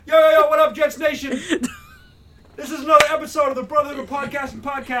Jets Nation? This is another episode of the Brotherhood of Podcasting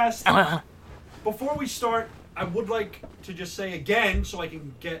Podcast. Before we start, I would like to just say again, so I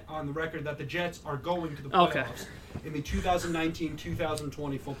can get on the record, that the Jets are going to the playoffs in the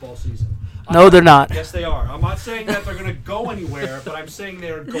 2019-2020 football season. No, they're not. Yes, they are. I'm not saying that they're going to go anywhere, but I'm saying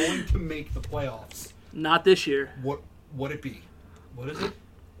they're going to make the playoffs. Not this year. What would it be? What is it?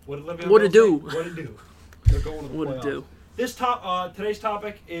 What did Le'Veon What'd it Bell do? say? What'd it do? They're going to the What'd playoffs. it do? Today's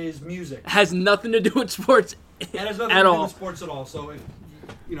topic is music. Has nothing to do with sports It has nothing at to do all. with sports at all. So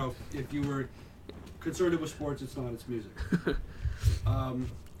if you were concerned with sports, it's not. It's music.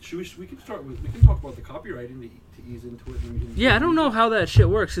 We can start with. We can talk about the copywriting to ease into it. Yeah, I don't know how that shit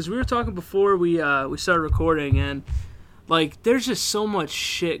works because we were talking before we started recording, and like there's just so much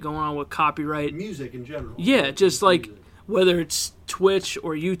shit going on with copyright. Music in general. Yeah, just like music. whether it's Twitch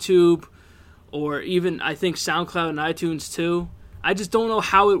or YouTube, or even I think SoundCloud and iTunes too. I just don't know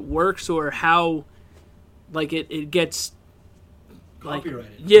how it works or how like it gets like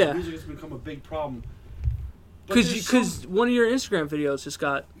Copyrighted. yeah. Music has become a big problem. But Because one of your Instagram videos just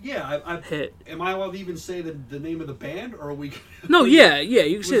got I hit. Am I allowed to even say the name of the band, or are we? No, yeah, you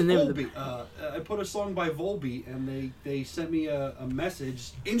can It say the was name of the Volbeat. I put a song by Volbeat, and they sent me a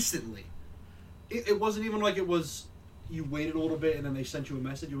message instantly. It wasn't even like it was you waited a little bit and then they sent you a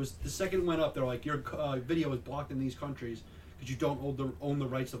message. It was the second it went up. They're like, your video is blocked in these countries because you don't own the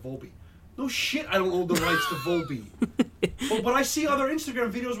rights to Volbeat. No shit, I don't own the rights to Volbeat. But I see other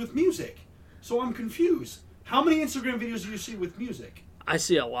Instagram videos with music, so I'm confused. How many Instagram videos do you see with music? I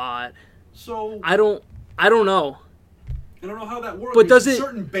see a lot. So I don't know. I don't know how that works. But does it-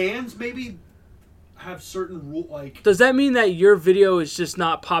 certain bands maybe have certain rule like? Does that mean that your video is just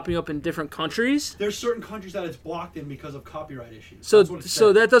not popping up in different countries? There's certain countries that it's blocked in because of copyright issues. So That's what it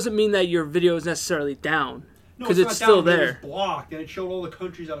said. that doesn't mean that your video is necessarily down No, because it's not still down, but there. It was blocked, and it showed all the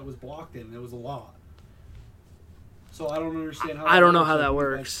countries that it was blocked in. And it was a lot. So I don't understand how. I don't know works, how that like,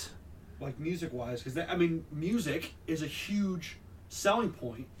 works. Like music-wise, because music is a huge selling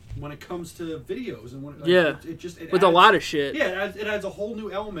point when it comes to videos, and when Yeah. it With adds, a lot of shit. Yeah, it adds a whole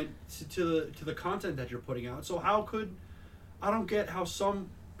new element to the content that you're putting out. So how could I don't get how some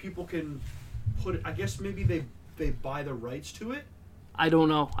people can put it? I guess maybe they buy the rights to it. I don't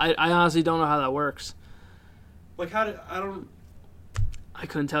know. I honestly don't know how that works. Like how did I don't. I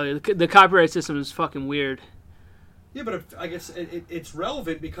couldn't tell you. The copyright system is fucking weird. Yeah, but I guess it's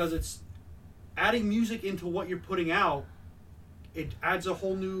relevant because it's adding music into what you're putting out. It adds a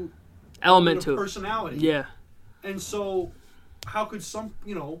whole new Element to it. personality. Yeah. And so, how could some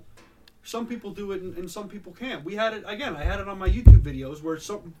people do it and some people can't? We had it again. I had it on my YouTube videos where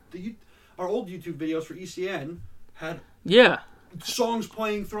our old YouTube videos for ECN had songs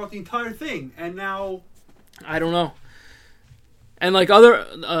playing throughout the entire thing, and now I don't know. And like our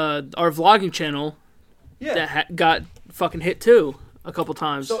vlogging channel that got fucking hit too a couple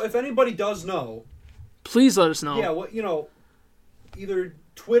times. So if anybody does know, please let us know. Yeah, either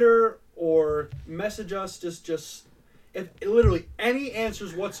Twitter or message us. Just if literally any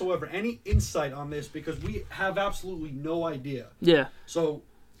answers whatsoever, any insight on this, because we have absolutely no idea. Yeah. So,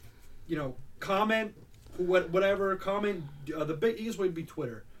 comment, whatever, comment. The easiest way would be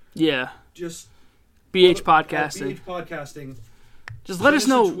Twitter. Yeah. Just BH Podcasting. BH Podcasting. Just let us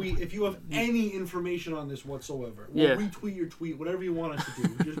know. Tweet if you have any information on this whatsoever. Yeah. We'll retweet your tweet, whatever you want us to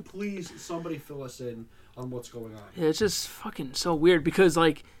do. Just please, somebody fill us in on what's going on. Yeah, it's just fucking so weird because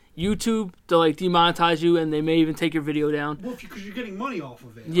like YouTube, they'll like demonetize you and they may even take your video down. Well, because you're getting money off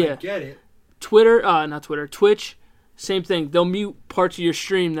of it. Yeah. I get it. Twitch, same thing. They'll mute parts of your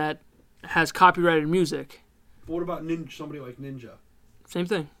stream that has copyrighted music. But what about somebody like Ninja? Same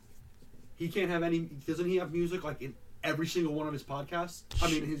thing. He can't have any. Doesn't he have music like in every single one of his podcasts? I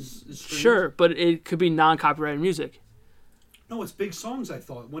mean, his streams? Sure, but it could be non-copyrighted music. No, it's big songs. I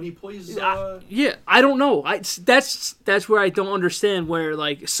thought when he plays. Yeah, I don't know. That's where I don't understand. Where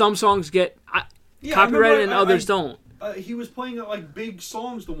like some songs get copyrighted and others don't. He was playing like big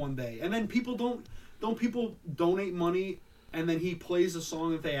songs the one day, and then people don't people donate money, and then he plays the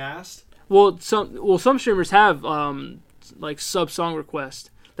song that they asked. Well, some streamers have like song requests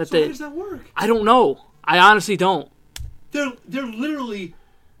that So how does that work? I don't know. I honestly don't. They're literally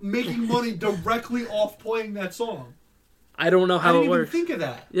making money directly off playing that song. I don't know how it works. I didn't even think of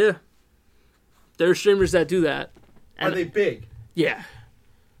that. Yeah. There are streamers that do that. Are they big? Yeah.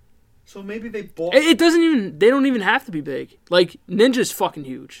 So maybe they bought... It doesn't even... They don't even have to be big. Like, Ninja's fucking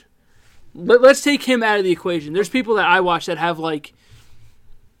huge. Let's take him out of the equation. There's people that I watch that have, like...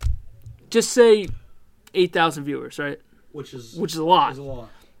 Just say 8,000 viewers, right? Which is a lot. Is a lot.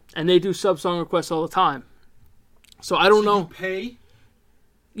 And they do song requests all the time. So I don't know. You pay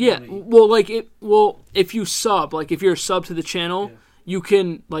Yeah, money. if you sub, like if you're a sub to the channel, Yeah. you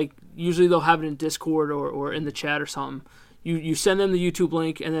can like usually they'll have it in Discord or in the chat or something. You send them the YouTube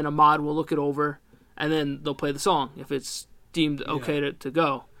link and then a mod will look it over and then they'll play the song if it's deemed okay to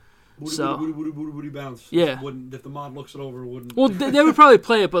go. Woody bounce. Yeah. Wouldn't, if the mod looks it over, wouldn't. Well, they would probably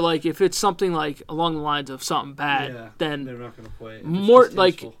play it, but like if it's something like along the lines of something bad, Yeah, then they're not going to play it. If it's more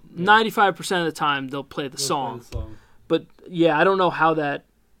like distasteful. Yeah. 95% of the time they'll play the They'll song. play the song. But yeah, I don't know how that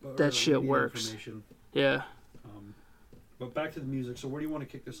Or shit media works. information. Yeah. But back to the music. So where do you want to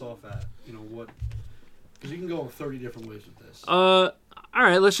kick this off at? You know what? Because you can go 30 different ways with this. All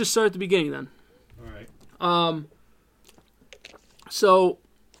right, let's just start at the beginning then. All right. So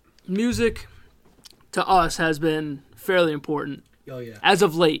music to us has been fairly important Oh yeah. as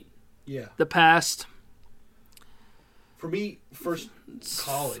of late. Yeah. The past, For me, first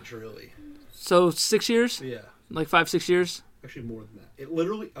college really. so 6 years, Yeah. like 5-6 years. Actually, more than that. It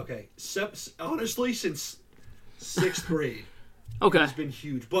literally honestly since 6th grade. Okay. It's been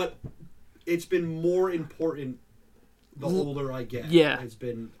huge, but it's been more important the older I get. Yeah. It's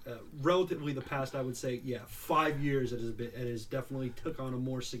been relatively the past, I would say, 5 years. It has definitely took on a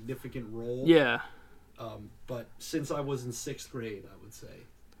more significant role. Yeah. But since I was in 6th grade, I would say.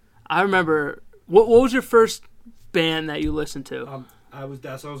 I remember. What was your first band that you listened to?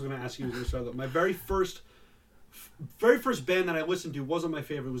 That's what I was going to ask you. My very first band that I listened to wasn't my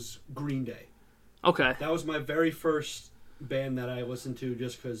favorite. It was Green Day. Okay. That was my very first band that I listened to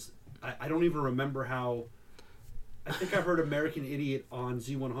just because I don't even remember how. I think I heard American Idiot on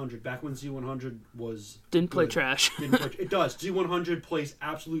Z100 back when Z100 was Didn't play good. trash. It does. Z100 plays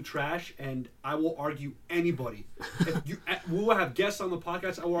absolute trash, and I will argue anybody. If you, we will have guests on the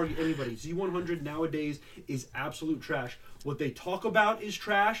podcast. I will argue anybody. Z100 nowadays is absolute trash. What they talk about is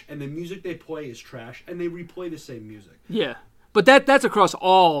trash, and the music they play is trash, and they replay the same music. Yeah. But that's across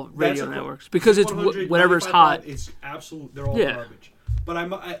all radio networks because it's whatever's hot. It's absolute. They're all garbage. But I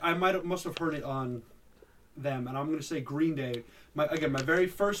must have heard it on them, and I'm going to say Green Day. My very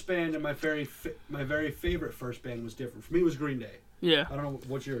first band and my very favorite first band was different. For me, it was Green Day. Yeah. I don't know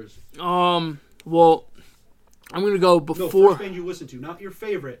what's yours. Well, I'm going to go before. No, first band you listened to, not your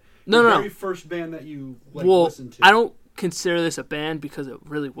favorite. No. Very first band that you listened to. I don't consider this a band because it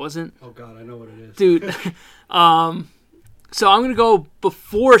really wasn't. Oh God, I know what it is, dude. So I'm gonna go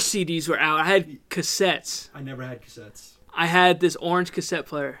before CDs were out. I had cassettes. I never had cassettes. I had this orange cassette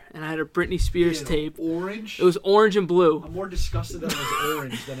player, and I had a Britney Spears tape. Orange? It was orange and blue. I'm more disgusted that it was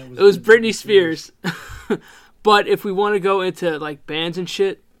orange than it was. It was Britney Spears. But if we want to go into like bands and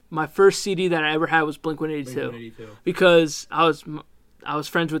shit, my first CD that I ever had was Blink-182. Because I was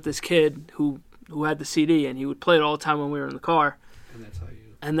friends with this kid who had the CD, and he would play it all the time when we were in the car. And that's how you.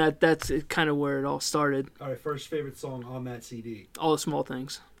 And that's kind of where it all started. All right, first favorite song on that CD. All the Small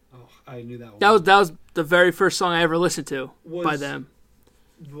Things. Oh, I knew that one. That was the very first song I ever listened to by them.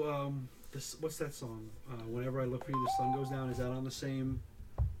 What's that song? Whenever I Look for You, the Sun Goes Down. Is that on the same?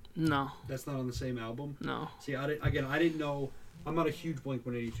 No. That's not on the same album. No. See, I didn't know. I'm not a huge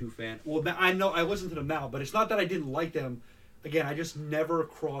Blink-182 fan. Well, I know I listen to them now, but it's not that I didn't like them. Again, I just never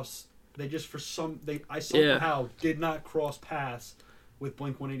crossed. They just I somehow did not cross paths with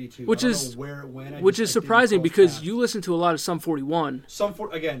Blink-182. Which I don't is know where it went. Which is surprising because you listen to a lot of Sum 41. So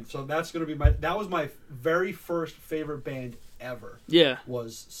that's gonna be that was my very first favorite band ever. Yeah.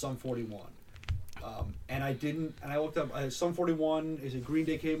 Was Sum 41. And I looked up Sum 41. Is it Green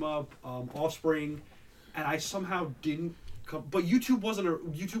Day came up, Offspring, and I somehow didn't. But YouTube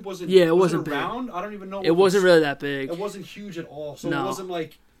wasn't. Yeah, it wasn't around. big. I don't even know. It wasn't really that big. It wasn't huge at all. So it wasn't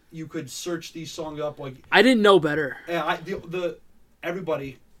like you could search these songs up. Like I didn't know better. Yeah,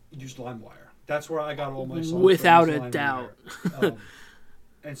 everybody used LimeWire. That's where I got all my songs. Without a doubt.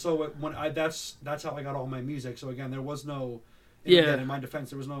 And so that's how I got all my music. So again, there was no. Again, in my defense,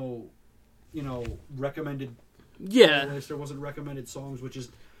 there was no, recommended. Yeah. Playlist. There wasn't recommended songs, which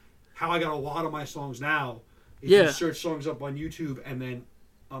is how I got a lot of my songs now. You search songs up on YouTube, and then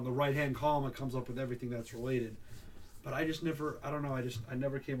on the right-hand column, it comes up with everything that's related. But I just never, I don't know, I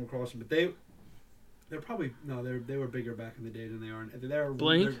never came across them. But they're probably, no, they were bigger back in the day than they are.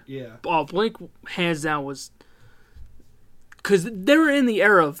 Blink? Yeah. Oh, Blink, hands down, was... Because they were in the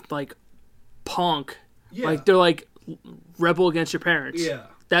era of, like, punk. Yeah. Like, they're like Rebel Against Your Parents. Yeah.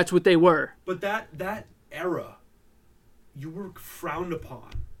 That's what they were. But that era, you were frowned upon.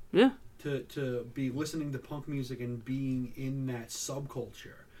 Yeah. To be listening to punk music and being in that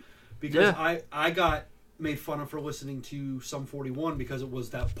subculture. Because I got made fun of for listening to Sum 41 because it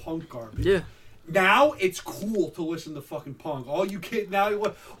was that punk garbage. Yeah. Now it's cool to listen to fucking punk. All you kid now,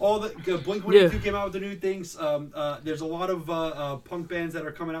 all the Blink-182 came out with the new things. There's a lot of punk bands that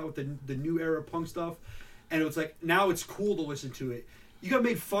are coming out with the new era punk stuff, and it's like now it's cool to listen to it. You got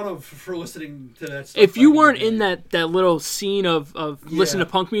made fun of for listening to that stuff. If you weren't in that little scene of listening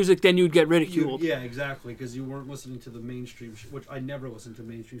to punk music, then you'd get ridiculed. Yeah, exactly, because you weren't listening to the mainstream, which I never listened to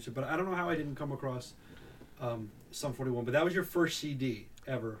mainstream shit. But I don't know how I didn't come across Sum 41. But that was your first CD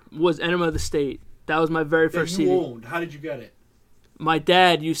ever. Was Enema of the State. That was my very first CD. CD. Owned. How did you get it? My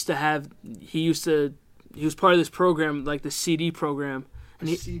dad used to have. He was part of this program, like the CD program. And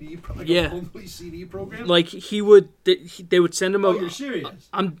a CD program? Like he would, they would send him. Oh, you're serious?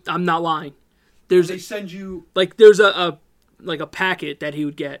 I'm not lying. They send you like there's a packet that he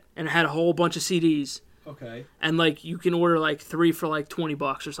would get, and it had a whole bunch of CDs. Okay. And like you can order like 3 for like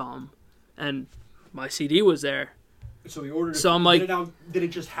 $20 or something, and my CD was there. So he ordered it. So I'm like, did it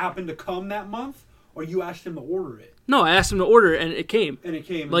just happen to come that month, or you asked him to order it? No, I asked him to order it, and it came. And it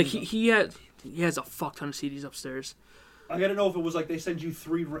came. Like he has a fuck ton of CDs upstairs. I gotta know if it was like they send you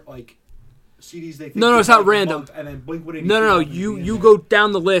 3 like CDs. They think no, it's not random. And then Blink-182. No. You go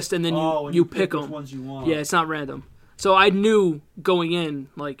down the list and then you pick them. Which ones you want. Yeah, it's not random. So I knew going in,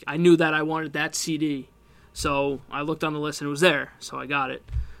 like I knew that I wanted that CD. So I looked on the list and it was there. So I got it.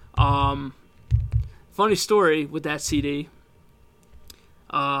 Funny story with that CD.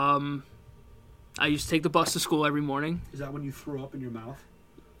 I used to take the bus to school every morning. Is that when you threw up in your mouth?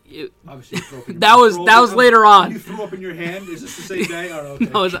 Obviously, you threw up in your mouth. That was later on. You threw up in your hand. Is this the same day? Oh, okay.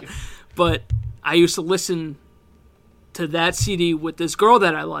 No, but I used to listen to that CD with this girl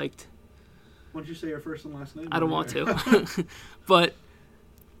that I liked. Why don't you say her first and last name? I don't want to, but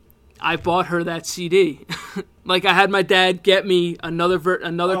I bought her that CD. Like I had my dad get me another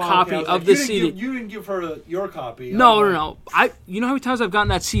copy of the CD. You didn't give her your copy. No. You know how many times I've gotten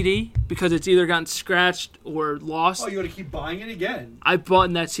that CD because it's either gotten scratched or lost. Oh, you got to keep buying it again. I've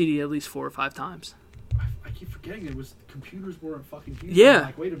bought that CD at least 4 or 5 times. I keep forgetting computers weren't fucking huge. Yeah. I'm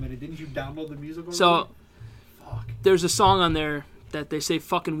like, wait a minute, didn't you download the music already? So, there's a song on there that they say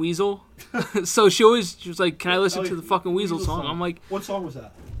 "fucking Weasel." So she was like, "Can I listen to the fucking Weasel song?" I'm like, "What song was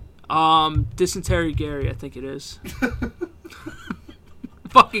that?" Dysentery Gary, I think it is.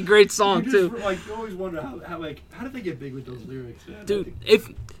 Fucking great song too. You always wonder how did they get big with those lyrics, man? Dude,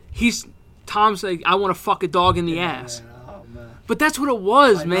 Tom's like, I want to fuck a dog in the ass. Man. Oh, man. But that's what it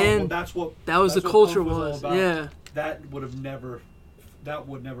was, man. Well, that was the culture was. Yeah. That would never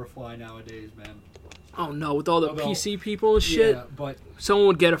fly nowadays, man. Oh no, with all the PC people and shit. Yeah, but someone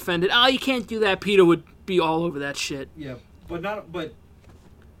would get offended. Oh, you can't do that. Peter would be all over that shit. Yeah, but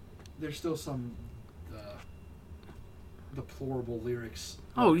there's still some deplorable lyrics.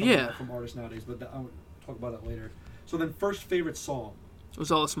 Oh yeah, from artists nowadays. But I'll talk about that later. So then, first favorite song. It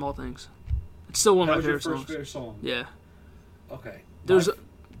was All the Small Things. It's still one of my favorite songs. First favorite song. Yeah. Okay.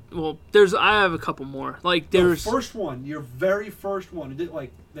 I have a couple more. Like there's the first one, your very first one.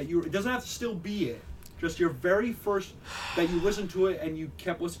 It doesn't have to still be it. Just your very first that you listened to it and you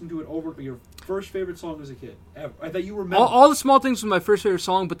kept listening to it over. But your first favorite song as a kid, ever, that you remember. All the Small Things was my first favorite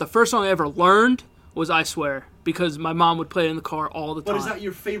song, but the first song I ever learned was "I Swear" because my mom would play it in the car all the time. But is that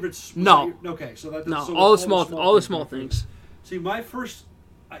your favorite? No. Okay, so that. No, so all the small things. See, my first,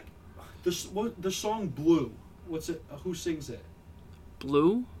 the song "Blue." What's it? Who sings it?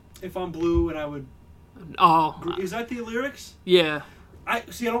 Blue. If I'm blue and I would. Oh. Is that the lyrics? Yeah. I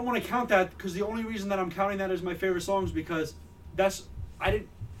don't want to count that because the only reason that I'm counting that as my favorite song is because I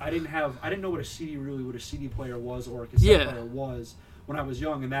didn't know what a CD player was or a cassette player was when I was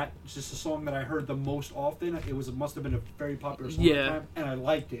young, and that's just a song that I heard the most often. It must have been a very popular song at the time, and I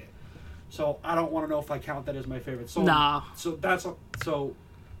liked it. So I don't want to know if I count that as my favorite song. Nah. So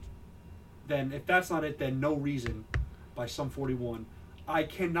then if that's not it, then No Reason by Sum 41. My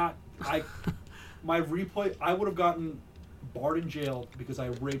replay, I would have gotten barred in jail because I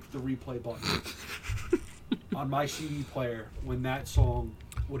raped the replay button on my CD player when that song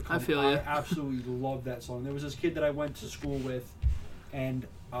would come. I absolutely loved that song. There was this kid that I went to school with, and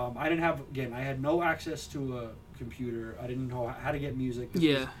I had no access to a computer. I didn't know how to get music.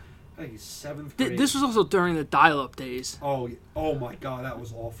 I think it's 7th grade. This was also during the dial-up days. Oh my God, that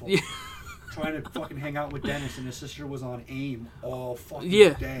was awful. Trying to fucking hang out with Dennis, and his sister was on AIM all fucking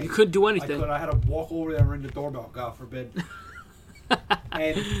day. You couldn't do anything. I had to walk over there and ring the doorbell, God forbid.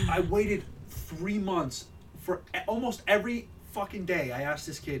 And I waited 3 months for almost every fucking day. I asked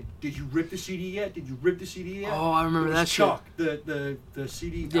this kid, "Did you rip the CD yet? Did you rip the CD yet?" Oh, I remember that Chuck. Shit. The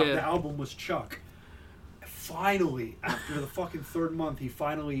CD, the album was Chuck. Finally, after the fucking 3rd month, he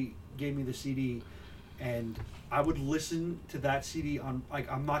finally gave me the CD. and I would listen to that CD on,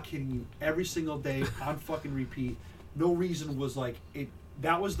 like, I'm not kidding you, every single day on fucking repeat. No Reason was like it.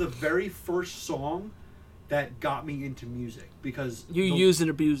 That was the very first song that got me into music because you used and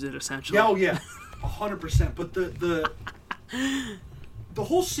abused it essentially. Yeah, oh yeah, 100%. But the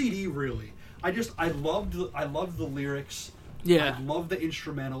whole CD really, I loved the lyrics. Yeah, I love the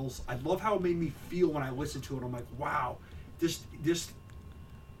instrumentals. I love how it made me feel when I listened to it. I'm like, wow, this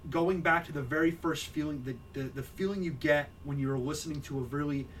going back to the very first feeling, the feeling you get when you're listening to a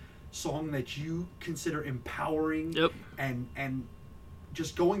really song that you consider empowering. Yep. And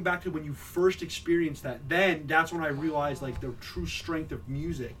just going back to when you first experienced that, then that's when I realized like the true strength of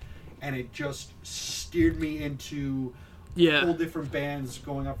music, and it just steered me into whole different bands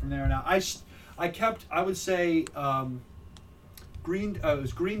going up from there. Now I would say it was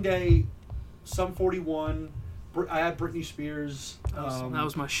Green Day, Sum 41. I had Britney Spears. That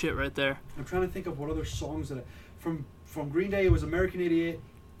was my shit right there. I'm trying to think of what other songs that from Green Day. It was American Idiot.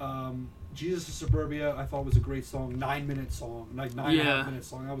 Jesus is Suburbia, I thought was a great song. 9-minute song, like 9.5-minute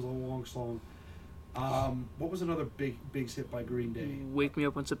song. That was a long song. What was another big hit by Green Day? Wake Me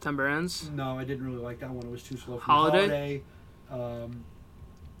Up When September Ends. No, I didn't really like that one. It was too slow. For Holiday.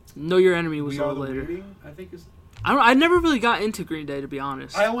 Know Your Enemy was a little later. Weirding, I think is. I never really got into Green Day, to be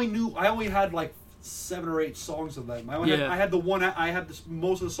honest. I only had like 7 or 8 songs of them. I had the one. I had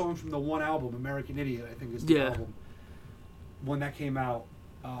most of the songs from the one album, American Idiot. I think is the album when that came out.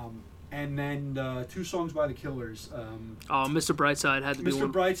 And then 2 songs by the Killers. Mr. Brightside had to be one.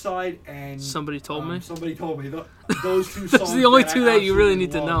 Mr. Brightside and Somebody Told Me. Somebody Told Me. Those 2 songs. Those are the only 2 that you really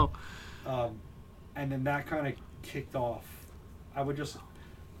need to know. And then that kind of kicked off. I would just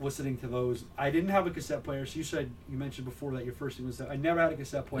listening to those. I didn't have a cassette player, so you mentioned before that your first thing was that I never had a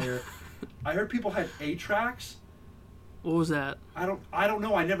cassette player. I heard people had 8 tracks. What was that? I don't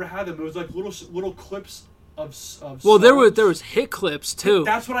know. I never had them. It was like little clips of well, songs. there was hit clips too.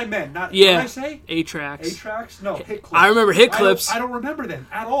 That's what I meant. Not what yeah. did I say? 8 tracks. 8 tracks? No, hit clips. I remember hit clips. I don't remember them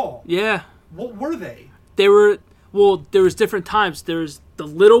at all. Yeah. What were they? They were there was different times. There was the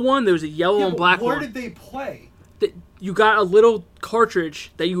little one. There was a yellow and black where one. Where did they play? You got a little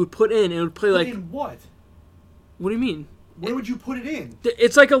cartridge that you would put in, and it would play put like. In what? What do you mean? Where would you put it in?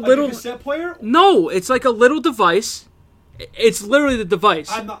 It's like a little a cassette player. No, it's like a little device. It's literally the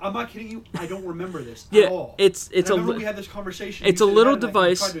device. I'm not kidding you. I don't remember this at all. It's I remember we had this conversation. It's a little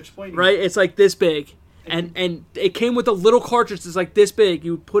device, right? It's like this big, and it came with a little cartridge that's like this big.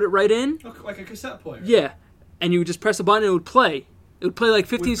 You would put it right in, like a cassette player. Yeah, and you would just press a button and it would play. It would play like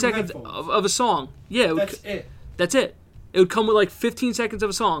 15 seconds of a song. Yeah, That's it. It would come with like 15 seconds of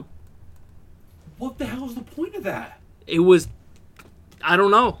a song. What the hell is the point of that? It was, I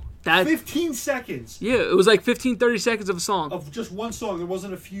don't know. 15 seconds. Yeah, it was like 15, 30 seconds of a song. Of just one song. There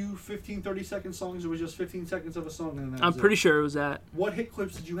wasn't a few 15, 30-second songs. It was just 15 seconds of a song. And I'm pretty sure it was that. What hit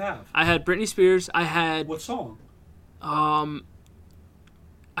clips did you have? I had Britney Spears. I had... What song? I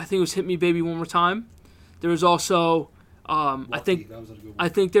think it was Hit Me Baby One More Time. There was also... I think that was a good one. I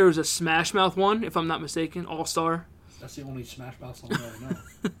think there was a Smash Mouth one, if I'm not mistaken. All Star. That's the only Smash Mouth song that I know.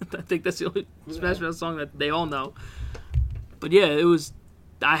 I think that's the only Smash Mouth song that they all know. But yeah, it was...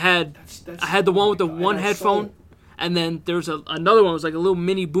 I had the one with the one headphone, and then there was another one. It was like a little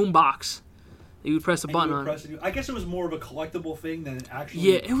mini boom box. You would press a button on. I guess it was more of a collectible thing than actually.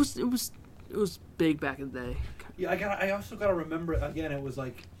 Yeah, it was big back in the day. Yeah, I also gotta remember again. It was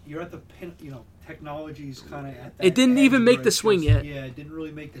like you're at the pin. Technology's kind of at that. It didn't even make the swing yet. Yeah, it didn't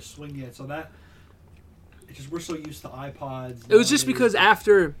really make the swing yet. So that. It's just we're so used to iPods. It was just because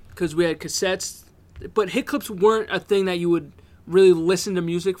we had cassettes, but hit clips weren't a thing that you would really listen to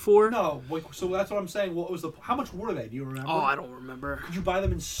music for. No, so that's what I'm saying. What was how much were they? Do you remember? Oh, I don't remember. Could you buy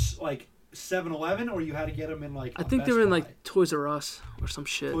them in like 7-Eleven, or you had to get them in like? I think they were in like Toys R Us or some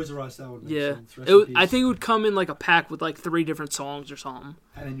shit. Toys R Us, that would make sense. I think it would come in like a pack with like 3 different songs or something.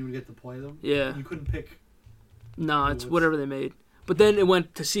 And then you would get to play them. Yeah. You couldn't pick. No, it's whatever they made. But then it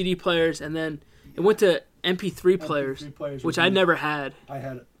went to CD players, and then it went to MP3 players, which I never had. I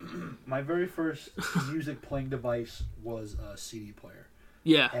had my very first music playing device was a CD player.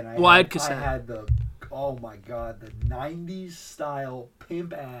 Yeah, and I had cassette. I had the 90s style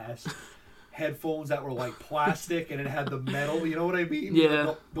pimp ass headphones that were like plastic and it had the metal. You know what I mean?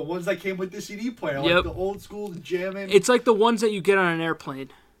 Yeah. The ones that came with the CD player, like the old school jamming. It's like the ones that you get on an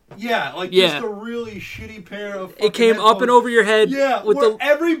airplane. Yeah, just a really shitty pair of. It came headphones. Up and over your head. Yeah, where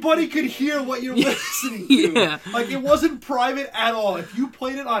everybody could hear what you're listening to. Yeah, like it wasn't private at all. If you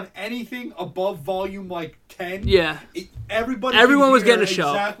played it on anything above volume like 10, everyone was getting a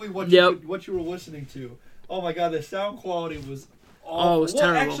show. Exactly what you were listening to. Oh my god, the sound quality was awful. it was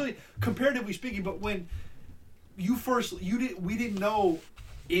well, terrible. Actually, comparatively speaking, but when we didn't know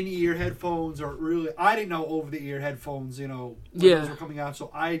in-ear headphones, or really, I didn't know over-the-ear headphones, when those were coming out,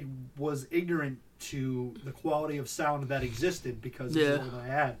 so I was ignorant to the quality of sound that existed because this is all that I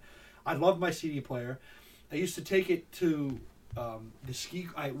had. I loved my CD player. I used to take it to the ski.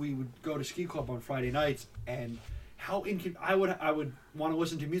 We would go to ski club on Friday nights, and I would want to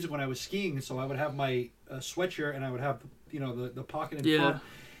listen to music when I was skiing, so I would have my sweatshirt, and I would have the pocket in front,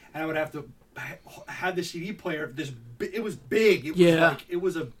 and I would have to have the CD player. It was big. It was it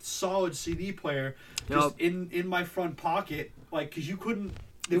was a solid CD player just in my front pocket, because you couldn't.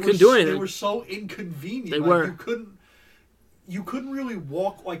 They were so inconvenient. They were. You couldn't really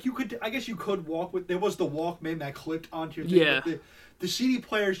walk. I guess you could walk with. There was the Walkman that clipped onto your thing. Yeah. But the CD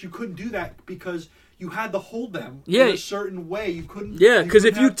players, you couldn't do that because you had to hold them in a certain way. You couldn't. Yeah, because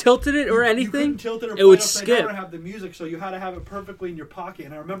if you tilted it or anything, you couldn't tilt it or it would skip. skip. Or have the music, so you had to have it perfectly in your pocket.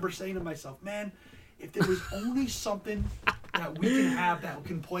 And I remember saying to myself, man, if there was only something that we can have that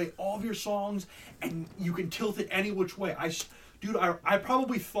can play all of your songs and you can tilt it any which way. I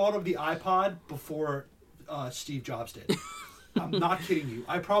probably thought of the iPod before Steve Jobs did. I'm not kidding you.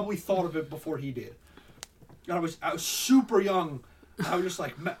 I probably thought of it before he did. And I was super young. I was just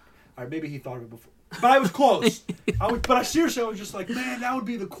like, or maybe he thought of it before, but I was close. I was just like, man, that would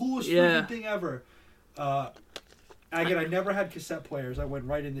be the coolest freaking thing ever. Again, I never had cassette players. I went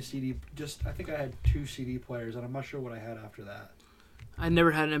right into CD. I think I had 2 CD players, and I'm not sure what I had after that. I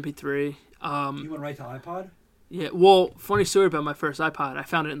never had an MP3. You went right to iPod? Yeah. Well, funny story about my first iPod. I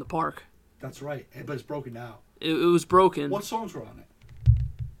found it in the park. That's right, but it's broken now. It was broken. What songs were on it?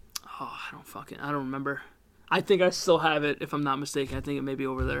 Oh, I don't remember. I think I still have it, if I'm not mistaken. I think it may be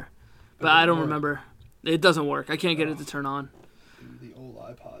over there. But I don't remember. It doesn't work. I can't get it to turn on. The old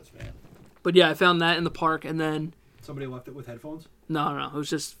iPods, man. But yeah, I found that in the park, and then... Somebody left it with headphones? No.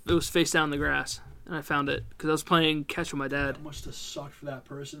 It was face down in the grass. And I found it, because I was playing catch with my dad. That must have sucked for that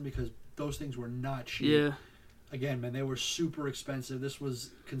person, because those things were not cheap. Yeah. Again, man, they were super expensive. This was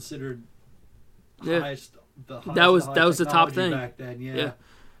considered the highest that was the top thing back then. Yeah.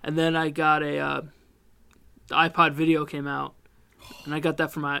 And then I got the iPod Video came out, and I got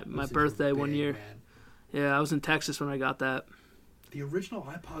that for my birthday one year. Man. Yeah, I was in Texas when I got that. The original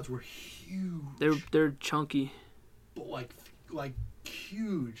iPods were huge. They're chunky, but like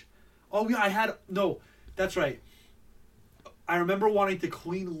huge. Oh yeah, that's right. I remember wanting to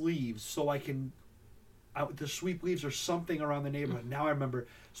clean leaves so I can. To sweep leaves or something around the neighborhood. Now I remember.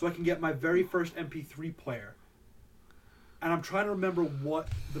 So I can get my very first MP3 player. And I'm trying to remember what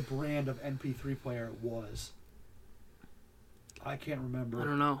the brand of MP3 player was. I can't remember. I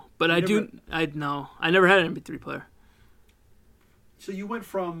don't know. But I never had an MP3 player. So you went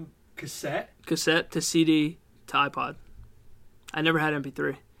from cassette to CD to iPod. I never had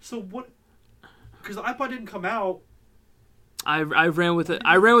MP3. So what? Because the iPod didn't come out. I ran with it.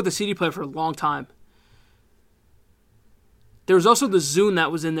 I ran with the CD player for a long time. There was also the Zune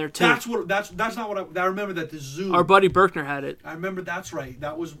that was in there too. That's not what I remember. That the Zune. Our buddy Berkner had it. I remember. That's right.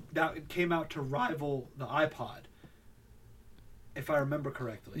 That came out to rival the iPod, if I remember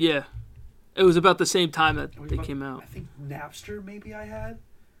correctly. Yeah, it was about the same time that they came out. I think Napster maybe I had.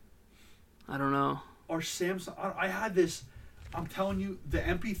 I don't know. Or Samsung. I had this. I'm telling you, the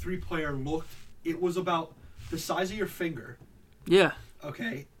MP3 player looked. It was about the size of your finger. Yeah.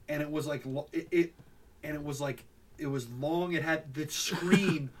 Okay, and it was like it was long. It had the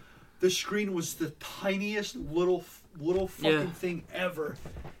screen. The screen was the tiniest little fucking thing ever.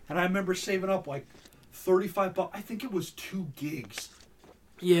 And I remember saving up like $35. I think it was 2 gigs.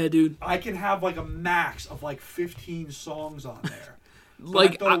 Yeah, dude. I can have like a max of like 15 songs on there.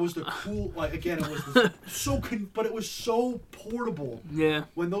 Like, I thought it was the cool. Like again, it was but it was so portable. Yeah.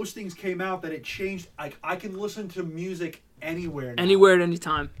 When those things came out, that it changed. I can listen to music anywhere now. Anywhere at any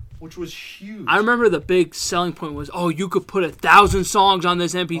time. Which was huge. I remember the big selling point was, you could put 1,000 songs on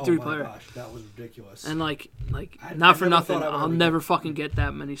this MP3 player. Oh my gosh, that was ridiculous. And not for nothing, I'll never fucking get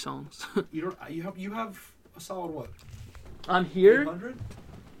that many songs. You have a solid what? On here? 800?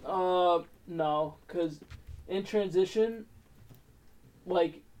 No, because in transition,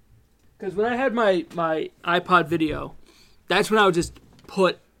 because when I had my iPod Video, that's when I would just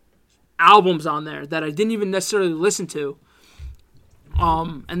put albums on there that I didn't even necessarily listen to.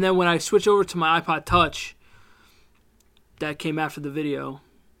 And then when I switched over to my iPod Touch, that came after the Video.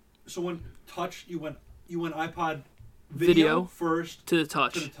 So when Touch, you went iPod Video first to the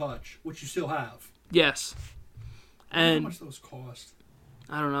Touch. To the Touch, which you still have. Yes. And how much those cost?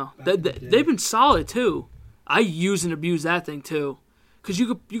 I don't know. They've been solid too. I use and abuse that thing too, because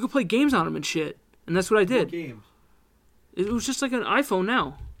you could play games on them and shit, and that's what I did. What games? It was just like an iPhone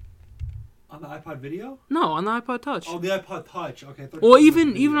now. On the iPod Video? No, on the iPod Touch. Oh, the iPod Touch. Okay. Well,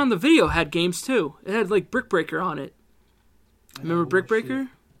 even on the video it had games too. It had like Brick Breaker on it. Remember Brick Breaker?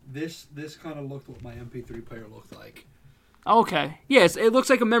 This kind of looked what my MP3 player looked like. Okay. Yes, it looks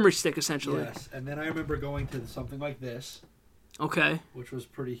like a memory stick essentially. Yes, and then I remember going to something like this. Okay. Which was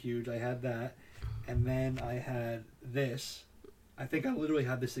pretty huge. I had that, and then I had this. I think I literally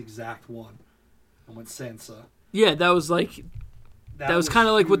had this exact one. I went Sansa. Yeah, that was like that was kind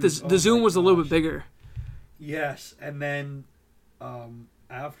of like what the Zoom was a little bit bigger. Yes, and then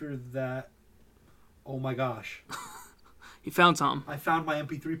after that, oh my gosh. You found something. I found my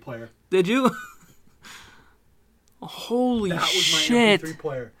MP3 player. Did you? Holy shit. That was my MP3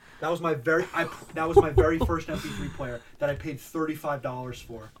 player. That was my very first MP3 player that I paid $35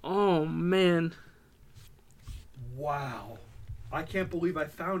 for. Oh man. Wow. I can't believe I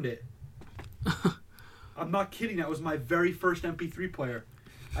found it. I'm not kidding. That was my very first MP3 player.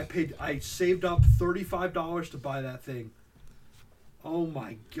 I saved up $35 to buy that thing. Oh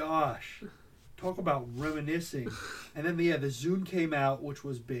my gosh. Talk about reminiscing. And then the Zune came out, which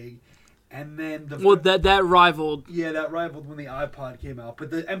was big. And then that rivaled. Yeah, that rivaled when the iPod came out. But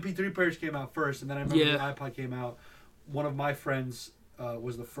the MP3 players came out first, and then I remember the iPod came out. One of my friends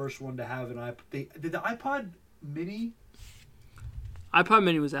was the first one to have an iPod. Did the iPod Mini? iPod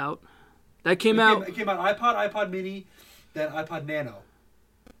Mini was out. That came out. It came out iPod Mini, then iPod Nano.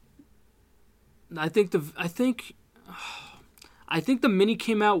 I think the Mini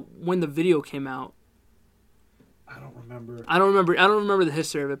came out when the video came out. I don't remember. I don't remember the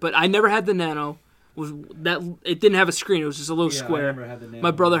history of it, but I never had the Nano. It didn't have a screen. It was just a little square. I never had the Nano.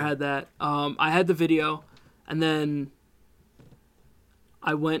 My brother had that. I had the video, and then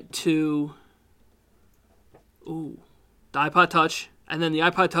I went to the iPod Touch, and then the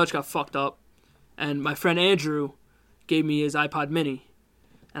iPod Touch got fucked up, and my friend Andrew gave me his iPod Mini.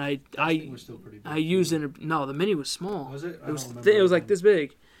 And I was still pretty big. I used it. No, the Mini was small. Was it? It was like this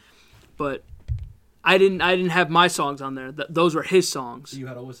big, but I didn't have my songs on there. Those were his songs. So you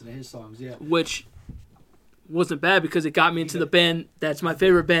had to listen to his songs, yeah. Which wasn't bad because it got me into the band that's my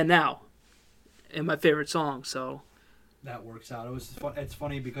favorite band now, and my favorite song. So that works out. It's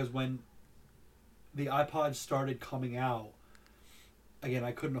funny because when the iPod started coming out, again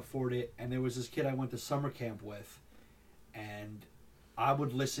I couldn't afford it, and there was this kid I went to summer camp with, and I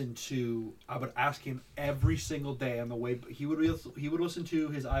would ask him every single day on the way. He would listen to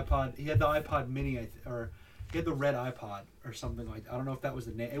his iPod. He had the iPod Mini, or he had the red iPod or something like that. I don't know if that was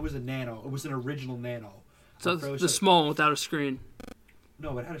it was a Nano. It was an original Nano. So the small one without a screen.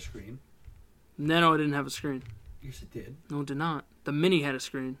 No, it had a screen. Nano didn't have a screen. Yes, it did. No, it did not. The Mini had a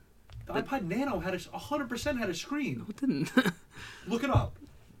screen. The iPod Nano had 100% had a screen. No, it didn't. Look it up.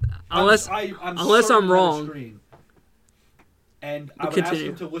 Unless I'm wrong. And I would ask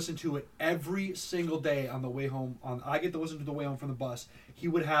him to listen to it every single day on the way home. I get to listen to the way home from the bus. He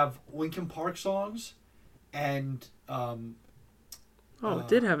would have Linkin Park songs, and it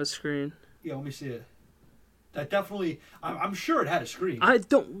did have a screen. Yeah, let me see it. That definitely. I'm sure it had a screen.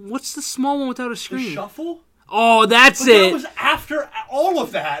 What's the small one without a screen? The Shuffle. Oh, that's it. That was after all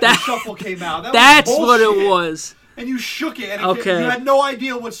of that. The Shuffle came out. That's what it was. And you shook it, and you had no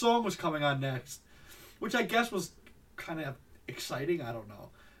idea what song was coming on next, which I guess was kind of exciting. I don't know.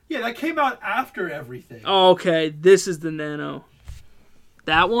 Yeah, that came out after everything. Oh, okay. This is the Nano.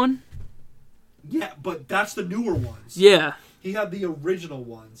 That one? Yeah, but that's the newer ones. Yeah. He had the original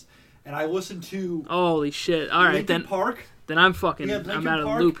ones. And I listened to holy shit. All right, Linkin Park. Then I'm out of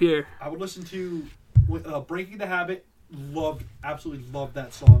the loop here. I would listen to Breaking the Habit. Absolutely loved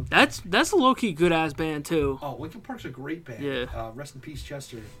that song. That's a low-key good-ass band, too. Oh, Linkin Park's a great band. Yeah. Rest in peace,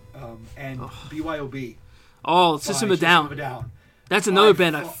 Chester. And BYOB. Oh, System of a Down. That's another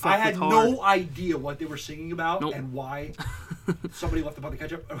band I fucked with hard. I had no idea what they were singing about and why. Somebody left about the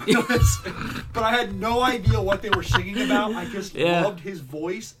ketchup. But I had no idea what they were singing about. I just loved his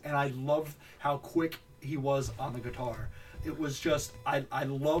voice, and I loved how quick he was on the guitar. It was just, I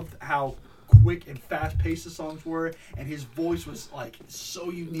loved how quick and fast-paced the songs were, and his voice was, like, so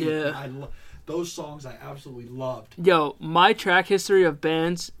unique. Yeah. Those songs I absolutely loved. Yo, my track history of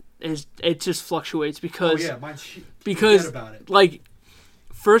bands it just fluctuates because forget about it. Like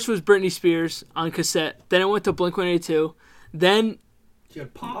first was Britney Spears on cassette, then it went to Blink-182, then you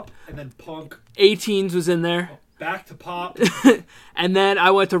had pop and then punk. 18s was in there. Back to pop. And then I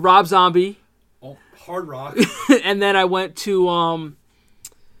went to Rob Zombie. Oh, hard rock. And then I went to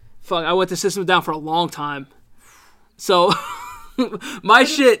I went to System of a Down for a long time. So my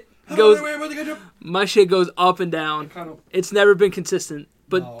shit goes up and down. It's never been consistent.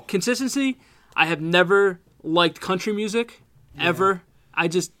 But consistency, I have never liked country music ever. I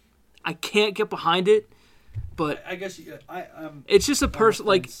can't get behind it. But I guess I'm. It's just a person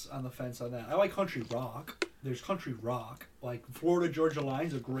like on the fence on that. I like country rock. There's country rock. Like Florida Georgia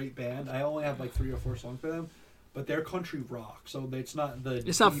Line's a great band. I only have like 3 or 4 songs for them, but they're country rock. So it's not the.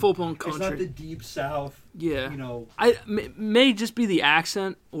 It's not full blown country. It's not the deep South. Yeah. You know. I may just be the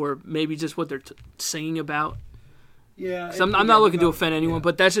accent, or maybe just what they're singing about. Yeah. I'm not looking to offend anyone,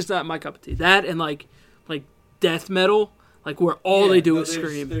 but that's just not my cup of tea. That and like death metal, like where all they do is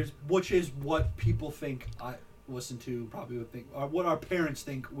scream. Which is what people think I listen to, probably would think, or what our parents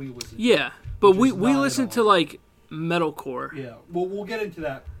think we listen to. Yeah, but we listen to like metalcore. Yeah, well, we'll get into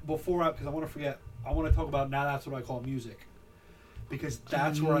that because I want to forget. I want to talk about Now That's What I Call Music, because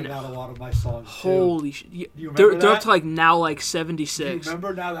that's where I got a lot of my songs. Holy shit! Do you remember they're up to like 76. Do you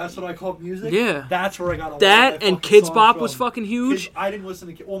remember Now That's What I Call Music? Yeah, that's where I got a lot that of my and Kids Bop from. Was fucking huge. I didn't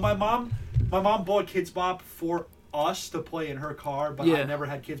listen to. Well, my mom bought Kids Bop for us to play in her car, but I never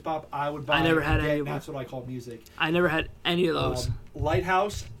had Kids Bop. I would buy. I never had any of them. That's What I Call Music. I never had any of those.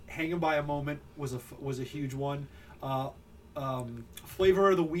 Lighthouse, Hanging by a Moment was a huge one.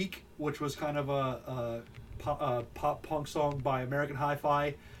 Flavor of the Week, which was kind of a pop punk song by American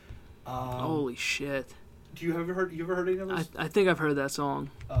Hi-Fi. Holy shit! You ever heard any of those? I think I've heard that song.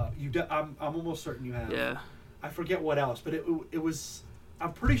 I'm almost certain you have. Yeah. I forget what else, but it was.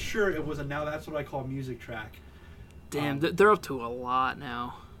 I'm pretty sure it was a Now That's What I Call Music track. Damn, they're up to a lot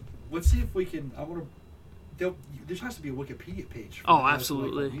now. Let's see if we can. I want to. There has to be a Wikipedia page. For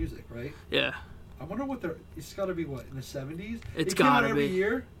Absolutely. Music, right? Yeah. I wonder what they're. It's got to be what in the 70s. It's got to be every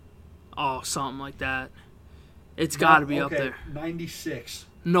year. Oh, something like that. It's got to be up there. 96.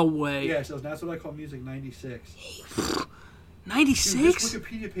 No way. Yeah, so That's What I Call Music. 96. 96. This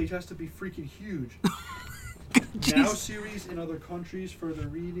Wikipedia page has to be freaking huge. Now series in other countries. Further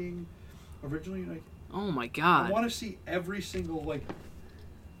reading. Originally, like. Oh my god. I want to see every single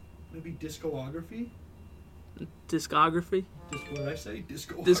maybe discography. Discography. What did I say?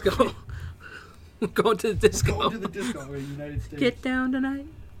 Disco. Disco. Going to the disco. Going to the disco in the United States. Get down tonight.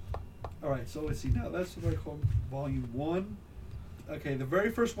 All right, so let's see. Now that's what I call Volume 1. Okay, the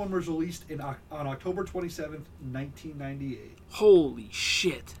very first one was released on October 27th, 1998. Holy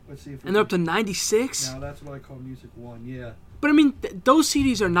shit. Let's see if and they're up to 96? Now that's what I call Music 1, yeah. But I mean, those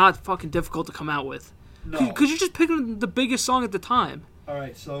CDs are not fucking difficult to come out with. No. Because you're just picking the biggest song at the time. All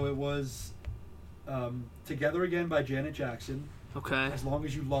right, so it was Together Again by Janet Jackson. Okay. As Long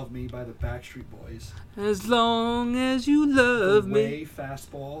As You Love Me by the Backstreet Boys. As Long As You Love Me. Way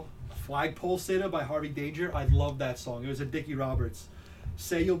Fastball. Flagpole Sitta by Harvey Danger. I love that song. It was a Dickie Roberts.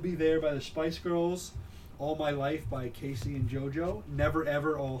 Say You'll Be There by the Spice Girls. All My Life by Casey and JoJo. Never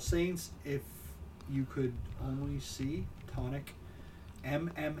Ever All Saints. If You Could Only See. Tonic.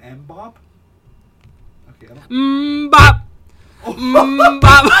 Bop. Okay, I don't. Bop. Bop.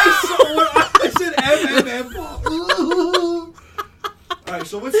 I said Bop. Alright,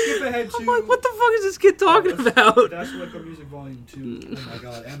 so let's skip ahead to. I'm like, what the fuck is this kid talking about? That's What I Call Music Volume 2. Oh my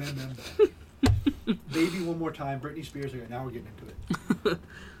god, Baby One More Time, Britney Spears. Okay, now we're getting into it.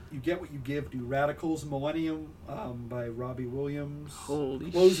 You Get What You Give, do Radicals, Millennium by Robbie Williams.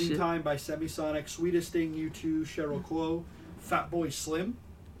 Holy Closing shit. Time by Semisonic, Sweetest Thing, U2, Sheryl Crow, Fatboy Slim.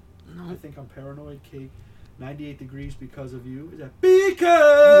 No. I Think I'm Paranoid, Cake. 98 Degrees Because of You. Is that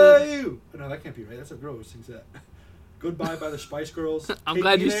Because You? Oh, no, that can't be right. That's a girl who sings that. Goodbye by the Spice Girls. I'm Take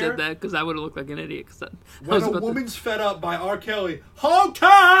glad Me you There. said that because I would have looked like an idiot. When a Woman's Fed Up by R. Kelly.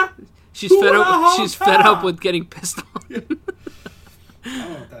 Honka! She's fed up. She's fed up with getting pissed on. I don't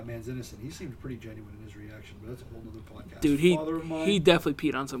know if that man's innocent. He seemed pretty genuine in his reaction, but that's a whole other podcast. Dude, Father of Mine. he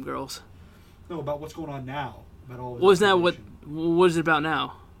definitely peed on some girls. No, about what's going on now. About all his What is it about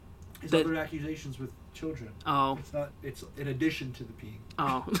now? His other accusations with children. Oh. It's in addition to the peeing.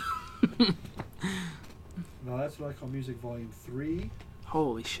 Oh. No, That's What I Call Music Volume 3.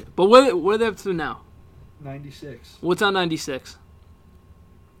 Holy shit. But what are they up to now? 96. What's on 96?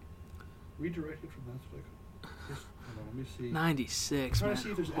 Redirected from That's What I Call. Hold on, let me see. 96, I'm man. trying to see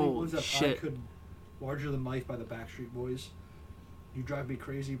if there's any Holy ones that shit. I could. Larger Than Life by the Backstreet Boys. You Drive Me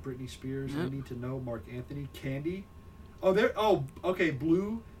Crazy, Britney Spears. Yep. I Need to Know, Mark Anthony. Candy. Oh, there. Oh, okay.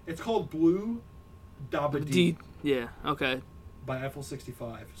 Blue. It's called Blue Dabba Dee Yeah, okay. by Eiffel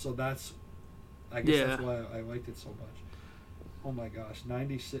 65. So that's. I guess that's why I liked it so much. Oh my gosh,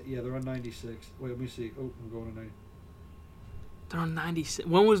 96. Yeah, they're on 96. Wait, let me see. Oh, I'm going to 90. They're on 96.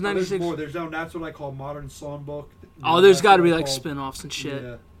 When was 96? There's more. There's no. That's What I Call Modern Songbook. Oh, there's That's got to What be I like Call- spin-offs and shit.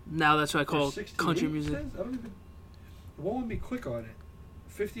 Yeah. Now that's what I call There's 68, country it music. says? I don't even. It won't let me click on it.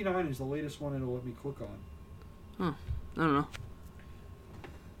 59 is the latest one it'll let me click on. I don't know.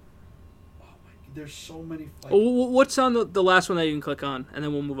 Oh my there's so many. Like, What's on the last one that you can click on, and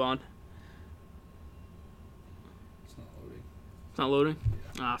then we'll move on. it's not loading. It's not loading.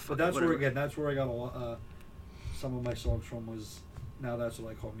 Yeah. Ah, fuck. But that's whatever. where again. That's where I got a lot. Some of my songs from was Now That's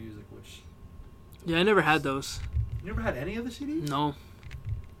What I Call Music, which. Yeah, I never had those. You never had any of the CDs? No,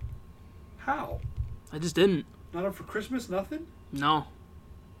 How? I just didn't. Not up for Christmas? Nothing? No.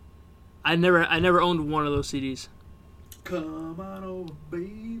 I never owned one of those CDs. Come on over,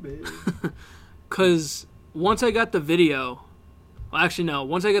 baby. Cause once I got the video, well, actually no,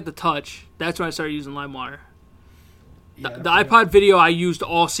 once I got the touch, that's when I started using LimeWire. Yeah, The iPod video, I used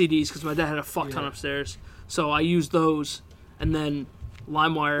all CDs because my dad had a fuck ton upstairs, so I used those, and then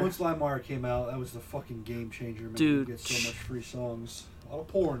LimeWire. Once LimeWire came out, that was the fucking game changer, man. Dude. You get so much free songs. A lot of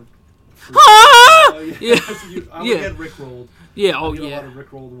porn. Ah! Yeah. Yeah. I would Yeah. get Rickrolled. Yeah, oh I did a lot yeah. of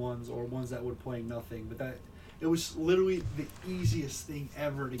Rickrolled ones or ones that were playing nothing, but that it was literally the easiest thing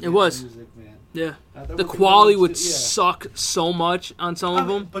ever to get was. music, man. Yeah. That The would be quality one would of those- yeah. suck so much on some of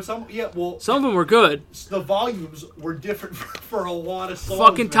them. But some, yeah, well, Some of them were good. the volumes were different for a lot of songs.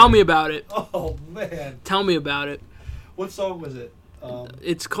 Fucking tell man. me about it. Oh man, Tell me about it. what song was it?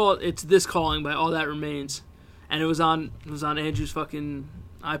 It's This Calling by All That Remains, and it was on Andrew's fucking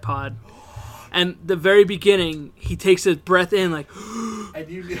iPod. And the very beginning, he takes his breath in like, And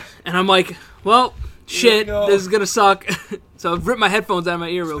you, and I'm like, well, shit, go. this is gonna suck. So I've ripped my headphones out of my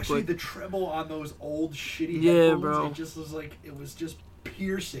ear real especially quick. the treble on those old shitty Yeah, headphones, bro. it just was like it was just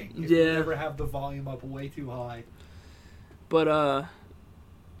piercing. If Yeah. you never have the volume up way too high. But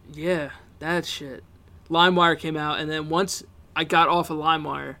yeah, that shit. LimeWire came out, and then once I got off of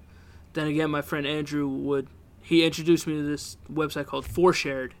LimeWire, then again, my friend Andrew he introduced me to this website called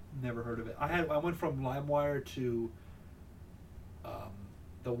ForShared. Never heard of it. I went from LimeWire to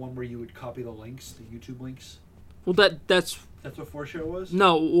the one where you would copy the links, the YouTube links. Well, that's That's what ForShare was?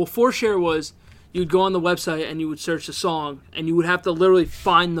 no. Well, ForShare was you'd go on the website and you would search the song, and you would have to literally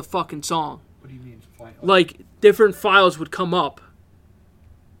find the fucking song. What do you mean? Like different files would come up.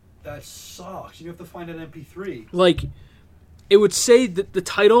 That sucks. You have to find an MP3. Like it would say the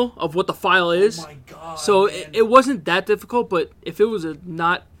title of what the file is. Oh my god. So man. it wasn't that difficult, but if it was a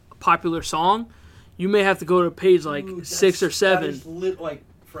not popular song, you may have to go to page like Dude, 6 or that 7. is like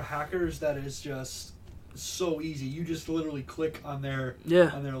for hackers, that is just so easy. You just literally click on their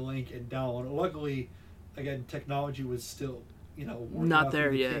link and download it. Luckily, again, technology was still working Not out there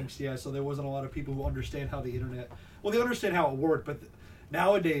through the yet. kinks. Yeah, so there wasn't a lot of people who understand how the internet. Well, they understand how it worked, but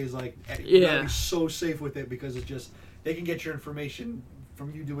nowadays, like, you gotta be so safe with it because it's just they can get your information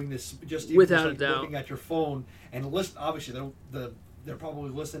from you doing this just even Without just, a doubt. looking at your phone and listen. Obviously, they're probably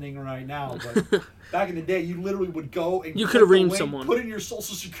listening right now, but back in the day, you literally would go and You click could have the reamed link, someone. put in your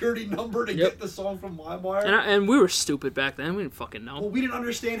social security number to Yep. get the song from LimeWire. And we were stupid back then. We didn't fucking know. Well, we didn't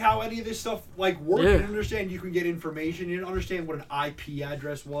understand how any of this stuff worked. Yeah. You didn't understand you can get information. You didn't understand what an IP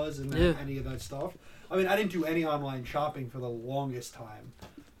address was and any of that stuff. I mean, I didn't do any online shopping for the longest time,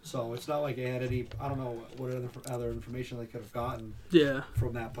 so it's not like they had any. I don't know what other information they could have gotten Yeah.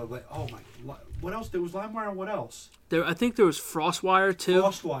 from that. But what else? There was LimeWire and what else? I think there was FrostWire too.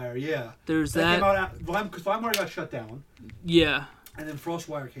 FrostWire, yeah. There's That came that. out because LimeWire got shut down, Yeah. and then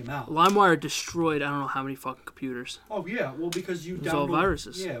FrostWire came out. LimeWire destroyed I don't know how many fucking computers. Oh yeah, well because you It was download all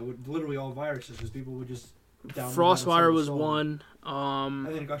viruses. Yeah, literally all viruses because people would just download FrostWire was song. one. And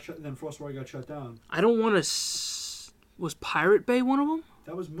then it got shut. Then FrostWire got shut down. I don't want to. Was Pirate Bay one of them?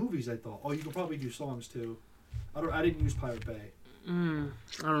 That was movies, I thought. Oh, you could probably do songs too. I didn't use Pirate Bay. I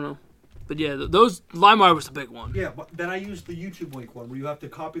don't know. But yeah, those LimeWire was the big one. Yeah, but then I used the YouTube link one where you have to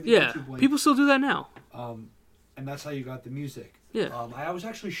copy the Yeah, YouTube link. people still do that now. And that's how you got the music. Yeah. I was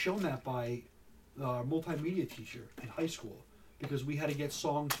actually shown that by our multimedia teacher in high school because we had to get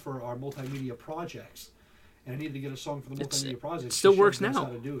songs for our multimedia projects, and I needed to get a song for the multimedia project. It still She works showed us now.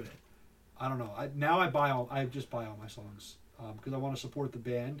 How to do it? I don't know. I just buy all my songs because I want to support the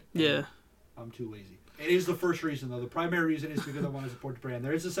band. Yeah. I'm too lazy. It is the first reason, though. The primary reason is because I want to support the brand.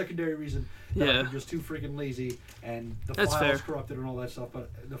 There is a secondary reason that Yeah. I'm just too freaking lazy and the That's file's fair. corrupted and all that stuff.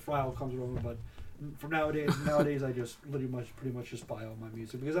 But the file comes over. But from nowadays, I just pretty much just buy all my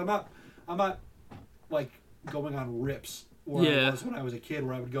music because I'm not like going on rips where I was when I was a kid,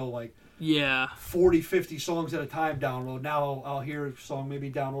 where I would go like 40, 50 songs at a time download. Now I'll hear a song, maybe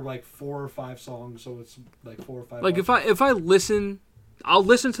download like 4 or 5 songs, so it's like 4 or 5. Like if I listen, I'll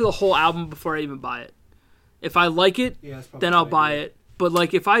listen to the whole album before I even buy it. If I like it, then I'll buy it. But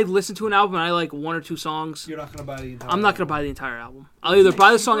like if I listen to an album and I like 1 or 2 songs, you're not gonna buy the entire. I'm not gonna buy the entire album. I'll either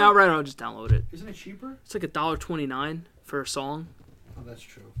buy the song outright or I'll just download it. Isn't it cheaper? It's like $1.29 for a song. Oh, that's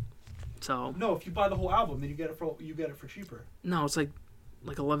true. So no, if you buy the whole album, then you get it for cheaper. No, it's like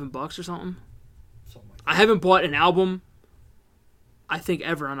 $11 or something. I haven't bought an album, I think,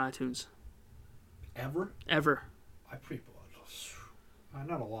 ever on iTunes. Ever? I pre-bought.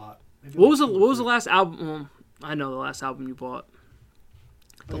 Not a lot. Maybe What like was the last album? Well, I know the last album you bought.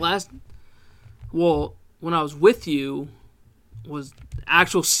 Well, when I was with you, was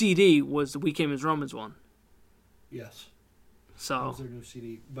actual CD was the We Came as Romans one. Yes. That So was their new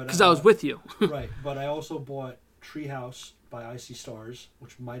CD. because I was with you. Right, but I also bought Treehouse by Icy Stars,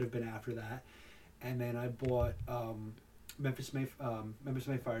 which might have been after that, and then I bought Memphis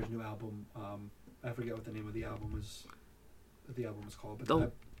Mayfire's new album. I forget what the name of the album was. What the album was called,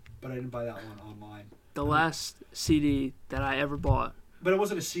 but I didn't buy that one online. The last CD that I ever bought But it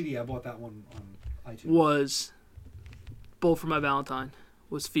wasn't a CD. I bought that one on iTunes. was Bullet for My Valentine.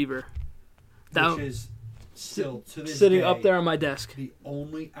 Was Fever. That Which is still to this sitting day, up there on my desk. the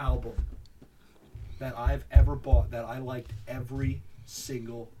only album that I've ever bought that I liked every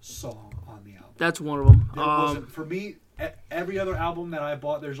single song on the album. That's one of them. There wasn't, for me, every other album that I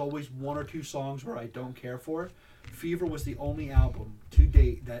bought, there's always one or two songs where I don't care for. Fever was the only album to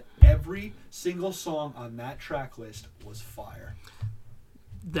date that every single song on that track list was fire.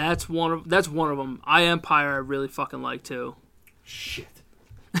 That's one of them. I Empire I really fucking like too. Shit.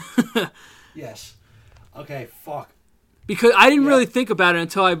 Yes. Okay, fuck. Because I didn't really think about it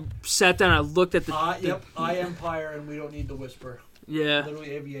until I sat down and I looked at the Yep, I Empire and We Don't Need to Whisper. Yeah.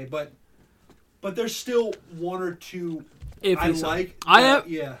 Literally AVA. But there's still one or two If I it's- like.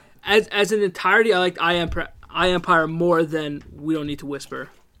 Yeah. As an entirety, I liked I Empire more than We Don't Need to Whisper.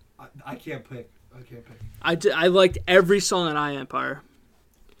 I can't pick. I liked every song on I Empire.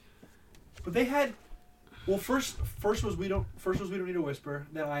 But they had, well, first was we don't need to whisper.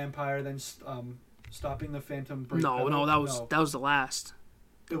 Then I Empire. Then Stopping the Phantom Brake No, Pedal. that was the last.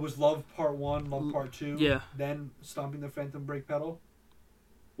 It was Love Part 1, Love Part 2. Yeah. Then Stomping the Phantom Brake Pedal,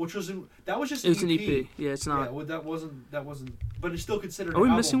 which was that was just It was an an EP. Yeah, it's not. Yeah, well, that wasn't. But it's still considered. Are we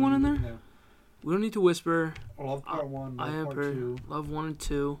an missing album one in when you there? look We Don't Need to Whisper. now. Love Part 1, I Love Part Empire. 2. Love 1 and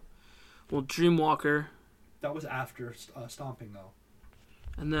 2. Well, Dreamwalker. That was after Stomping though.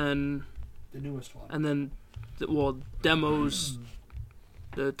 And then The newest one. Demos.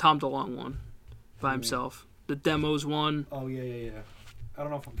 The Tom DeLonge one. By himself. The Demos one. Oh yeah. I don't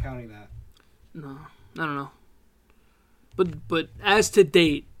know if I'm counting that. No, I don't know. But as to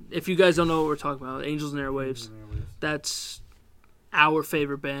date, if you guys don't know what we're talking about, Angels and Airwaves, that's our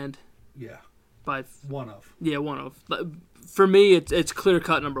favorite band. Yeah. By One of. Yeah, one of. For me, it's clear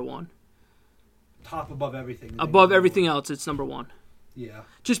cut number one. Top above everything. Above everything else, it's number one. Yeah.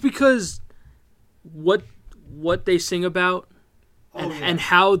 Just because what they sing about and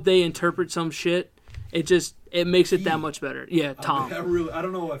how they interpret some shit, it makes it that much better. Yeah, Tom. I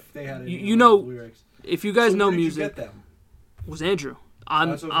don't know if they had any You know, lyrics. if you guys So know where did you music, get them? was Andrew on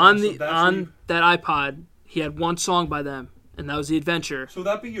That's okay. on that iPod. He had one song by them, and that was The Adventure. So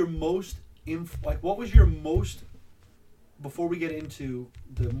that be your most what was your most, before we get into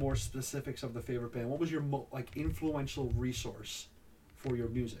the more specifics of the favorite band, what was your influential resource for your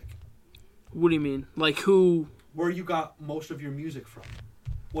music? What do you mean? Like who? Where you got most of your music from?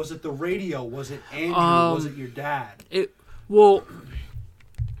 Was it the radio? Was it Andrew? Was it your dad?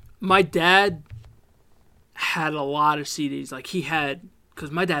 My dad had a lot of CDs. Like he had,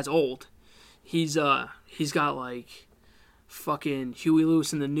 because my dad's old. He's got like fucking Huey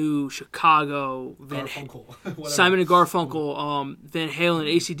Lewis and the New, Chicago, Garfunkel. Simon and Garfunkel, Van Halen,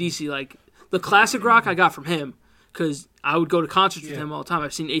 AC/DC. Like the classic rock I got from him, because I would go to concerts with him all the time.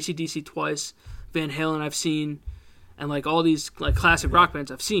 I've seen AC/DC twice, Van Halen I've seen, and like all these like classic rock bands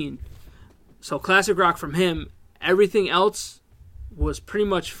I've seen. So classic rock from him. Everything else was pretty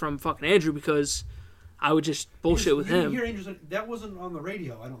much from fucking Andrew, because I would just bullshit with him. You didn't hear that wasn't on the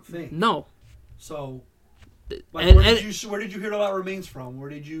radio, I don't think. No. So, And where did you hear All That Remains from? Where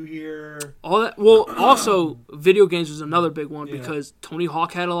did you hear all that? Well, also video games was another big one, because Tony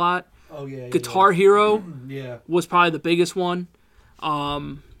Hawk had a lot. Oh yeah. Guitar Hero Yeah. was probably the biggest one.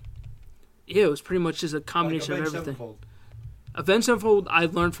 It was pretty much just a combination of everything. Sevenfold. Avenged Sevenfold I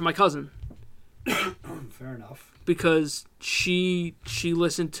learned from my cousin, Fair enough. because she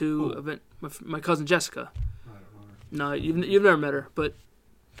listened to my cousin Jessica. I don't know. No, you've never met her, but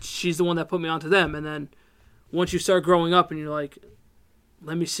she's the one that put me onto them. And then once you start growing up and you're like,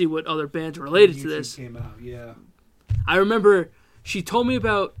 let me see what other bands are related to this. Came out, yeah. I remember she told me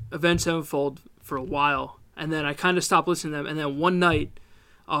about Avenged Sevenfold for a while, and then I kind of stopped listening to them. And then one night,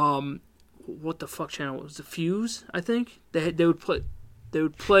 what the fuck channel was it? Fuse, I think they would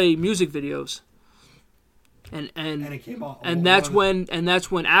play music videos, and it came out, and that's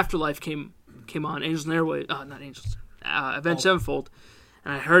when Afterlife came on. Angels and Airwaves, not Angels, Avenged Sevenfold,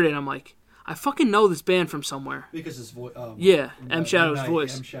 and I heard it. And I'm like, I fucking know this band from somewhere. Because his voice. Yeah, M Shadow's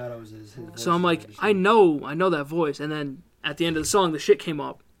voice. M Shadow's his voice. So I'm like, I know that voice. And then at the end of the song, the shit came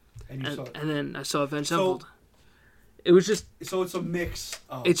up, and then I saw Avenged Sevenfold. It was just. So it's a mix.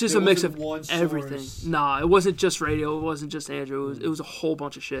 It's just a mix of everything. Source. Nah, it wasn't just radio. It wasn't just Andrew. It was a whole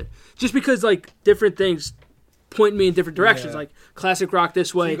bunch of shit. Just because like different things point me in different directions. Yeah. Like classic rock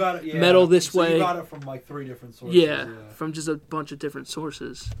this way, So metal this way. You got it from like 3 different sources. Yeah, from just a bunch of different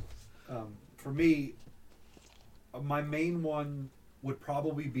sources. For me, my main one would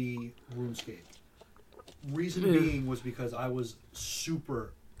probably be RuneScape. Reason being was because I was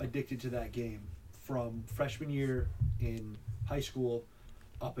super addicted to that game from freshman year in high school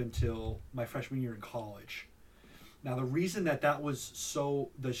up until my freshman year in college. Now, the reason that was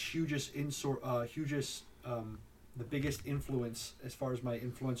the biggest influence as far as my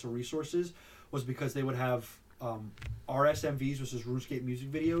influential resources was because they would have RSMVs, which is RuneScape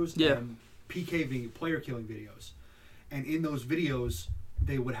music videos, and PKV, player killing videos. And in those videos,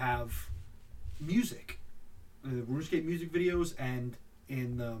 they would have music. RuneScape music videos, and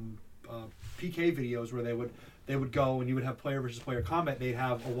in PK videos where they would go and you would have player versus player combat. They'd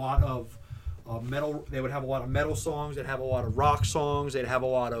have a lot of metal. They would have a lot of metal songs. They'd have a lot of rock songs. They'd have a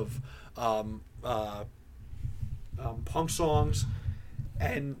lot of punk songs.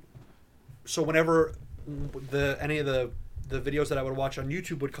 And so whenever any of the videos that I would watch on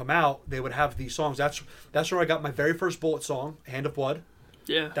YouTube would come out, they would have these songs. That's where I got my very first Bullet song, Hand of Blood.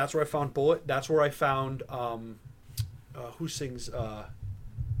 Yeah. That's where I found Bullet. That's where I found who sings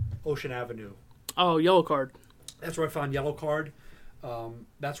Ocean Avenue. Oh, Yellow Card. That's where I found Yellow Card.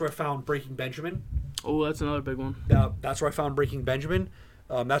 That's where I found Breaking Benjamin. Oh, that's another big one. That's where I found Breaking Benjamin.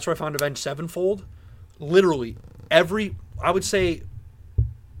 That's where I found Avenged Sevenfold. Literally I would say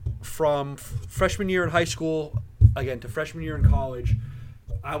from freshman year in high school, again, to freshman year in college,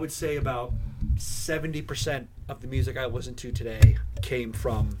 I would say about 70% of the music I listen to today came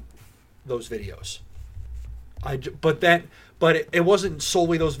from those videos. But it wasn't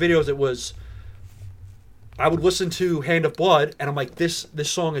solely those videos. It was, I would listen to Hand of Blood, and I'm like, this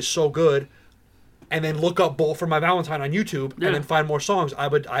song is so good, and then look up Bullet for My Valentine on YouTube, and then find more songs.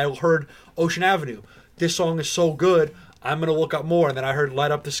 I heard Ocean Avenue. This song is so good, I'm gonna look up more, and then I heard Light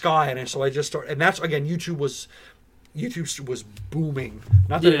Up the Sky, and so I just started. And that's, again, YouTube was booming.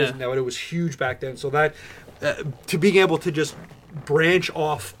 Not that it isn't now, but it was huge back then. So that to being able to just branch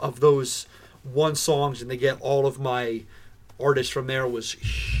off of those one songs and to get all of my artists from there was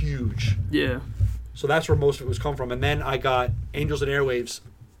huge. Yeah. So that's where most of it was come from. And then I got Angels and Airwaves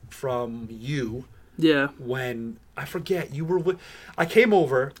from you. Yeah. When I forget you were, I came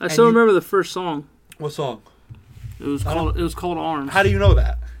over. I still remember the first song. What song? It was called Arms. How do you know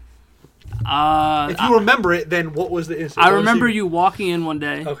that? If you remember it, then what was the incident? I remember you walking in one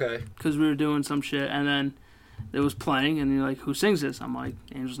day. Okay. Because we were doing some shit, and then it was playing, and you're like, "Who sings this?" I'm like,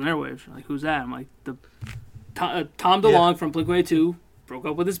 "Angels and Airwaves." You're like, "Who's that?" I'm like, Tom DeLonge from Blink-182 broke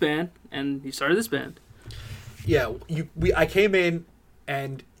up with his band, and he started this band. Yeah, I came in,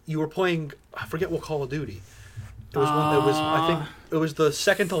 and you were playing. I forget what Call of Duty. It was one that was. I think it was the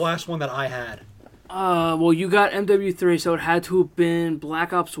second to last one that I had. Well, you got MW3, so it had to have been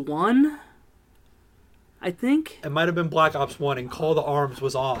Black Ops 1. I think it might have been Black Ops 1, and Call to Arms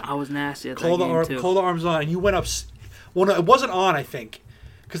was on. I was nasty at Call that game too. Call to Arms on, and you went up. Well, no, it wasn't on, I think,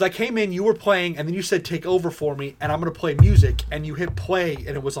 because I came in, you were playing, and then you said take over for me, and I'm gonna play music, and you hit play, and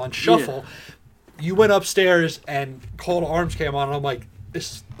it was on shuffle. Yeah. You went upstairs, and Call to Arms came on, and I'm like,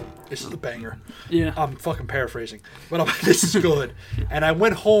 this is a banger. Yeah, I'm fucking paraphrasing, but I'm like, this is good. And I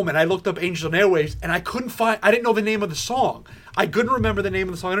went home and I looked up Angels and Airwaves, and I didn't know the name of the song. I couldn't remember the name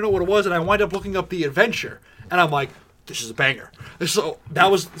of the song. I didn't know what it was, and I wound up looking up The Adventure, and I'm like, this is a banger. So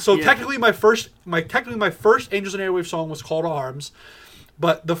technically my first Angels and Airwaves song was Call to Arms,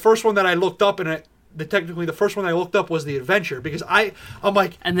 but the first one that I looked up the first one I looked up was The Adventure, because I'm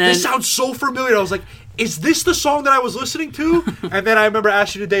like, this sounds so familiar. I was like, is this the song that I was listening to? And then I remember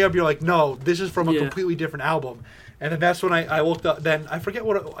asking you today, you're like, no, this is from a completely different album. And then that's when I looked up. Then I forget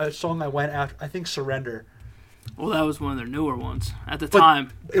what a song I went after. I think Surrender. Well, that was one of their newer ones at the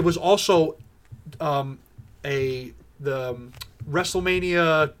time. It was also the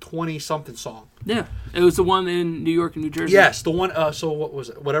WrestleMania 20-something song. Yeah, it was the one in New York and New Jersey. Yes, the one. So what was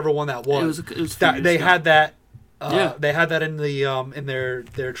it? Whatever one that was. It was they had that. They had that in the in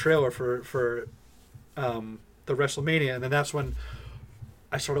their trailer for the WrestleMania, and then that's when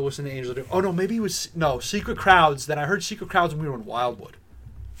I started listening to Angels. Oh no, maybe it was Secret Crowds. Then I heard Secret Crowds when we were in Wildwood.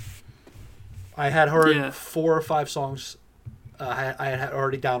 I had heard 4 or 5 songs I had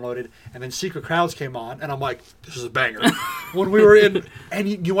already downloaded, and then Secret Crowds came on, and I'm like, this is a banger. When we were in,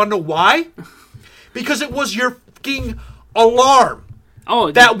 and you want to know why? Because it was your fucking alarm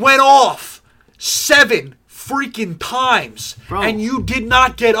that went off 7 freaking times, Bro. and you did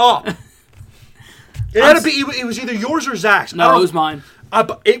not get up. It had to be. It was either yours or Zach's. No, it was mine.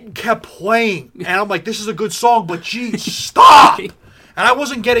 It kept playing, and I'm like, this is a good song, but geez, stop! And I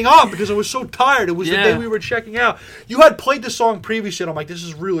wasn't getting up because I was so tired. It was the day we were checking out. You had played the song previously, and I'm like, this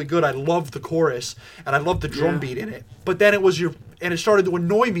is really good. I love the chorus, and I love the drum beat in it. But then it started to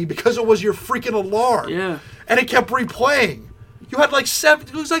annoy me because it was your freaking alarm. Yeah. And it kept replaying. You had like 7,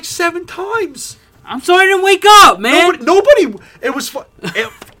 it was like 7 times. I'm sorry I didn't wake up, man. Nobody it was fun.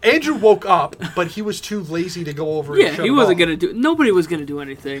 Andrew woke up, but he was too lazy to go over and shut he wasn't going to do, nobody was going to do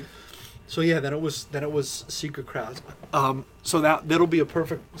anything. So yeah, then it was Secret Crowds. So that'll be a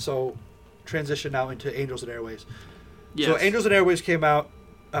perfect transition now into Angels and Airwaves. Yes. So Angels and Airwaves came out.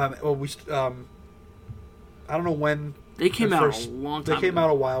 I don't know when they came out a long time. They came out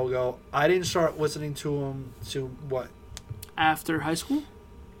a while ago. I didn't start listening to them to what? After high school?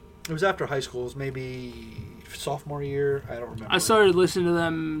 It was after high school. It was maybe sophomore year. I don't remember. I started listening to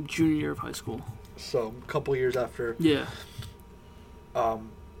them junior year of high school. So a couple years after. Yeah.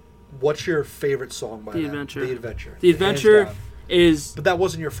 What's your favorite song by The them? Adventure. The Adventure. The Adventure is... But that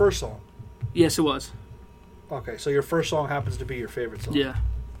wasn't your first song. Yes, it was. Okay, so your first song happens to be your favorite song. Yeah.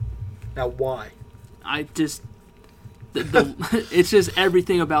 Now, why? I just... it's just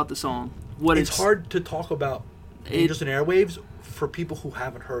everything about the song. It's hard to talk about Angels and Airwaves for people who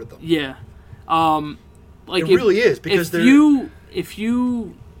haven't heard them. Yeah. Like it really is, because if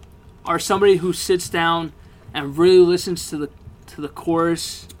you are somebody who sits down and really listens to the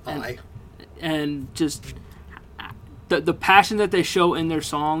chorus and just the passion that they show in their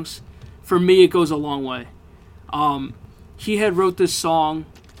songs, for me it goes a long way. He had wrote this song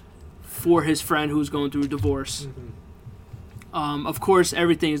for his friend who was going through a divorce. Mm-hmm. Of course,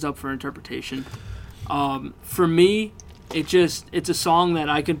 everything is up for interpretation. For me, it's a song that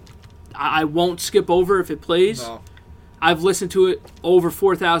I won't skip over if it plays. No. I've listened to it over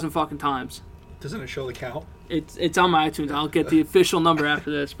 4,000 fucking times. Doesn't it show the count? It's on my iTunes. I'll get the official number after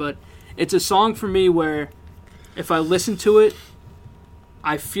this, but it's a song for me where if I listen to it,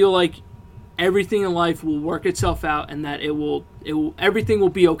 I feel like everything in life will work itself out and that everything will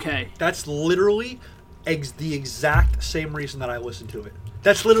be okay. That's literally the exact same reason that I listen to it.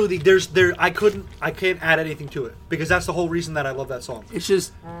 That's literally I can't add anything to it because that's the whole reason that I love that song. It's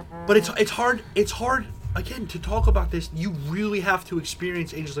just, but it's hard again to talk about this. You really have to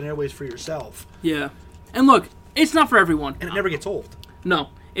experience Angels and Airwaves for yourself. Yeah, and look, it's not for everyone, and it never gets old. No,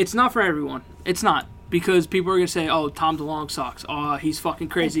 it's not for everyone. It's not, because people are gonna say, "Oh, Tom DeLonge sucks. Oh, he's fucking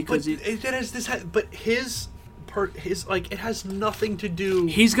crazy." Because his it has nothing to do.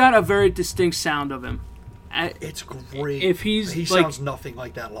 He's got a very distinct sound of him. It's great. He sounds nothing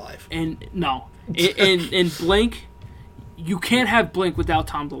like that live. And no, in Blink, you can't have Blink without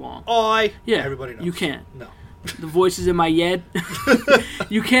Tom DeLonge. Yeah, everybody knows. You can't. No, the voices in my head.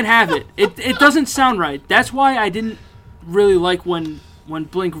 You can't have it. It doesn't sound right. That's why I didn't really like when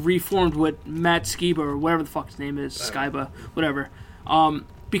Blink reformed with Matt Skiba or whatever the fuck his name is, Skiba, whatever.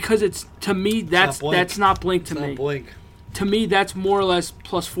 Because it's, to me, that's not Blink to me. Not Blink. To me, that's more or less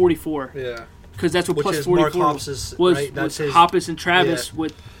Plus 44. Yeah. Because that's what Which Plus 44 was right? was Hoppus and Travis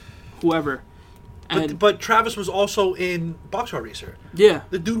with whoever. But Travis was also in Boxcar Racer. Yeah.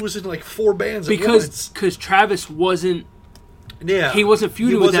 The dude was in like 4 bands at once. Because Travis wasn't... Yeah. He wasn't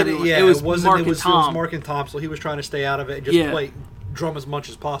feuding with everyone. Yeah, it was Mark and Tom. It was Mark and Tom, so he was trying to stay out of it and just play drum as much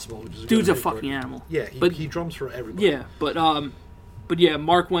as possible. Which is Dude's a fucking animal. Yeah, he drums for everybody. Yeah, but yeah,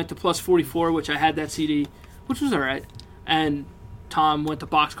 Mark went to Plus 44, which I had that CD, which was alright. And Tom went to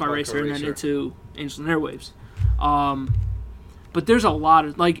Boxcar Racer and then into Angels and Airwaves. But there's a lot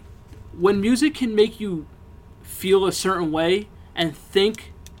of, like, when music can make you feel a certain way and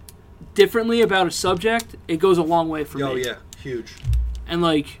think differently about a subject, it goes a long way for me. Oh, yeah. Huge. And,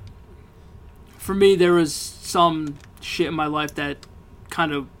 like, for me, there was some shit in my life that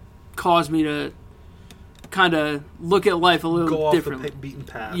kind of caused me to kind of look at life a little differently. Go off the beaten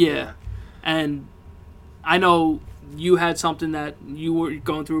path. Yeah. And I know you had something that you were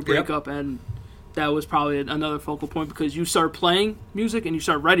going through a breakup, and that was probably another focal point because you started playing music and you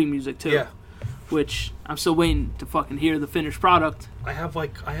started writing music too. Yeah. Which I'm still waiting to fucking hear the finished product. I have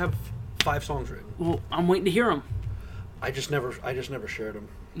 5 songs written. Well, I'm waiting to hear them. I just never shared them.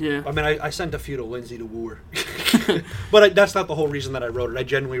 Yeah. I mean, I sent a few to Lindsay to woo her. But that's not the whole reason that I wrote it. I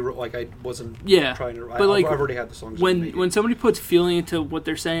genuinely wrote, like, I wasn't trying to write. But I've already had the songs. When somebody puts feeling into what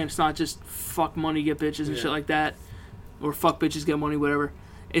they're saying, it's not just fuck money, get bitches and shit like that. or fuck bitches get money, whatever.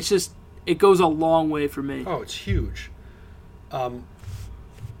 It's just, it goes a long way for me. Oh, it's huge.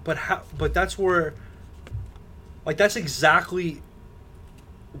 But that's where, like, that's exactly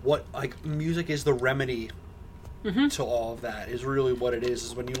what, like, music is the remedy to all of that, is really what it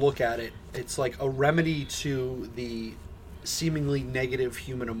is when you look at it. It's like a remedy to the seemingly negative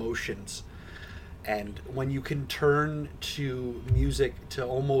human emotions. And when you can turn to music to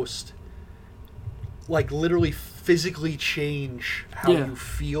almost, like, literally physically change how you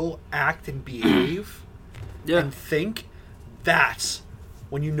feel, act, and behave and think, that's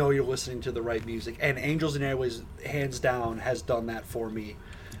when you know you're listening to the right music. And Angels and Airwaves, hands down, has done that for me.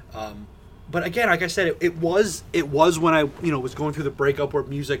 But again, like I said, it was when I was going through the breakup where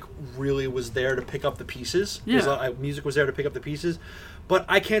music really was there to pick up the pieces. Yeah. Music was there to pick up the pieces. But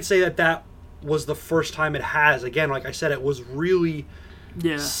I can't say that was the first time it has. Again, like I said, it was really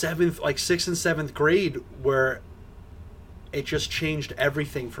sixth and seventh grade where it just changed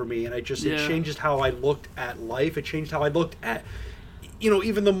everything for me, and it changed how I looked at life. It changed how I looked at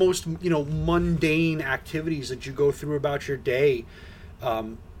even the most mundane activities that you go through about your day,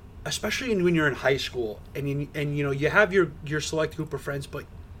 especially when you're in high school and you have your select group of friends, but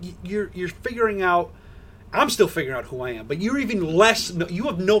you're figuring out. I'm still figuring out who I am, but you're even less. You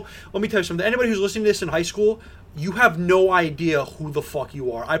have no. Let me tell you something. Anybody who's listening to this in high school, you have no idea who the fuck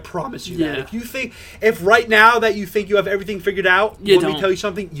you are. I promise you that. If right now that you think you have everything figured out, let me tell you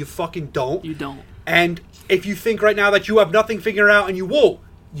something. You fucking don't. You don't. And if you think right now that you have nothing figured out, and you will,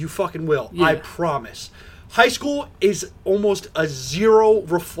 you fucking will. Yeah. I promise. High school is almost a zero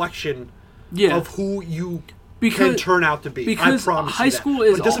reflection of who you can turn out to be. Because I promise high you school that.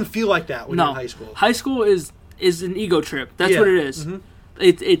 is. But it doesn't feel like that when you're in high school. High school is an ego trip. That's what it is. Mm-hmm.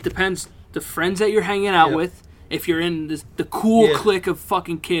 It depends the friends that you're hanging out with. If you're in the cool clique of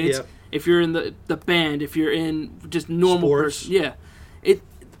fucking kids, if you're in the band, if you're in just normal person,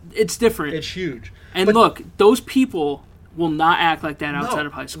 it's different. It's huge. And look, those people will not act like that outside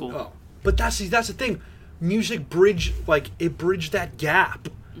of high school. No. But that's the thing. Music bridged that gap.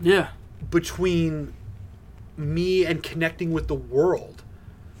 Yeah. Between me and connecting with the world,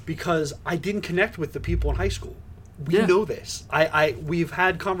 because I didn't connect with the people in high school. We know this. We've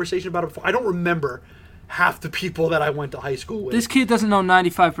had conversation about it before. I don't remember half the people that I went to high school with. This kid doesn't know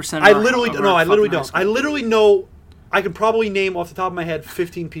 95%. I literally don't. I literally know. I can probably name off the top of my head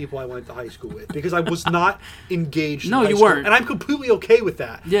 15 people I went to high school with, because I was not engaged. No, in high you school, weren't, and I'm completely okay with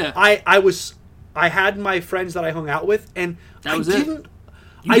that. Yeah, I had my friends that I hung out with, and I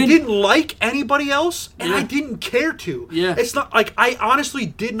didn't like anybody else, and I didn't care to. Yeah. It's not like I honestly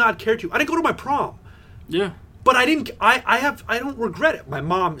did not care to. I didn't go to my prom. Yeah. But I didn't. I don't regret it. My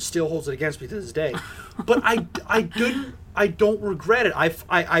mom still holds it against me to this day. But I don't regret it.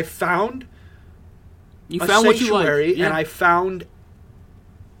 I found. You found what you like. And I found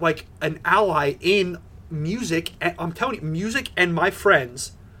like an ally in music. And I'm telling you, music and my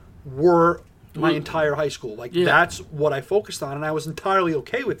friends were my entire high school. That's what I focused on, and I was entirely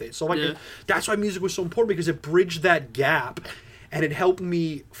okay with it. So that's why music was so important, because it bridged that gap, and it helped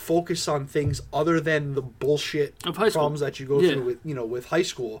me focus on things other than the bullshit of high school problems that you go through with high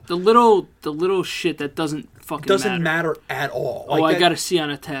school. The little shit that doesn't matter at all. I got a C on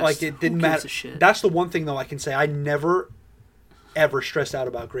a test. Like, it didn't matter. Shit? That's the one thing though I can say. I never ever stressed out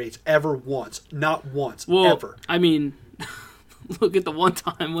about grades, ever once, not once, ever. I mean. Look at the one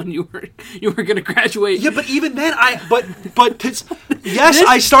time when you were going to graduate. Yeah, but even then, I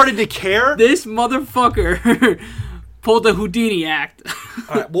started to care. This motherfucker pulled the Houdini act.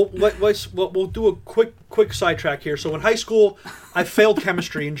 All right, we'll do a quick sidetrack here. So in high school, I failed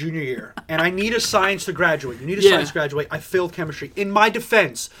chemistry in junior year, and I need a science to graduate. You need a science to graduate. I failed chemistry. In my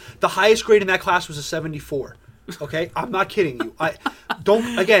defense, the highest grade in that class was a 74. Okay, I'm not kidding you.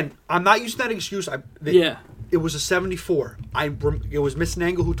 I'm not using that excuse. It was a 74. It was Miss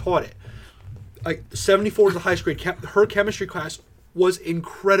Nangle who taught it. 74 is the highest grade. Her chemistry class was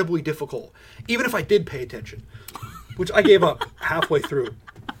incredibly difficult, even if I did pay attention, which I gave up halfway through.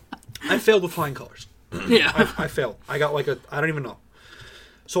 I failed with flying colors. Yeah. I failed. I got I don't even know.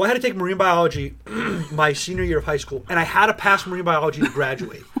 So I had to take marine biology my senior year of high school, and I had to pass marine biology to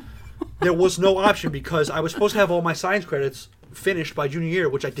graduate. There was no option, because I was supposed to have all my science credits finished by junior year,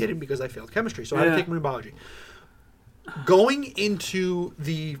 which I didn't because I failed chemistry. So I had to take marine biology. Going into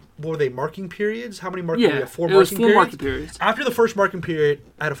marking periods? How many marking periods? Four marking periods. After the first marking period,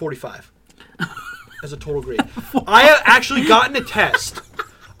 I had a 45 as a total grade. I had actually gotten a test.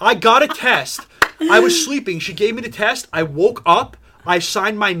 I got a test. I was sleeping. She gave me the test. I woke up. I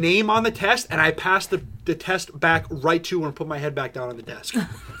signed my name on the test, and I passed the test back right to her and put my head back down on the desk.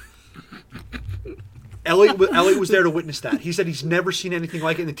 Elliot was there to witness that. He said he's never seen anything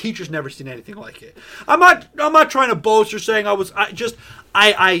like it, and the teacher's never seen anything like it. I'm not trying to boast or saying I was.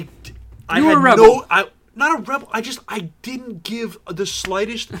 I You were had a rebel. not a rebel. I didn't give the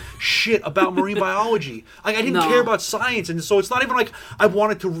slightest shit about marine biology. Like I didn't care about science, and so it's not even like I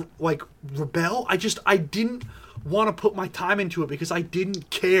wanted to like rebel. I didn't want to put my time into it because I didn't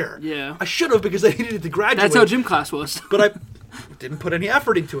care. Yeah. I should have because I needed it to graduate. That's how gym class was. But I didn't put any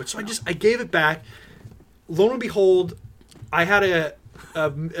effort into it, so I gave it back. Lo and behold, I had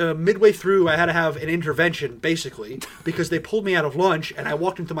a midway through, I had to have an intervention, basically, because they pulled me out of lunch, and I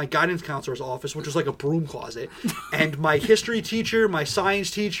walked into my guidance counselor's office, which was like a broom closet, and my history teacher, my science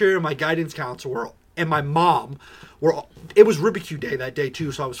teacher, my guidance counselor, and my mom it was Rubik's Day that day,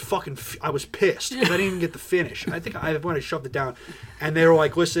 too, so I was pissed, because I didn't even get the finish. I think I went and shoved it down, and they were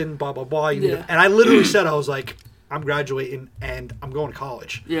like, listen, blah, blah, blah. And I literally said, I was like, I'm graduating and I'm going to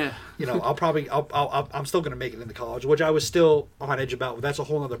college. Yeah. You know, I'm still going to make it into college, which I was still on edge about. But that's a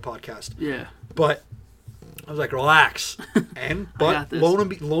whole other podcast. Yeah. But I was like, relax. But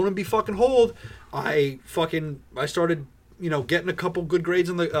lo and be fucking hold, I started, getting a couple good grades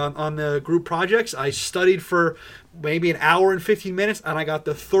on the group projects. I studied for maybe an hour and 15 minutes, and I got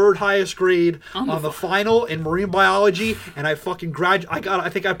the third highest grade on the final in marine biology, and I fucking I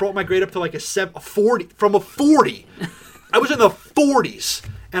think I brought my grade up to like a 40 from a 40. I was in the 40s,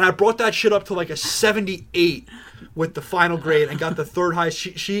 and I brought that shit up to like a 78 with the final grade and got the third highest.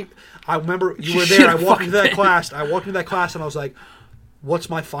 I remember you were there. I walked into that class, and I was like, what's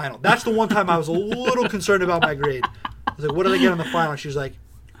my final? That's the one time I was a little concerned about my grade. I was like, what did I get on the final? She was like,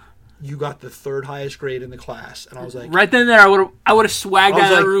 you got the third highest grade in the class. And I was like... Right then and there, I would have swagged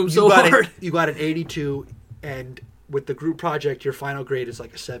out of the room so hard. You got an 82, and with the group project, your final grade is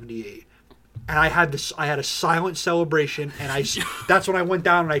like a 78. And I had a silent celebration, and that's when I went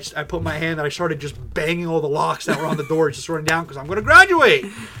down and I put my hand and I started just banging all the locks that were on the doors, just running down because I'm going to graduate.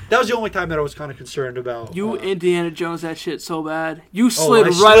 That was the only time that I was kind of concerned about. You Indiana Jones that shit so bad. You slid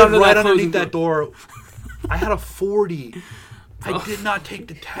right underneath that door. I had a 40. I did not take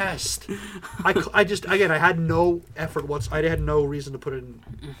the test. I just I had no effort. I had no reason to put it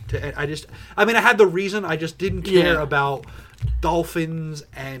in. I had the reason. I just didn't care about dolphins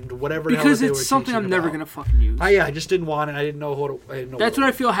and whatever. Because it's something I'm never gonna fucking use. I just didn't want it. I didn't know what. That's what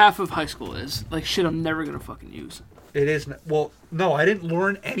I feel half of high school is. Like shit, I'm never gonna fucking use. It is. Well, no, I didn't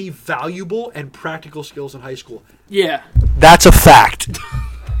learn any valuable and practical skills in high school. Yeah, that's a fact.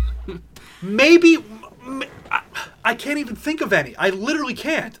 Maybe. I can't even think of any. I literally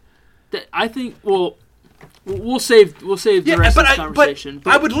can't. I think. Well, we'll save the rest of this conversation.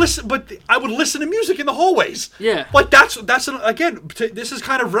 But I would listen. But I would listen to music in the hallways. Yeah. Like again. This is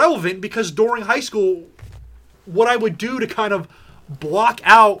kind of relevant because during high school, what I would do to kind of block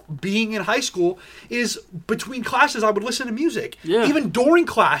out being in high school is between classes I would listen to music. Yeah. Even during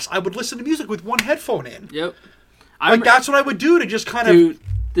class I would listen to music with one headphone in. Yep. That's what I would do to just kind of.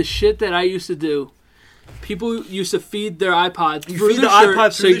 The shit that I used to do. People used to feed their iPod through the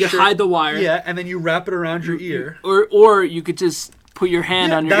shirt so you could hide the wire. Yeah, and then you wrap it around your ear. Or you could just put your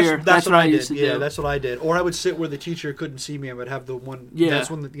hand on your ear. That's what I used to do. Yeah, that's what I did. Or I would sit where the teacher couldn't see me and would have the one. Yeah. That's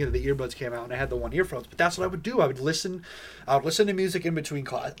when the earbuds came out and I had the one earphones. But that's what I would do. I would listen to music in between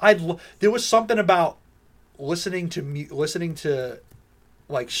class. There was something about listening to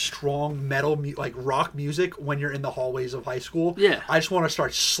like strong metal, like rock music when you're in the hallways of high school. Yeah. I just want to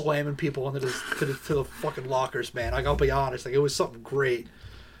start slamming people into to the fucking lockers, man. I'll be honest. Like, it was something great.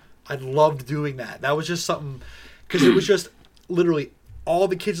 I loved doing that. That was just something, because it was just literally all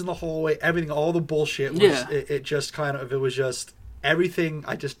the kids in the hallway, everything, all the bullshit. It was just everything.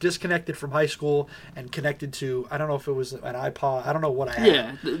 I just disconnected from high school and connected to, I don't know if it was an iPod. I don't know what I had.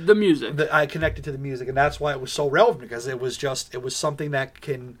 Yeah, the music. I connected to the music, and that's why it was so relevant, because it was something that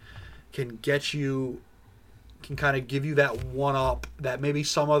can get you, can kind of give you that one up that maybe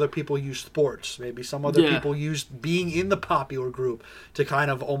some other people use sports, maybe some other people use being in the popular group to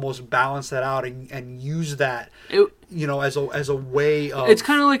kind of almost balance that out and use that, as a way of. It's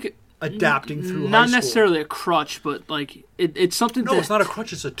kind of like adapting through not high school. Necessarily a crutch, but like it's something. No, it's not a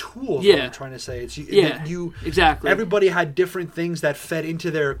crutch. It's a tool. Yeah, what I'm trying to say. It's you exactly. Everybody had different things that fed into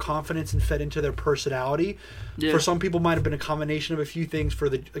their confidence and fed into their personality. Yeah. For some people, might have been a combination of a few things. For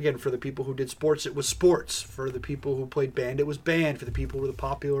the people who did sports, it was sports. For the people who played band, it was band. For the people who were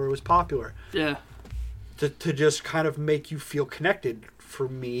popular, it was popular. Yeah. To just kind of make you feel connected. For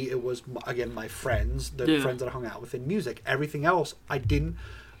me, it was again my friends, friends that I hung out with, in music. Everything else, I didn't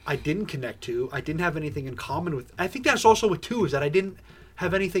connect to. I didn't have anything in common with. I think that's also with too, is that I didn't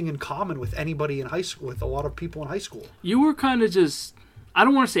have anything in common with anybody in high school, with a lot of people in high school. You were kind of just I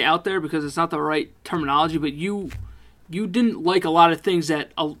don't want to say out there because it's not the right terminology, but you didn't like a lot of things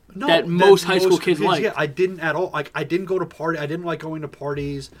that most high school kids like. Yeah, I didn't at all. Like, I didn't go to party. I didn't like going to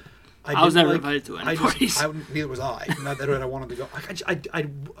parties. I was never invited to any parties. Neither was I. Not that I wanted to go.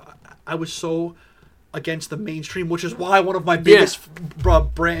 I was so against the mainstream, which is why one of my biggest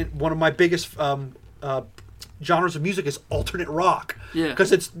genres of music is alternate rock. Yeah,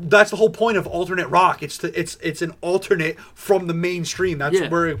 because that's the whole point of alternate rock. It's an alternate from the mainstream. That's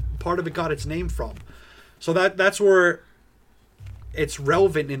where part of it got its name from. So that's where it's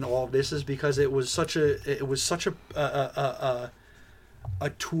relevant in all of this, is because it was such a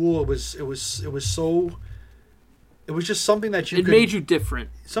tool. It was just something that you. It made you different.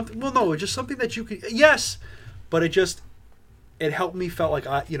 Something. Well, no, it's just something that you could. Yes, but it helped me. Felt like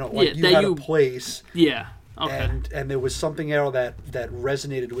you had a place. Yeah. Okay. And there was something there that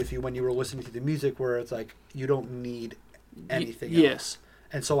resonated with you when you were listening to the music, where it's like you don't need anything else.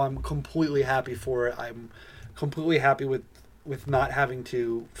 And so I'm completely happy for it. I'm completely happy with not having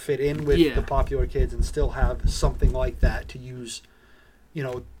to fit in with the popular kids and still have something like that to use,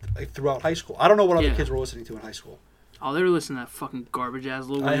 throughout high school. I don't know what other kids were listening to in high school. Oh, they were listening to that fucking garbage ass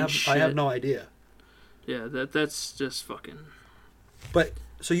Lil Wayne shit. I have no idea. Yeah, that's just fucking. But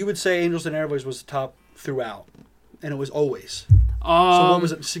so you would say Angels and Airwaves was the top throughout, and it was always. So what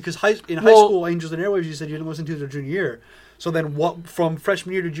was it? Because high school, Angels and Airwaves, you said you didn't listen to their junior year. So then, what from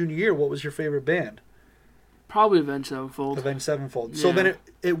freshman year to junior year? What was your favorite band? Probably Avenged Sevenfold. Avenged Sevenfold. Yeah. So then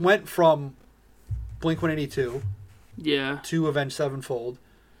it went from Blink-182. Yeah. To Avenged Sevenfold,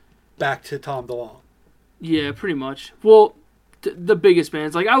 back to Tom DeLonge. Yeah, pretty much. Well, the biggest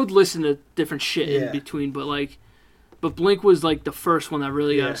bands, like I would listen to different shit in between, but Blink was like the first one that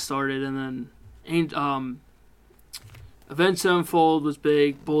really got started, and then Avenged Sevenfold was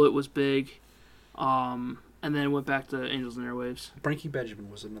big, Bullet was big, and then it went back to Angels and Airwaves. Breaking Benjamin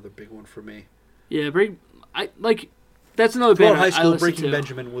was another big one for me. Yeah, that's another band. High school, Breaking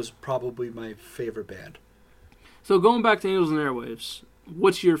Benjamin was probably my favorite band. So going back to Angels and Airwaves,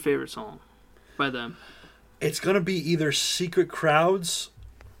 what's your favorite song by them? It's gonna be either Secret Crowds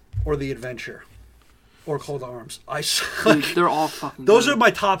or The Adventure or Call to Arms. Dude, they're all fucking. Those good. are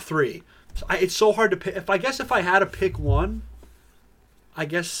my top three. It's so hard to pick. If I had to pick one, I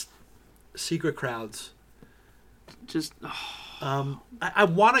guess Secret Crowds. Just. I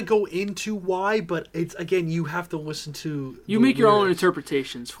want to go into why, but it's again you have to listen to. You make your own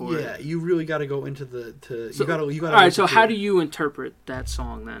interpretations for it. Yeah, you really got to go into you got to. All right, so how do you interpret that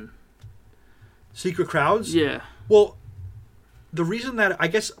song then? Secret Crowds? Yeah. Well, the reason that I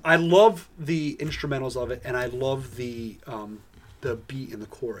guess I love the instrumentals of it, and I love the beat in the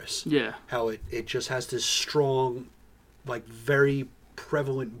chorus. Yeah. How it just has this strong, like very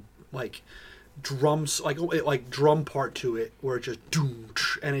prevalent like drums like drum part to it where it just doom,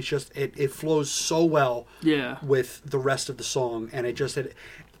 and it's just it flows so well with the rest of the song, and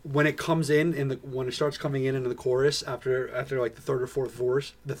when it comes when it starts coming in into the chorus after like the third or fourth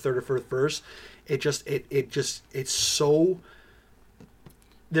verse, it's so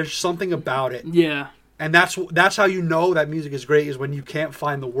there's something about it. Yeah. And that's how you know that music is great, is when you can't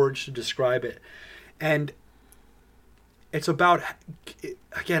find the words to describe it. And it's about,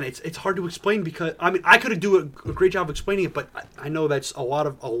 again, it's hard to explain because I could do a great job of explaining it, but I know that's a lot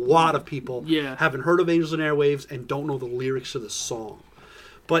of people haven't heard of Angels and Airwaves and don't know the lyrics of the song.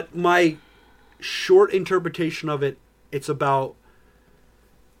 But my short interpretation of it, it's about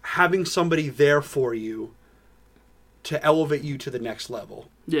having somebody there for you to elevate you to the next level.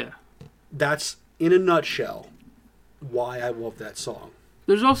 Yeah. That's, in a nutshell, why I love that song.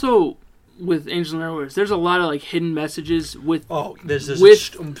 There's also, with Angels and Airwaves, there's a lot of like hidden messages there's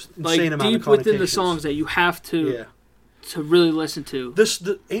insane like amount deep of within the songs that you have to really listen to.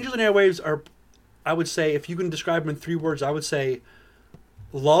 The Angels and Airwaves are, I would say, if you can describe them in 3 words, I would say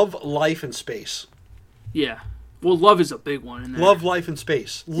love, life, and space. Yeah. Well, love is a big one in there. Love, life, and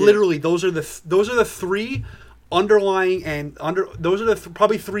space. Literally, those are the 3 underlying and those are the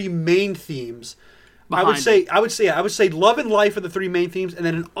probably 3 main themes. I would say love and life are the 3 main themes, and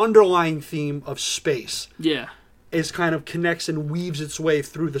then an underlying theme of space. Yeah, is kind of connects and weaves its way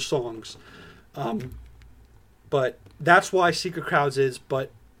through the songs. But that's why Secret Crowds is. But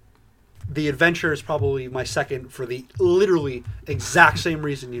The Adventure is probably my second for the literally exact same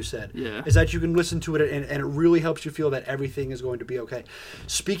reason you said. Yeah, is that you can listen to it and it really helps you feel that everything is going to be okay.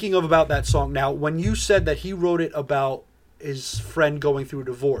 Speaking of about that song, now when you said that he wrote it about his friend going through a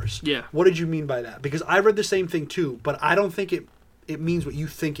divorce. Yeah. What did you mean by that? Because I read the same thing too, but I don't think it means what you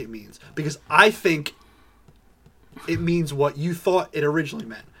think it means. Because I think it means what you thought it originally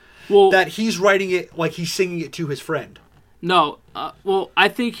meant. Well, that he's writing it like he's singing it to his friend. No. Well, I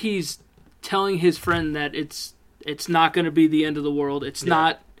think he's telling his friend that it's not going to be the end of the world. It's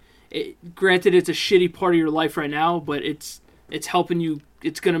not. Granted, it's a shitty part of your life right now, but it's helping you.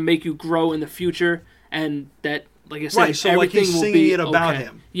 It's going to make you grow in the future, and that, like I said, right. So everything he's will singing be it about okay.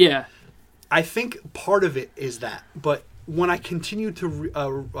 him. Yeah. I think part of it is that, but when I continued to read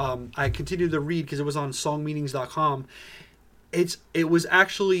because it was on songmeanings.com, it was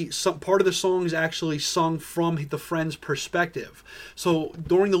actually some part of the song is actually sung from the friend's perspective. So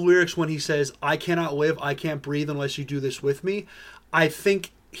during the lyrics when he says, "I cannot live, I can't breathe unless you do this with me," I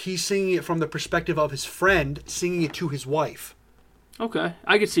think he's singing it from the perspective of his friend singing it to his wife. Okay,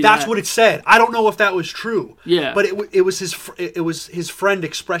 I could see That's that. what it said. I don't know if that was true. Yeah. But it was his friend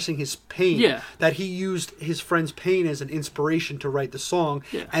expressing his pain. Yeah. That he used his friend's pain as an inspiration to write the song.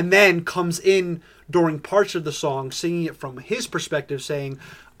 Yeah. And then comes in during parts of the song singing it from his perspective, saying,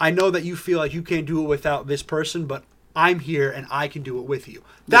 "I know that you feel like you can't do it without this person, but I'm here and I can do it with you."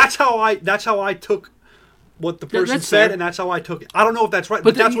 That's how I took what the person that's said, fair. and that's how I took it. I don't know if that's right,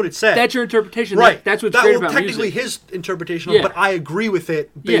 but that's what it said. That's your interpretation. Right. That's what's that, great well, about technically music. his interpretation, Yeah. but I agree with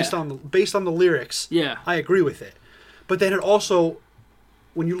it based Yeah. on the lyrics. Yeah. I agree with it. But then it also,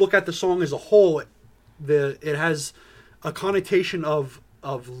 when you look at the song as a whole, it has a connotation of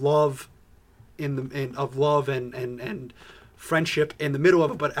love of love and friendship in the middle of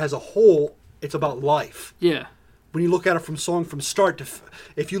it. But as a whole, it's about life. Yeah. When you look at it from start to,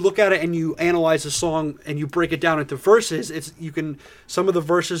 if you look at it and you analyze the song and you break it down into verses, some of the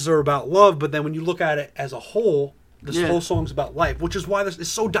verses are about love, but then when you look at it as a whole, this whole song's about life, which is why this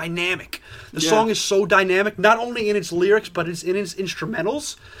is so dynamic. The song is so dynamic, not only in its lyrics, but it's in its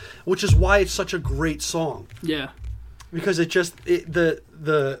instrumentals, which is why it's such a great song. Yeah. Because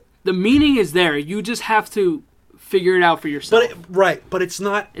the meaning is there. You just have to figure it out for yourself. But it's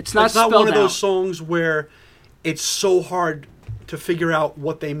not one of spelled those out. songs where it's so hard to figure out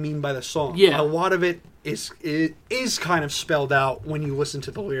what they mean by the song. Yeah. A lot of it is kind of spelled out when you listen to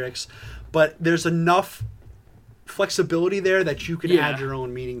the lyrics, but there's enough flexibility there that you can add your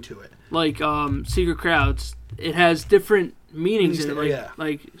own meaning to it. Like Secret Crowds, it has different meanings in it.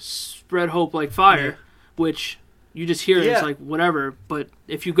 Like spread hope like fire, which you just hear it, it's like whatever. But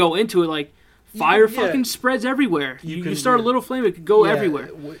if you go into it, like fire fucking spreads everywhere. You start a little flame, it could go everywhere.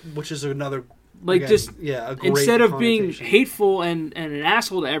 Which is another. Like, again, a great instead of being connotation. hateful and an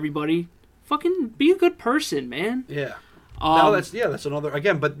asshole to everybody, fucking be a good person, man. Yeah. That's another,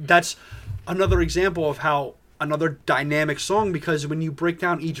 again, but that's another example of how another dynamic song, because when you break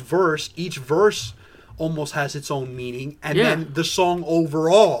down each verse almost has its own meaning, and then the song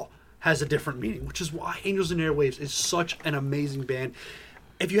overall has a different meaning, which is why Angels and Airwaves is such an amazing band.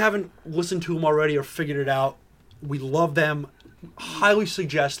 If you haven't listened to them already or figured it out, we love them. Highly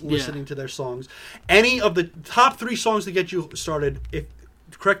suggest listening to their songs. Any of the top 3 songs to get you started,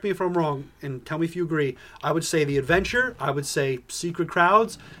 correct me if I'm wrong and tell me if you agree, I would say The Adventure, I would say Secret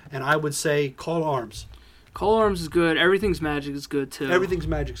Crowds, and I would say Call to Arms. Call to Arms is good. Everything's Magic is good too. Everything's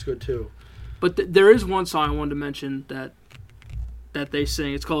Magic's good too. But there is one song I wanted to mention that they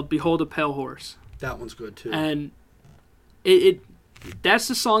sing. It's called Behold a Pale Horse. That one's good too. And that's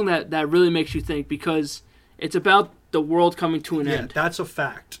the song that really makes you think, because it's about the world coming to an end. That's a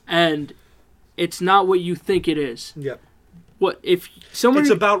fact. And it's not what you think it is. Yep. It's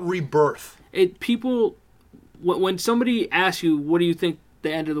about rebirth. When somebody asks you, what do you think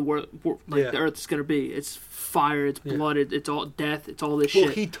the end of the world, the earth is going to be? It's fire, it's blood, it's all death, it's all this shit.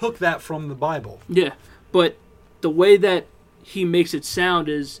 Well, he took that from the Bible. Yeah, but the way that he makes it sound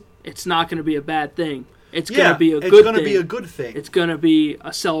is, it's not going to be a bad thing. It's going to be a good thing. It's going to be a good thing. It's going to be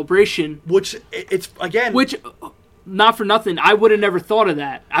a celebration. Which, again... Which, not for nothing, I would have never thought of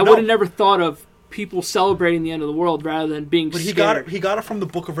that. I would have never thought of people celebrating the end of the world rather than being scared. He got it from the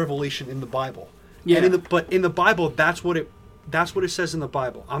Book of Revelation in the Bible. Yeah. And in the Bible, that's what it says in the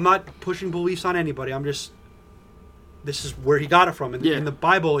Bible. I'm not pushing beliefs on anybody. This is where he got it from. In the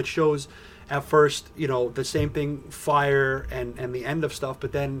Bible, it shows at first, the same thing, fire and the end of stuff,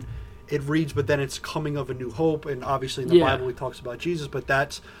 but then it reads, but then it's coming of a new hope, and obviously in the Bible he talks about Jesus, but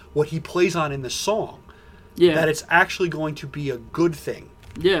that's what he plays on in the song. Yeah. That it's actually going to be a good thing.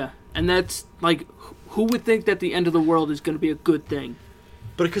 Yeah. And that's, like, who would think that the end of the world is going to be a good thing?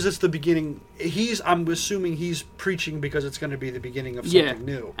 But because it's the beginning, I'm assuming he's preaching because it's going to be the beginning of something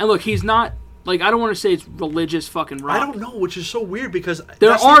new. And look, he's not, like, I don't want to say it's religious fucking rock. I don't know, which is so weird because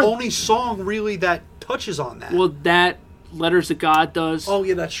that's the only song really that touches on that. Well, that Letters to God does. Oh,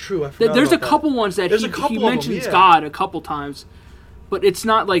 yeah, that's true. I forgot There's a about couple ones that he mentions God a couple times, but it's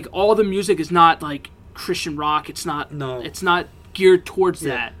not like all the music is not like Christian rock. It's not. No. It's not geared towards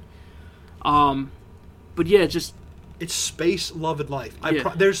that. But yeah, just It's space, love, and life.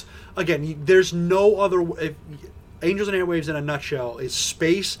 Yeah. There's no other. Angels and Airwaves in a nutshell is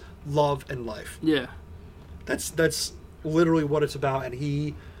space, love, and life. Yeah. That's literally what it's about, and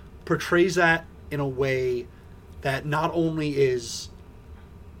he portrays that in a way that not only is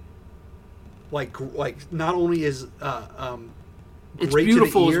not only is It's great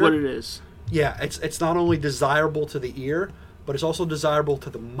beautiful to the ear, is what it is. Yeah, it's not only desirable to the ear, but it's also desirable to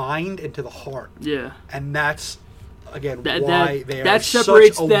the mind and to the heart. Yeah. And that's again Why they that are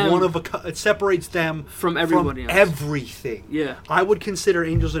separates such a them one of a. It separates them from everybody else. Everything. Yeah. I would consider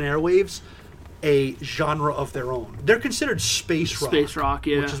Angels and Airwaves a genre of their own. They're considered space rock. Space rock,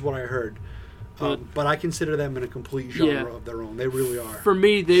 yeah. Which is what I heard. But I consider them in a complete genre Yeah. of their own. They really are. For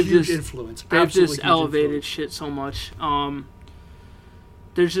me, they've huge just influence. They've Absolutely just huge elevated influence. shit so much.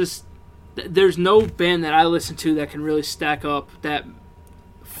 There's no band that I listen to that can really stack up that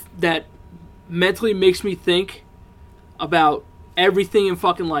mentally makes me think about everything in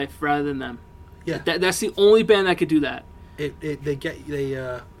fucking life rather than them. Yeah. That's the only band that could do that.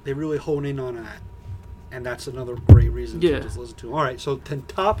 They really hone in on that, and that's another great reason Yeah. to just listen to them. All right, so 10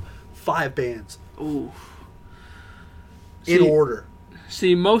 top 5 bands Ooh. in order.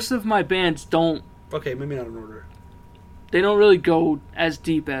 See, most of my bands don't. Okay, maybe not in order. They don't really go as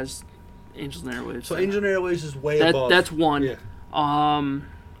deep as Angels and Airwaves. So Angels and Airwaves is way above. That's one. Yeah.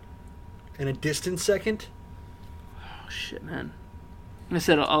 And a distant second. Oh, shit, man. Like I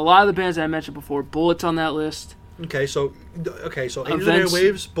said, a lot of the bands that I mentioned before, Bullet's on that list. Okay, so Angels and Avenged-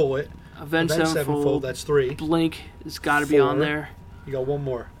 Airwaves, Bullet, Avenged Sevenfold, that's 3. Blink has got to be on 4. there. You got one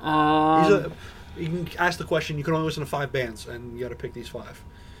more. You can ask the question. You can only listen to 5 bands, and you got to pick these 5.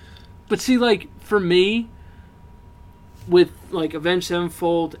 But see, like, for me, with, like, Avenged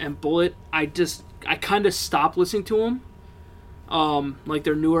Sevenfold and Bullet, I kind of stopped listening to them. Like,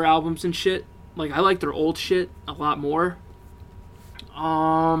 their newer albums and shit. Like, I like their old shit a lot more.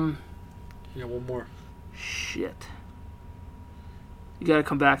 Yeah, one more. Shit. You gotta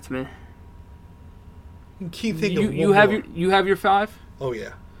come back to me. You keep thinking. You have your 5? Oh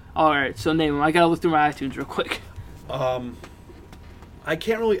yeah. All right, so name them. I gotta look through my iTunes real quick. I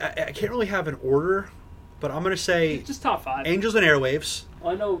can't really have an order, but I'm gonna say Just top 5. Angels and Airwaves,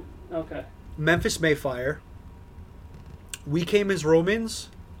 I know. Okay. Memphis Mayfire, We Came as Romans,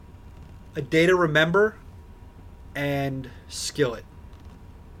 A Day to Remember, and Skillet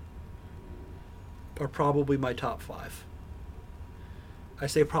are probably my top 5. I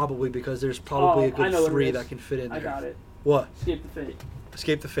say probably because there's probably a I know good what it 3 is. that can fit in there. I got it. What? Escape the Fate.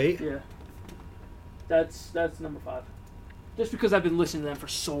 Escape the Fate? Yeah. That's number 5. Just because I've been listening to them for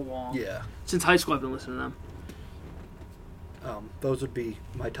so long. Yeah. Since high school, I've been listening to them. Those would be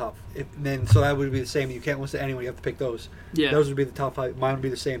my top. So that would be the same. You can't listen to anyone. You have to pick those. Yeah. Those would be the top 5. Mine would be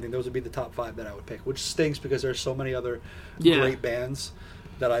the same thing. Those would be the top 5 that I would pick, which stinks because there's so many other great bands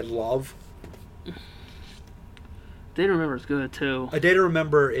that I love. Day to Remember is good too. A Day to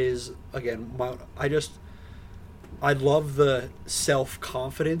Remember is again. I love the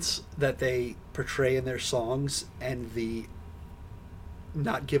self-confidence that they portray in their songs and the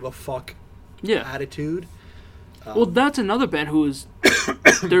not give a fuck attitude. Well, that's another band who is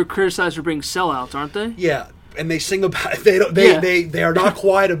they're criticized for being sellouts, aren't they? Yeah, and they sing about it. They are not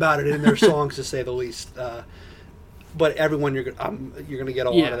quiet about it in their songs, to say the least. But everyone, you're gonna get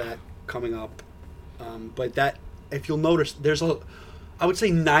a lot of that coming up. But that, if you'll notice, I would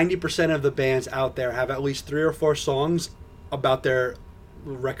say 90% of the bands out there have at least 3 or 4 songs about their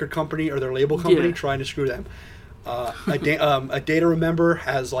record company or their label company trying to screw them. A Day to Remember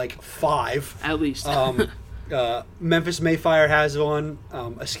has like 5 at least. Memphis Mayfire has one.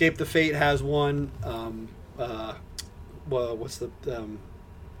 Escape the Fate has one. What's the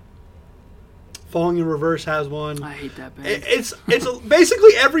Falling in Reverse has one. I hate that band. It's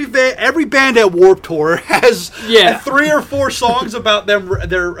basically every band at Warped Tour has 3 or 4 songs about their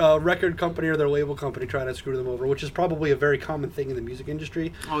record company or their label company trying to screw them over, which is probably a very common thing in the music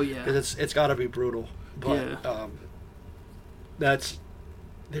industry. Oh yeah, because it's got to be brutal. But I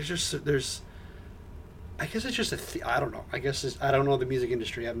guess it's just I don't know. I don't know the music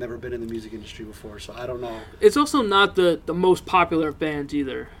industry. I've never been in the music industry before, so I don't know. It's also not the most popular of bands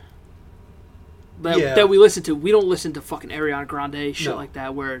either. That we listen to. We don't listen to fucking Ariana Grande shit like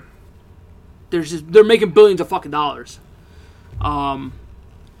that, where they're making billions of fucking dollars.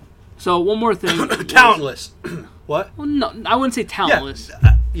 So one more thing. Talentless. What? Well, no, I wouldn't say talentless.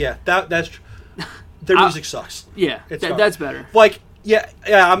 Yeah, that's true. Their music sucks. Yeah, that's better. Like,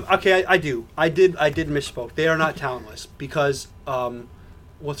 I do. I did misspoke. They are not talentless because,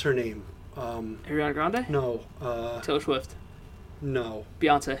 what's her name? Ariana Grande? No. Taylor Swift? No.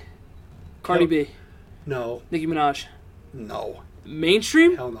 Beyonce? Cardi B? No. Nicki Minaj. No.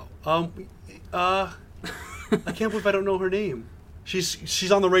 Mainstream? Hell no. I can't believe I don't know her name.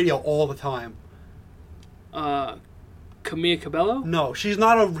 She's on the radio all the time. Camila Cabello? No, she's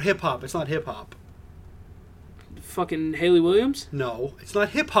not a hip hop. It's not hip hop. Fucking Haley Williams? No, it's not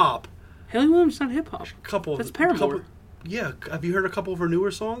hip hop. Haley Williams is not hip hop. That's Paramore. Yeah, have you heard a couple of her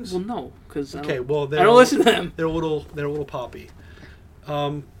newer songs? Well, no, because okay, I don't listen to them. They're a little poppy,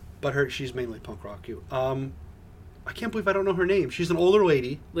 but she's mainly punk rock. I can't believe I don't know her name. She's an older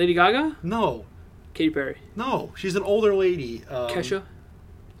lady. Lady Gaga? No. Katy Perry? No, she's an older lady. Kesha?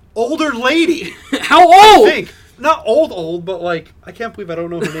 Older lady. How old? I think not old, but like I can't believe I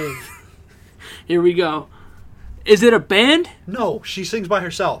don't know her name. Here we go. Is it a band? No, she sings by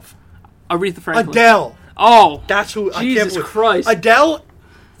herself. Aretha Franklin. Adele. Oh, that's who. Jesus Christ. Adele,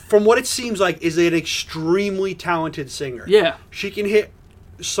 from what it seems like, is an extremely talented singer. Yeah, she can hit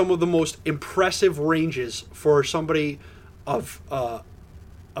some of the most impressive ranges for somebody of her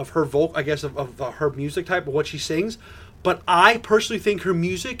vocal, I guess, of her music type, of what she sings. But I personally think her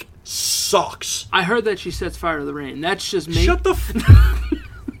music sucks. I heard that she sets fire to the rain. That's just me. Shut the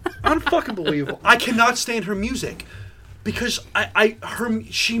unfucking believable. I cannot stand her music because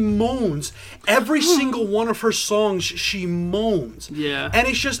she moans. Every single one of her songs she moans. Yeah. And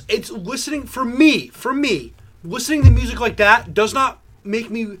it's listening for me, listening to music like that does not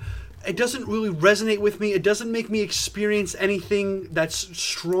make me, it doesn't really resonate with me. It doesn't make me experience anything that's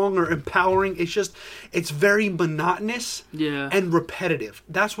strong or empowering. It's very monotonous and repetitive.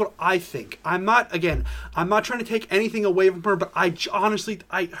 That's what I think. I'm not trying to take anything away from her, but I honestly,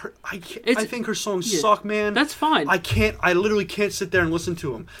 I think her songs suck, man. That's fine. I literally can't sit there and listen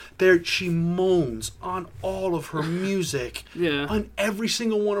to them. She moans on all of her music. Yeah. On every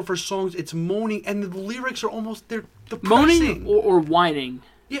single one of her songs, it's moaning, and the lyrics are almost, they're depressing. Moaning or whining.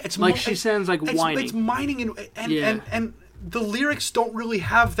 Yeah, it's like she sounds like whining. It's whining, and the lyrics don't really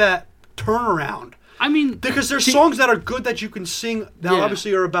have that turnaround. I mean, because there's songs that are good that you can sing that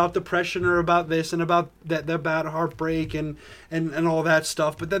obviously are about depression or about this and about that about heartbreak and all that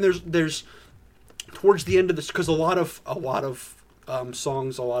stuff. But then there's towards the end of this, because a lot of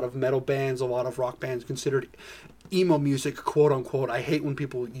songs, a lot of metal bands, a lot of rock bands considered emo music, quote unquote. I hate when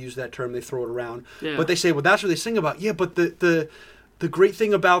people use that term; they throw it around. Yeah. But they say, well, that's what they sing about. Yeah, but the great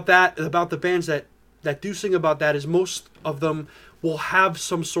thing about that, about the bands that do sing about that, is most of them will have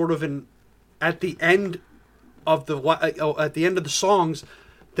some sort of at the end of the songs,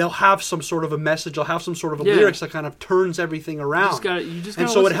 they'll have some sort of a message. They'll have some sort of a lyrics that kind of turns everything around. And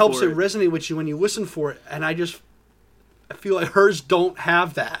so it helps it resonate with you when you listen for it. And I feel like hers don't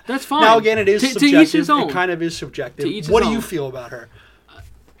have that. That's fine. Now again, it is subjective. To each his own. It kind of is subjective. What do you feel about her?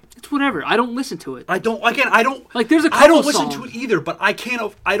 It's whatever. I don't listen to it. I don't like. There's a couple I don't listen songs to it either. But I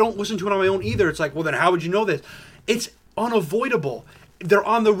don't listen to it on my own either. It's like, well, then how would you know this? It's unavoidable. They're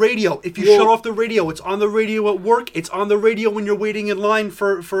on the radio. If you shut off the radio, it's on the radio at work. It's on the radio when you're waiting in line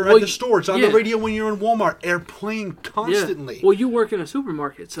for at the store. It's on the radio when you're in Walmart. They're playing constantly. Yeah. Well, you work in a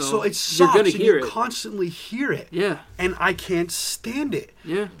supermarket, so it sucks. You're going to hear it. You constantly hear it. Yeah. And I can't stand it.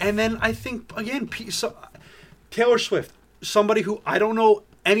 Yeah. And then I think, again, Taylor Swift, somebody who I don't know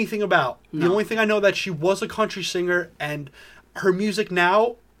anything about. No. The only thing I know that she was a country singer, and her music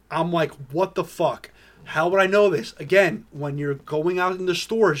now, I'm like, what the fuck? How would I know this? Again, when you're going out in the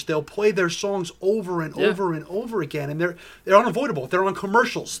stores, they'll play their songs over and over and over again, and they're unavoidable. They're on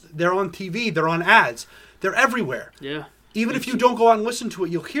commercials, they're on TV, they're on ads, they're everywhere. Yeah. Even if you don't go out and listen to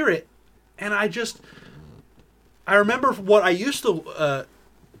it, you'll hear it. And I remember what I used to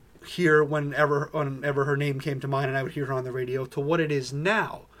hear whenever her name came to mind, and I would hear her on the radio, to what it is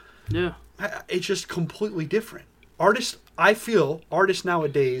now. Yeah. It's just completely different. I feel artists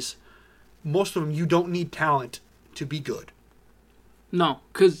nowadays, most of them, you don't need talent to be good. No,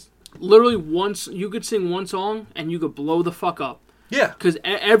 because literally once you could sing one song and you could blow the fuck up. Yeah. Because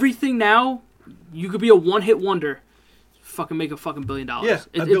everything now, you could be a one-hit wonder, fucking make a fucking $1 billion. Yeah,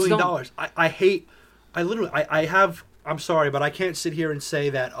 $1 billion. I'm sorry, but I can't sit here and say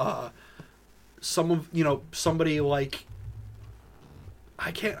that somebody like,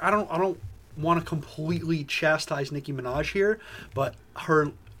 I don't want to completely chastise Nicki Minaj here, but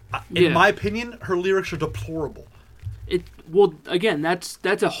in my opinion, her lyrics are deplorable. Again, that's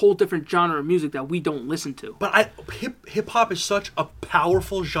a whole different genre of music that we don't listen to. But hip hop is such a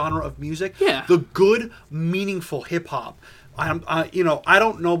powerful genre of music. Yeah. The good, meaningful hip hop. I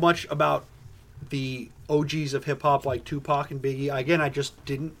don't know much about the OGs of hip hop like Tupac and Biggie. Again, I just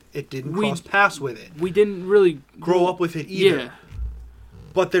didn't cross paths with it. We didn't really grow up with it either. Yeah.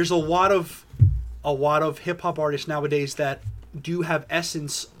 But there's a lot of hip hop artists nowadays that do have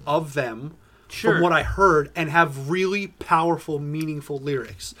essence of them, Sure. from what I heard, and have really powerful, meaningful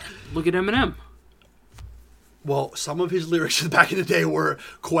lyrics. Look at Eminem. Well, some of his lyrics back in the day were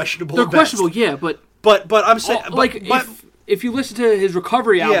questionable. They're at best. questionable, yeah, but I'm saying, like if you listen to his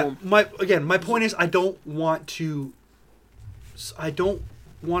recovery album, my point is, I don't want to, I don't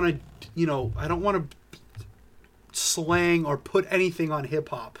want to slang or put anything on hip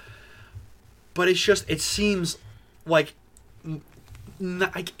hop, but it seems like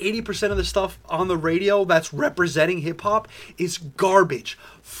 80% of the stuff on the radio that's representing hip hop is garbage.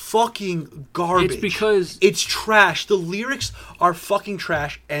 Fucking garbage. It's because it's trash. The lyrics are fucking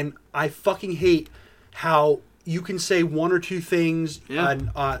trash, and I fucking hate how you can say one or two things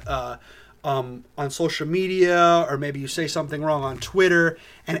on social media, or maybe you say something wrong on Twitter,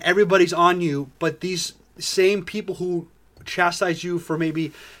 and everybody's on you, but these same people who chastise you for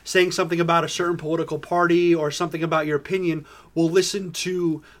maybe saying something about a certain political party or something about your opinion will listen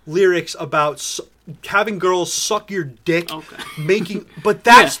to lyrics about having girls suck your dick, but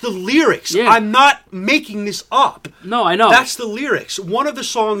that's the lyrics. Yeah. I'm not making this up. No, I know. That's the lyrics. One of the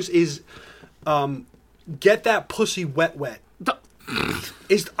songs is Get That Pussy Wet Wet.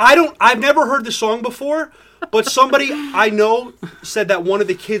 I've never heard the song before, but somebody I know said that one of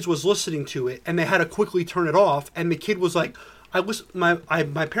the kids was listening to it and they had to quickly turn it off, and the kid was like, my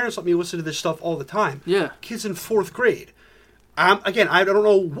parents let me listen to this stuff all the time. Yeah. Kid's in 4th grade. Again, I don't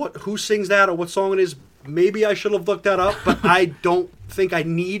know who sings that or what song it is. Maybe I should have looked that up, but I don't think I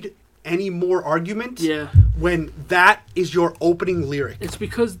need any more argument when that is your opening lyric. It's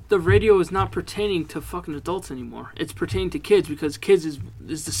because the radio is not pertaining to fucking adults anymore. It's pertaining to kids, because kids is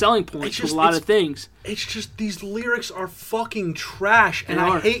the selling point to a lot of things. It's just these lyrics are fucking trash, and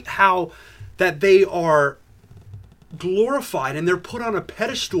I hate how that they are glorified and they're put on a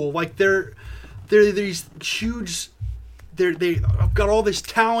pedestal like they're these huge. They've got all this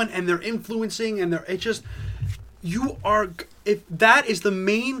talent and they're influencing, and if that is the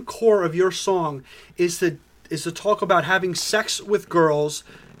main core of your song is to talk about having sex with girls,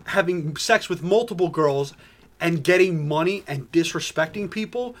 having sex with multiple girls, and getting money and disrespecting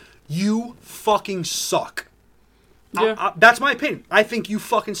people, you fucking suck. Yeah. That's my opinion. I think you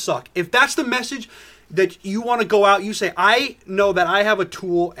fucking suck. If that's the message that you want to go out, you say, I know that I have a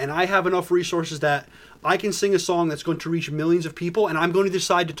tool and I have enough resources that I can sing a song that's going to reach millions of people, and I'm going to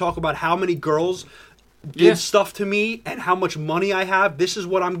decide to talk about how many girls did stuff to me and how much money I have. This is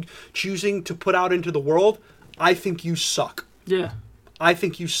what I'm choosing to put out into the world. I think you suck. Yeah. I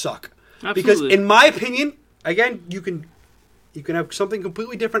think you suck. Absolutely. Because in my opinion, again, you can have something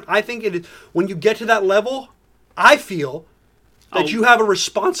completely different. I think it is, when you get to that level, I feel that you have a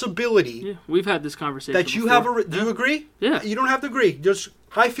responsibility. Yeah, we've had this conversation That you before. have do you agree? Yeah. You don't have to agree.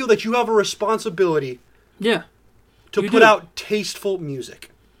 I feel that you have a responsibility to put out tasteful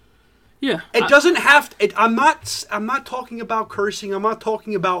music. Yeah. It doesn't have to, I'm not talking about cursing. I'm not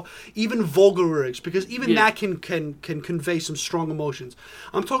talking about even vulgar lyrics, because even that can convey some strong emotions.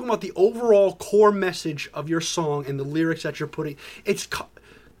 I'm talking about the overall core message of your song and the lyrics that you're putting.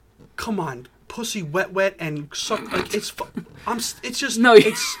 Come on, pussy wet wet and suck, like it's just no,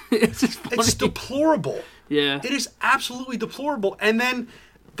 it's just funny. It's deplorable. Yeah. It is absolutely deplorable. And then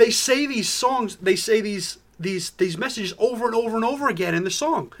they say these songs, they say these messages over and over and over again in the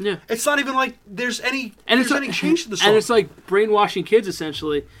song. Yeah. It's not even like there's any change to the song. And it's like brainwashing kids,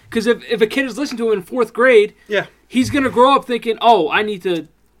 essentially. Because if a kid is listening to it in 4th grade, he's going to grow up thinking, oh, I need to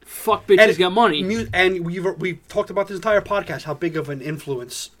fuck bitches, get money. And we've talked about this entire podcast, how big of an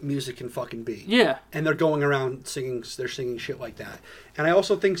influence music can fucking be. Yeah. And they're going around singing shit like that. And I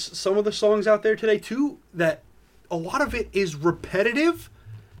also think some of the songs out there today, too, that a lot of it is repetitive,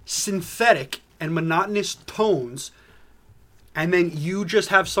 synthetic, and monotonous tones, and then you just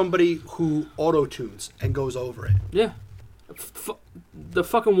have somebody who auto-tunes and goes over it. Yeah. The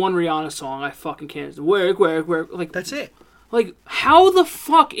fucking one Rihanna song, I fucking can't. Work, like, that's it. Like, how the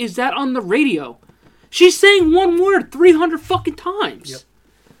fuck is that on the radio? She's saying one word 300 fucking times. Yep.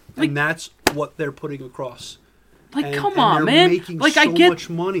 Like, and that's what they're putting across. Like, come on, man. Making like, so I get much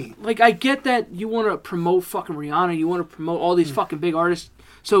money. Like, I get that you want to promote fucking Rihanna, you want to promote all these fucking big artists,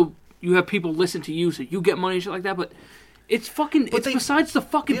 so you have people listen to you, so you get money and shit like that, but it's fucking, besides the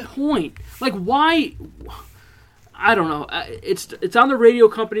fucking point. Like, why? I don't know. It's on the radio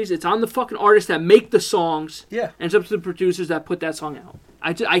companies, it's on the fucking artists that make the songs, and it's up to the producers that put that song out.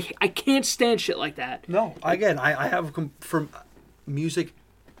 I can't stand shit like that. No, again, I have, from music,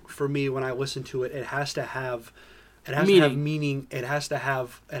 for me, when I listen to it, it has to have meaning. It has to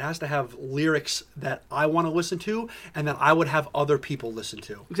have lyrics that I want to listen to and that I would have other people listen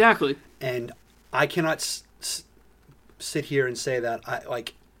to. Exactly. And I cannot sit here and say that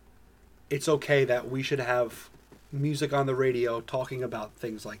it's okay that we should have music on the radio talking about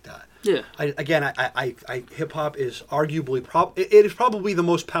things like that. Yeah. Hip hop is arguably it is probably the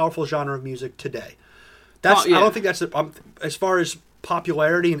most powerful genre of music today. I don't think that's as far as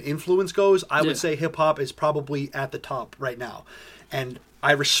popularity and influence goes. I would say hip hop is probably at the top right now, and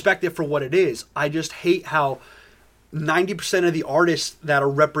I respect it for what it is. I just hate how 90% of the artists that are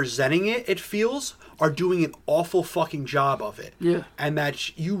representing it, it feels, are doing an awful fucking job of it. Yeah. And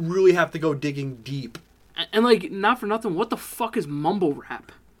that you really have to go digging deep. And like, not for nothing, what the fuck is mumble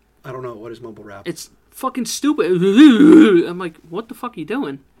rap? I don't know. What is mumble rap? It's fucking stupid. I'm like, what the fuck are you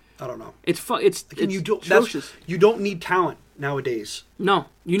doing? I don't know. It's atrocious. You don't need talent nowadays. No,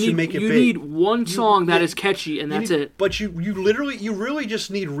 you need one song that is catchy, and that's it. But you really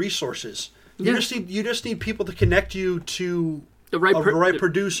just need resources. You just need people to connect you to the right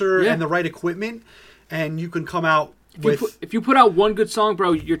producer and the right equipment, and you can come out with. If you put out one good song,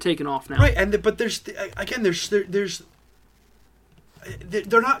 bro, you're taking off now. Right, but there's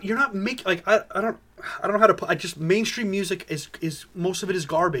they're not. You're not making like I don't know how to put. Just mainstream music is most of it is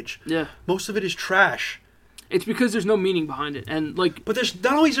garbage. Yeah, most of it is trash. It's because there's no meaning behind it, and like. But there's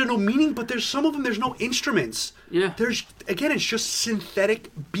not only is there no meaning, but there's some of them. There's no instruments. Yeah. It's just synthetic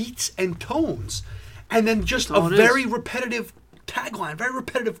beats and tones, and then just a very repetitive tagline, very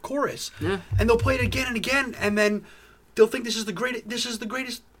repetitive chorus. Yeah. And they'll play it again and again, and then they'll think this is the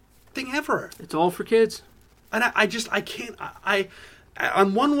greatest thing ever. It's all for kids. And I can't.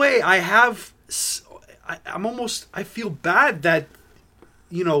 On one way, I feel bad that,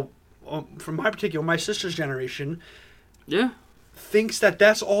 from my sister's generation, thinks that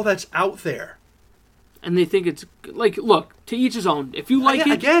that's all that's out there, and they think it's like, look, to each his own. If you like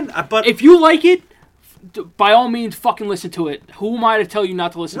but if you like it, by all means, fucking listen to it. Who am I to tell you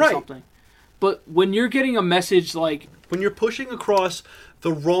not to listen to something? But when you're getting a message like when you're pushing across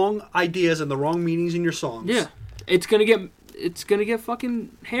the wrong ideas and the wrong meanings in your songs, it's gonna get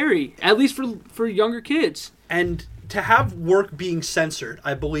fucking hairy. At least for younger kids. And to have work being censored,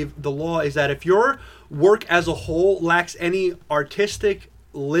 I believe the law is that if your work as a whole lacks any artistic,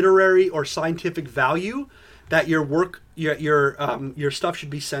 literary, or scientific value, that your work, your stuff should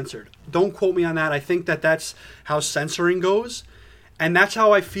be censored. Don't quote me on that. I think that's how censoring goes, and that's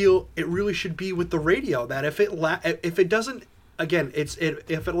how I feel it really should be with the radio. That if it doesn't, again,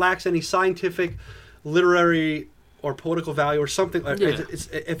 if it lacks any scientific, literary, or political value or something,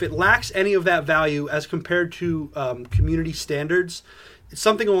 if it lacks any of that value as compared to community standards, it's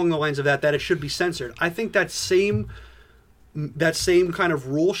something along the lines of that it should be censored. I think that same kind of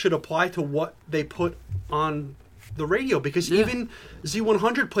rule should apply to what they put on the radio, because even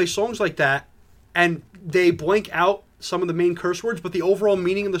Z100 plays songs like that and they blank out some of the main curse words, but the overall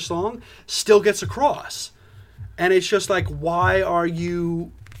meaning of the song still gets across. And it's just like, why are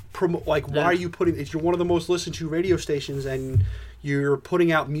you why are you putting? You're one of the most listened to radio stations, and you're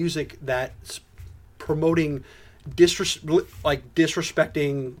putting out music that's promoting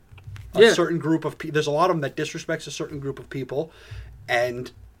disrespecting a certain group of people. There's a lot of them that disrespects a certain group of people,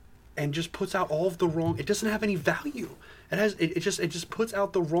 and just puts out all of the wrong. It doesn't have any value. It just puts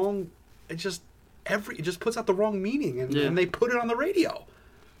out the wrong. It just puts out the wrong meaning, and they put it on the radio.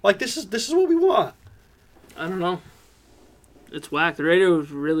 Like this is what we want. I don't know. It's whack. The radio is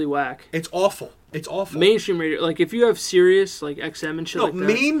really whack. It's awful. Mainstream radio, like if you have Sirius, like XM and shit like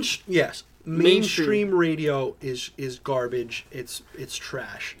that. Mainstream radio is garbage. It's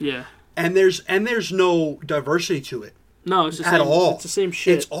trash. Yeah. And there's no diversity to it. No, it's the same. At all. It's the same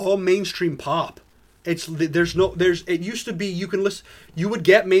shit. It's all mainstream pop. It used to be you would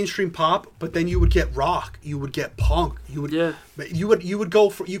get mainstream pop, but then you would get rock, you would get punk, you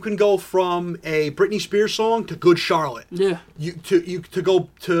can go from a Britney Spears song to Good Charlotte. Yeah. To go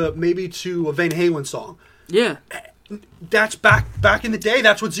to maybe to a Van Halen song. Yeah. That's back in the day.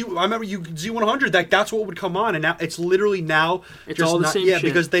 That's what I remember. Z100. That's what would come on, and now it's literally it's just all the same shit.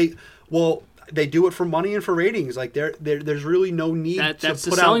 Because they do it for money and for ratings. Like there's really no need to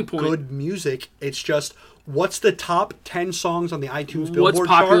put out good music. It's just what's the top 10 songs on the iTunes Billboard chart? What's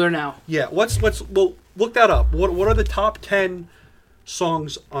popular now? Yeah. Well, look that up. What are the top 10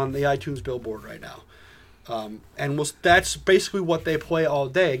 songs on the iTunes Billboard right now? That's basically what they play all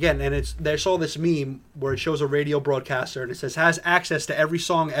day. Again, and there's all this meme where it shows a radio broadcaster and it says has access to every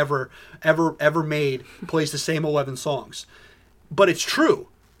song ever made, plays the same 11 songs. But it's true.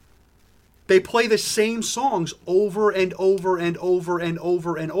 They play the same songs over and over and over and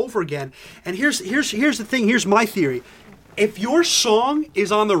over and over again. And here's the thing. Here's my theory. If your song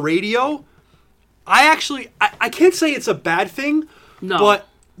is on the radio, I can't say it's a bad thing. No. But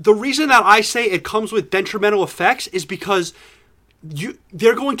the reason that I say it comes with detrimental effects is because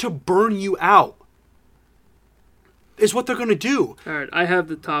they're going to burn you out. Is what they're going to do. All right, I have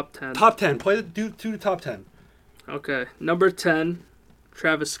the top 10. Top 10. Do the top 10. Okay, number 10,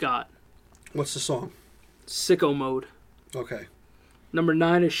 Travis Scott. What's the song? Sicko Mode. Okay. Number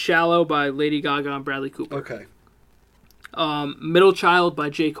 9 is Shallow by Lady Gaga and Bradley Cooper. Okay. Middle Child by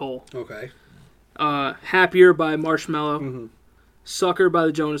J. Cole. Okay. Happier by Marshmello. Mm-hmm. Sucker by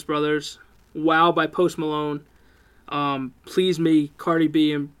the Jonas Brothers. Wow by Post Malone. Please Me, Cardi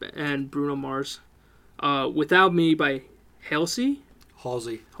B and Bruno Mars. Without Me by Halsey.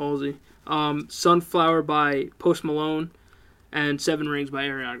 Sunflower by Post Malone. And Seven Rings by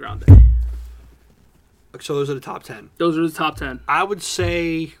Ariana Grande. So those are the top 10. Those are the top 10. I would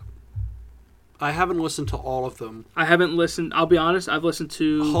say I haven't listened to all of them. I haven't listened. I'll be honest. I've listened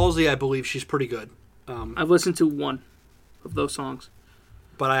to Halsey. I believe she's pretty good. I've listened to one of those songs.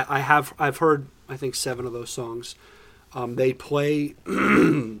 But I've heard I think 7 of those songs. They play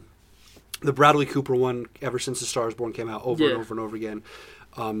the Bradley Cooper one ever since The Star Is Born came out over and over and over again.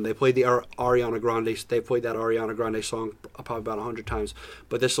 They played the Ariana Grande. They played that Ariana Grande song probably about 100 times.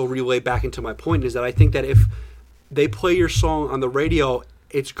 But this will relay back into my point is that I think that if they play your song on the radio,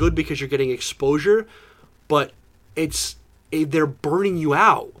 it's good because you're getting exposure, but they're burning you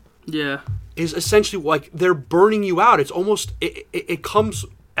out. Yeah, is essentially like they're burning you out. It's almost it comes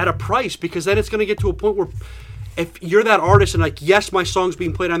at a price because then it's going to get to a point where if you're that artist and like yes, my song's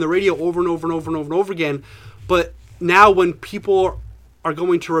being played on the radio over and over and over and over and over again, but now when people are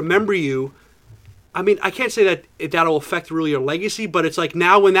going to remember you, I mean, I can't say that that'll affect really your legacy, but it's like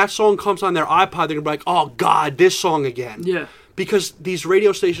now when that song comes on their iPod, they're gonna be like, oh God, this song again. Yeah. Because these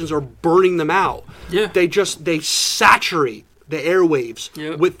radio stations are burning them out. Yeah. They saturate the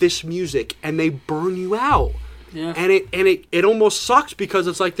airwaves with this music and they burn you out. Yeah. And it almost sucks because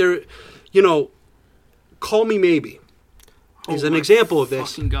it's like they're, Call Me Maybe is an example of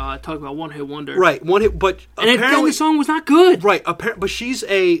this. Fucking God, talk about one hit wonder. Right, one hit, but and apparently the song was not good. Right, but she's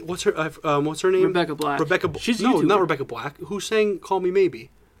what's her name? Rebecca Black. She's not Rebecca Black. Who sang Call Me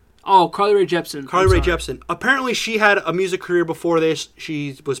Maybe? Oh, Carly Rae Jepsen. Carly Rae Jepsen. Apparently, she had a music career before this.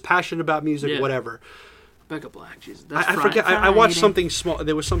 She was passionate about music, whatever. Rebecca Black. Jesus, I forget. I watched something small.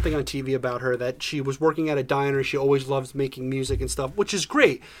 There was something on TV about her that she was working at a diner. She always loves making music and stuff, which is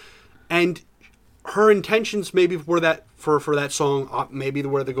great. And her intentions maybe were that for that song, maybe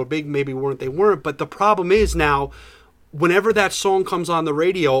were they go big, maybe they weren't. But the problem is now, whenever that song comes on the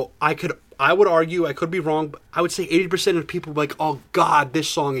radio, I would argue, I could be wrong, but I would say 80% of people are like, oh God, this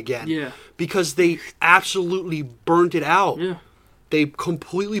song again. Yeah. Because they absolutely burnt it out. Yeah. They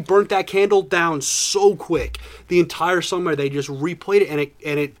completely burnt that candle down so quick. The entire summer they just replayed it,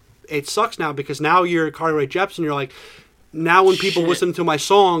 and it sucks now because now you're Carly Rae Jepsen, you're like, now when people listen to my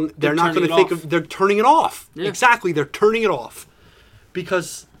song, they're not going to think of, they're turning it off. Yeah. Exactly, they're turning it off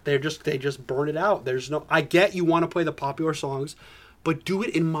because they just burn it out. I get you want to play the popular songs, but do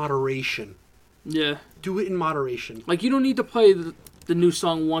it in moderation. Yeah. Do it in moderation. Like, you don't need to play the new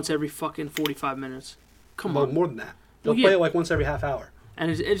song once every fucking 45 minutes. Come on. More than that. They'll play it like once every half hour. And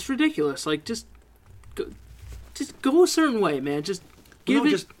it's ridiculous. Like, just go a certain way, man. Just give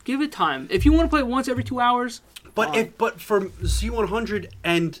it time. If you want to play it once every 2 hours, but for Z100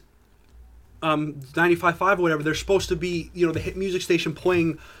 and 95.5 or whatever, they're supposed to be, the hit music station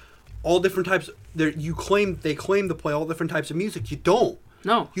playing all different types. They claim to play all different types of music. You don't.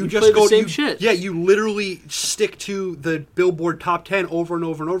 No, you just play the same shit. Yeah, you literally stick to the Billboard Top 10 over and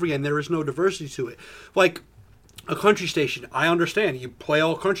over and over again. There is no diversity to it. Like a country station, I understand. You play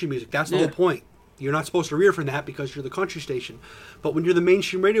all country music. That's the whole point. You're not supposed to rear from that because you're the country station. But when you're the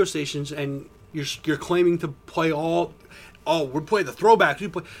mainstream radio stations and you're claiming to play we'll play the throwbacks.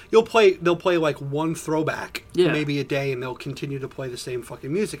 They'll play like one throwback maybe a day, and they'll continue to play the same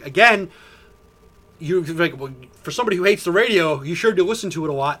fucking music. Again, you're like, well, for somebody who hates the radio, you sure do listen to it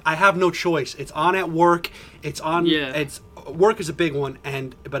a lot. I have no choice. It's on at work. It's on. Yeah. Work is a big one,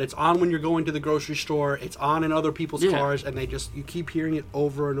 but it's on when you're going to the grocery store. It's on in other people's cars, and you keep hearing it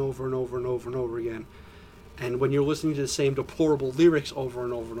over and over and over and over and over again. And when you're listening to the same deplorable lyrics over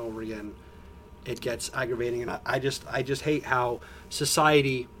and over and over again, it gets aggravating. And I just hate how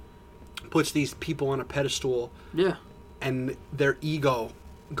society puts these people on a pedestal. Yeah. And their ego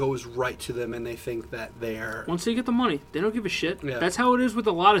goes right to them, and they think that they're... Once they get the money, they don't give a shit. Yeah. That's how it is with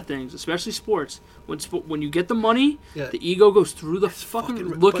a lot of things, especially sports. When you get the money, the ego goes through the fucking...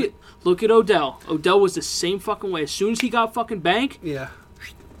 Look at Odell. Odell was the same fucking way. As soon as he got fucking bank,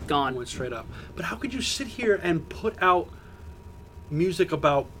 gone. Went straight up. But how could you sit here and put out music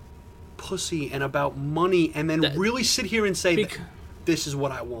about pussy and about money and then really sit here and say, this is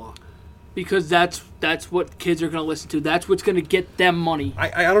what I want? because that's what kids are going to listen to. That's what's going to get them money.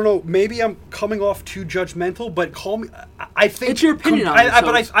 I don't know. Maybe I'm coming off too judgmental, but call me. I think it's your opinion on it.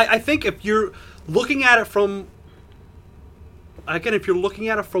 But I think if you're looking at it from, again, if you're looking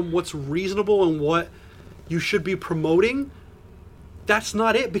at it from what's reasonable and what you should be promoting, that's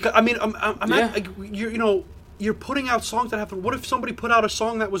not it. Because I'm not. You're putting out songs that have. What if somebody put out a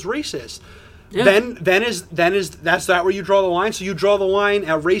song that was racist? Yeah. Then is that's that where you draw the line? So you draw the line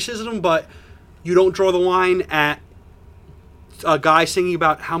at racism, but you don't draw the line at a guy singing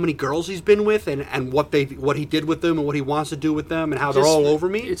about how many girls he's been with and what he did with them and what he wants to do with them and how they're all over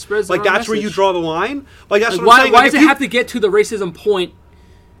me. It spreads like that's where you draw the line. Like that's what why I'm saying. Why does it have to get to the racism point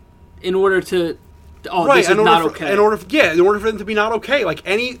in order to? Oh, right, this is not okay. In order for them to be not okay. Like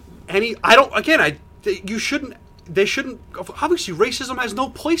any I don't. Again, you shouldn't. They shouldn't. Obviously, racism has no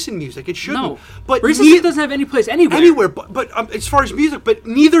place in music. It shouldn't. No, but racism doesn't have any place anywhere. Anywhere, but as far as music, but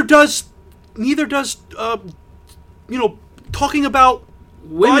neither does talking about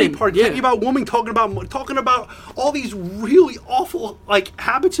women, body parts, talking about women, talking about all these really awful like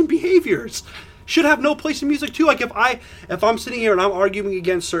habits and behaviors should have no place in music too. Like if I'm sitting here and I'm arguing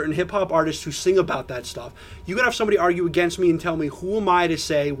against certain hip hop artists who sing about that stuff, you can have somebody argue against me and tell me who am I to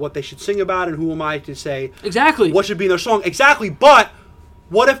say what they should sing about and who am I to say exactly what should be in their song. Exactly. But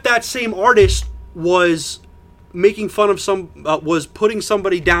what if that same artist was making fun of was putting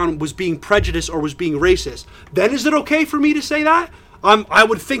somebody down, was being prejudiced or was being racist? Then is it okay for me to say that? I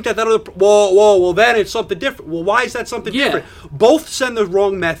would think that other. Well, then it's something different. Well, why is that something different? Both send the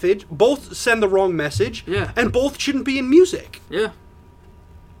wrong message. Both send the wrong message. Yeah. And both shouldn't be in music. Yeah.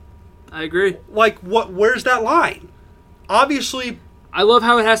 I agree. Like, what? Where's that line? Obviously. I love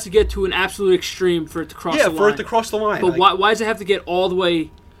how it has to get to an absolute extreme for it to cross the line. Yeah, for it to cross the line. But why does it have to get all the way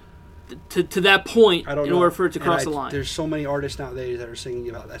to that point in order for it to cross the line? There's so many artists nowadays that are singing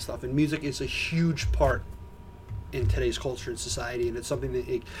about that stuff. And music is a huge part in today's culture and society, and it's something that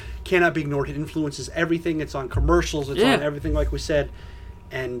it cannot be ignored. It influences everything. It's on commercials. It's on everything, like we said.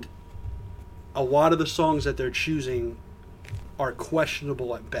 And a lot of the songs that they're choosing are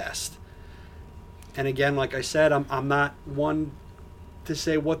questionable at best. And again, like I said, I'm not one to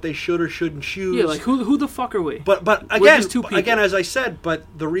say what they should or shouldn't choose. Yeah, like who the fuck are we? But again, as I said, but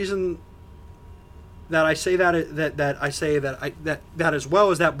the reason that I say that as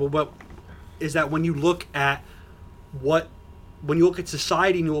well is that when you look at when you look at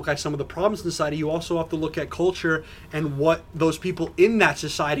society and you look at some of the problems in society, you also have to look at culture and what those people in that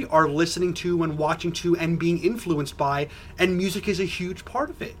society are listening to and watching to and being influenced by, and music is a huge part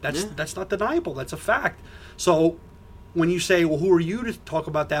of it. That's not deniable. That's a fact. So when you say, well, who are you to talk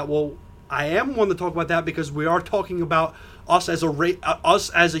about that? Well, I am one to talk about that because we are talking about us as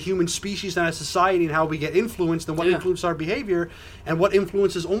a human species and as society and how we get influenced and what influences our behavior and what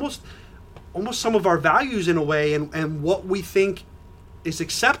influences almost some of our values in a way, and what we think is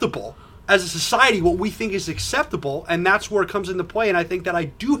acceptable as a society, what we think is acceptable, and that's where it comes into play. And I think that I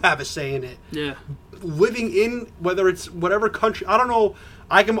do have a say in it. Yeah. Living in whether it's whatever country, I don't know.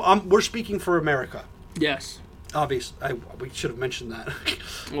 We're speaking for America. Yes. Obviously, we should have mentioned that.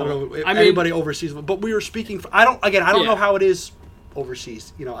 Well, I don't know if anybody overseas, but we were speaking for. I don't know how it is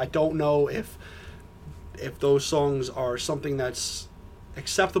overseas. I don't know if those songs are something that's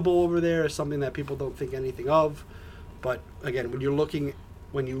acceptable over there, is something that people don't think anything of. But again, when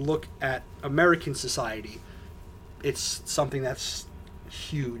you look at American society, it's something that's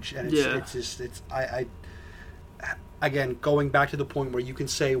huge, and again, going back to the point where you can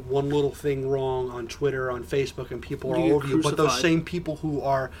say one little thing wrong on Twitter, on Facebook, and people are all over you. But those same people who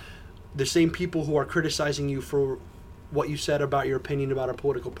are criticizing you for what you said about your opinion about a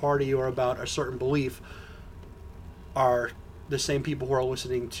political party or about a certain belief are the same people who are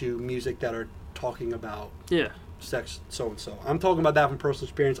listening to music that are talking about sex, so and so. I'm talking about that from personal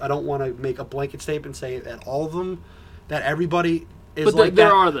experience. I don't want to make a blanket statement and say that all of them, that everybody is like that. But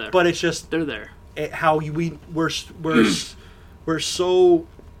there are there. But it's just they're there. We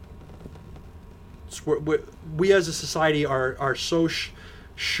as a society are so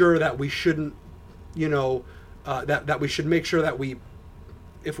sure that we shouldn't, that we should make sure that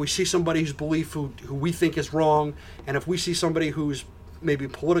if we see somebody whose belief who we think is wrong, and if we see somebody whose maybe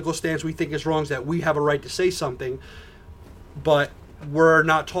political stance we think is wrong, that we have a right to say something. But we're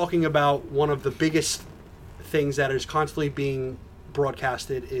not talking about one of the biggest things that is constantly being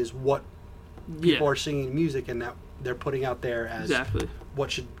broadcasted is what people are singing music and that they're putting out there as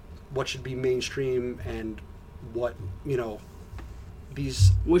what should be mainstream and what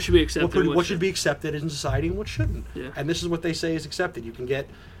what should be accepted, what should be accepted in society and what shouldn't. And this is what they say is accepted.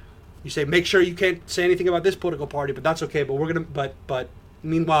 You say make sure you can't say anything about this political party, but that's okay. But we're gonna but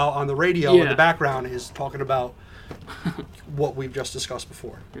Meanwhile, on the radio in Yeah. the background is talking about what we've just discussed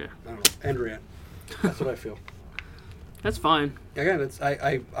before. Yeah. I don't know. Andrea. That's what I feel. That's fine. Again,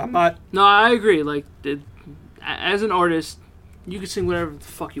 I'm not. No, I agree. Like, as an artist, you can sing whatever the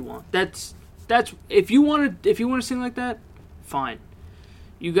fuck you want. That's if you want to sing like that, fine.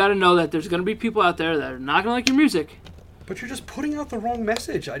 You got to know that there's going to be people out there that are not going to like your music. But you're just putting out the wrong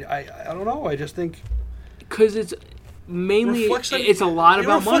message. I don't know. I just think because it's mainly reflects on, it's a lot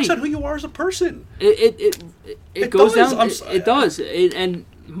about reflects money. on who you are as a person. It goes does. down. It does. And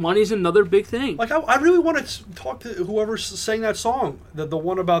money's another big thing. Like I really want to talk to whoever sang that song, the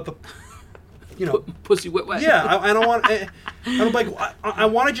one about the, Pussy wet wet. Yeah, I don't want. I'm like I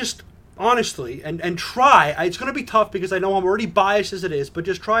want to just honestly and try. It's going to be tough because I know I'm already biased as it is, but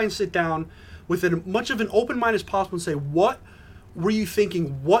just try and sit down with as much of an open mind as possible and say, what were you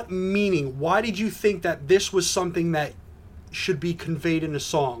thinking? What meaning? Why did you think that this was something that should be conveyed in a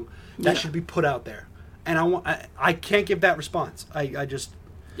song that should be put out there? And I can't give that response. I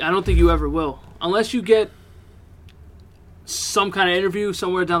don't think you ever will, unless you get some kind of interview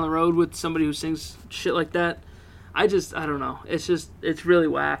somewhere down the road with somebody who sings shit like that. I don't know. It's really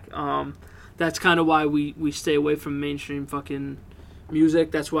whack. That's kind of why we stay away from mainstream fucking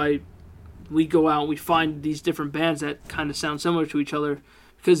music. That's why we go out and we find these different bands that kind of sound similar to each other,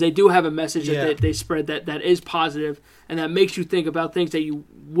 because they do have a message that they spread that is positive and that makes you think about things that you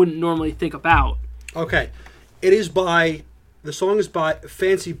wouldn't normally think about. Okay. The song is by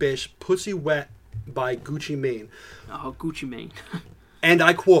Fancy Bitch, Pussy Wet by Gucci Mane. Oh, Gucci Mane. And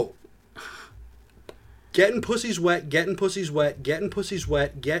I quote, "Getting pussies wet, getting pussies wet, getting pussies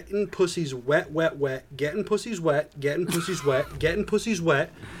wet, getting pussies wet, wet, wet, getting pussies wet, getting pussies wet, getting pussies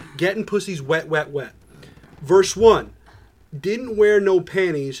wet, getting pussies wet, wet, wet." Verse 1. "Didn't wear no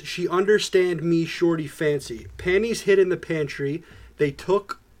panties, she understand me shorty fancy. Panties hid in the pantry, they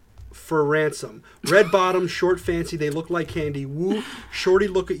took for ransom. Red bottom, short fancy, they look like candy. Woo, shorty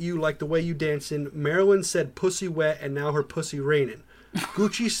look at you like the way you dancing. Marilyn said pussy wet and now her pussy raining.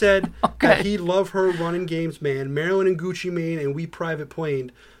 Gucci said that he love her running games, man. Marilyn and Gucci Mane and we private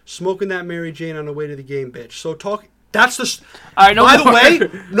planed. Smoking that Mary Jane on the way to the game, bitch." So that's the... All right, no by more. the way,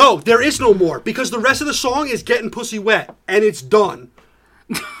 no, there is no more. Because the rest of the song is getting pussy wet. And it's done.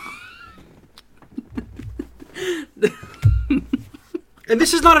 And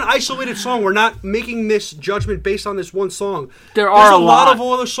this is not an isolated song. We're not making this judgment based on this one song. There's a lot of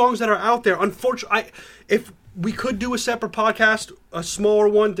other songs that are out there. Unfortunately, if we could do a separate podcast, a smaller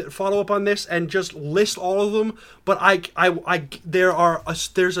one to follow up on this and just list all of them, but there's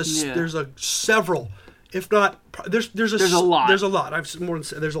several, if not there's a lot. There's a lot.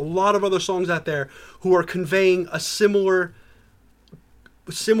 There's a lot of other songs out there who are conveying a similar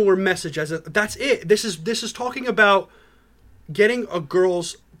message that's it. This is talking about getting a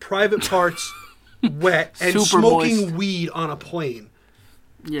girl's private parts wet and Super smoking moist weed on a plane.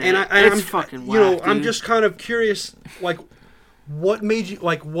 Yeah, And it's I'm fucking whack, dude. I'm just kind of curious, like, what made you,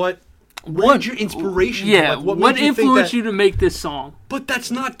 like, what was your inspiration? Yeah, like, what made you influenced you to make this song? But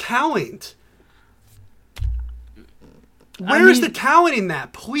that's not talent. Where is the talent in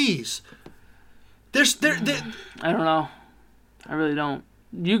that? Please. There. I don't know. I really don't.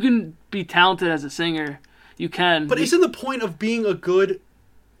 You can be talented as a singer. You can. But isn't the point of being a good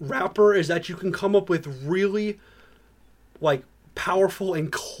rapper is that you can come up with really, like, powerful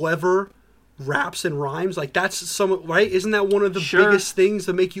and clever raps and rhymes? Like, that's right? Isn't that one of the biggest things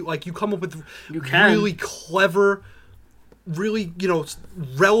to make you, like, you come up with really clever, really,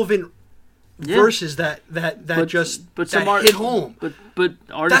 relevant verses that hit home. But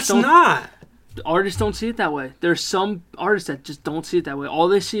artists artists don't see it that way. There's some artists that just don't see it that way. All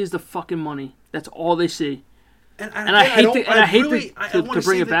they see is the fucking money. That's all they see. And I hate to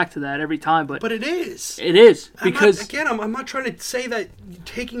bring it back to that every time, but it is. It is because I'm not trying to say that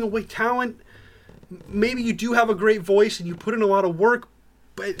taking away talent. Maybe you do have a great voice and you put in a lot of work,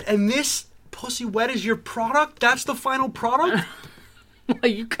 and this Pussy Wet is your product. That's the final product.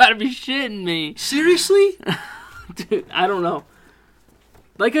 You gotta be shitting me. Seriously, dude. I don't know.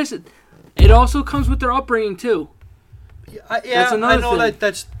 Like I said, it also comes with their upbringing too. That's another thing. I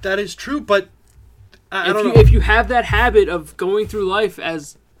know that is true, but. If you have that habit of going through life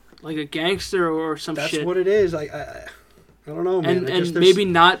as like a gangster or some shit, that's what it is. I don't know, man. And maybe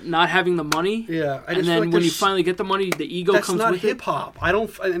not having the money. Yeah, and then when you finally get the money, the ego comes with it. That's not hip hop.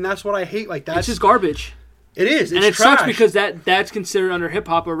 And that's what I hate. Like that's it's just garbage. It is. And it trash. sucks because that's considered under hip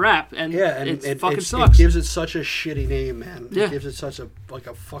hop or rap, and it fucking sucks. It gives it such a shitty name, man. Yeah. It gives it such a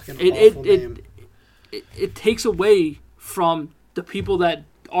fucking awful name. It takes away from the people that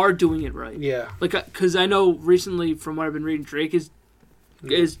are doing it right. Yeah. Like, because I know recently, from what I've been reading, Drake is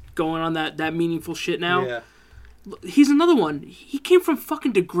is going on that meaningful shit now. Yeah. He's another one. He came from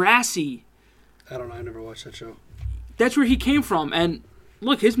fucking Degrassi. I don't know. I never watched that show. That's where he came from. And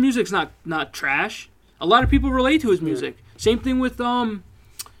look, his music's not trash. A lot of people relate to his music. Yeah. Same thing with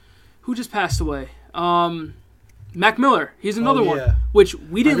who just passed away. Mac Miller. He's another one. Which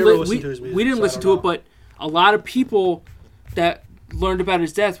we didn't listen to it, but a lot of people that learned about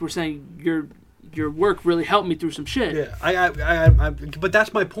his death were saying your work really helped me through some shit. Yeah, I but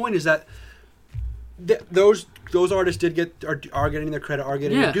that's my point is that those artists are getting their credit, are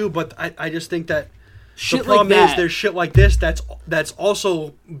getting their due, but I just think that shit the problem like that. is there's shit like this that's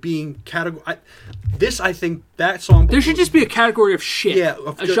also being categorized. I think that song. There should just be a category of shit. Yeah,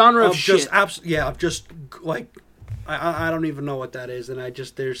 genre of shit. Of just like I don't even know what that is, and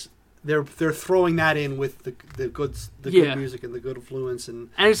they're throwing that in with the good music and the good influence and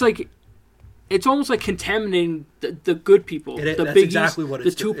it's like. It's almost like contaminating the good people. The that's Biggies, exactly what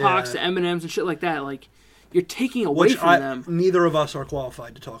it's the Tupacs, the Eminems, and shit like that. Like, you're taking away from them. Neither of us are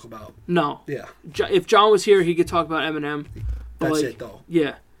qualified to talk about. No. Yeah. If John was here, he could talk about Eminem. That's it, though.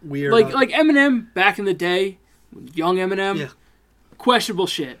 Yeah. Weird. Like Eminem back in the day, young Eminem, questionable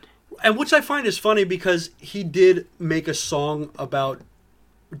shit. And which I find is funny because he did make a song about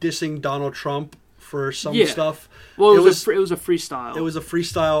dissing Donald Trump for some stuff. Well, it was a freestyle. It was a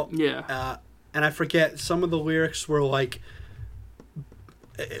freestyle. Yeah. And I forget, some of the lyrics were like,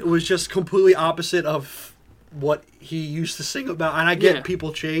 it was just completely opposite of what he used to sing about. And I get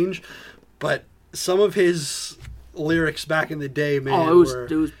people change, but some of his lyrics back in the day, man,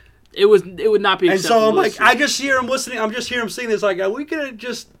 it would not be acceptable. And so I'm like, I just hear him listening. I'm just hearing him sing this. Like, are we gonna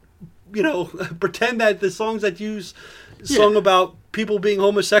just, pretend that the songs that you sung about people being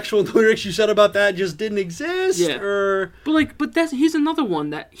homosexual, the lyrics you said about that just didn't exist? Yeah. But he's another one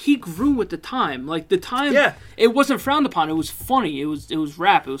that he grew with the time. Like the time, it wasn't frowned upon. It was funny. It was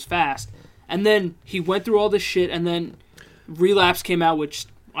rap. It was fast. And then he went through all this shit. And then Relapse came out, which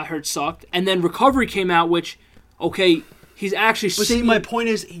I heard sucked. And then Recovery came out, which he's actually. But see, my point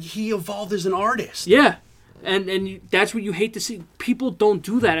is, he evolved as an artist. Yeah. And that's what you hate to see. People don't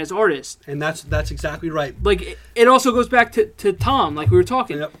do that as artists. And that's exactly right. Like, it also goes back to Tom, like we were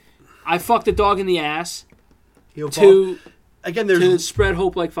talking. Yep. I fucked a dog in the ass to spread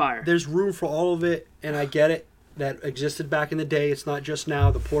hope like fire. There's room for all of it, and I get it. That existed back in the day. It's not just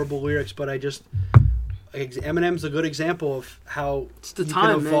now, the portable lyrics, but Eminem's a good example of how it's the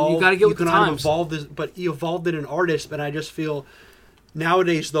time, man. You got to get with the times. Evolve this, but he evolved in an artist, but I just feel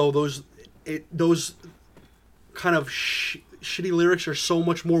nowadays, though, those kind of shitty lyrics are so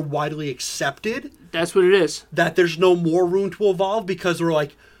much more widely accepted. That's what it is. That there's no more room to evolve because we're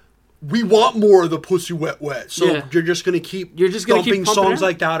like, we want more of the pussy wet wet. So you're just going to keep dumping songs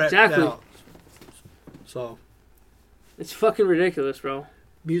like that. Exactly. So. It's fucking ridiculous, bro.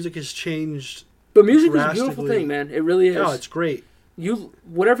 Music has changed. But music is a beautiful thing, man. It really is. No, it's great.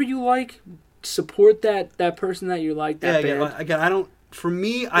 Whatever you like, support that person that you like, that band. Again, I don't. For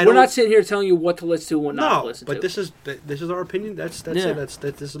me, we're not sitting here telling you what to listen to and what not to listen to. No, but this is our opinion. That's it.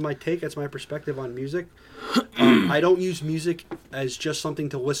 This is my take. That's my perspective on music. I don't use music as just something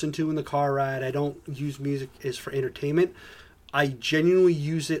to listen to in the car ride. I don't use music as for entertainment. I genuinely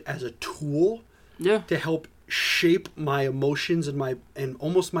use it as a tool to help shape my emotions and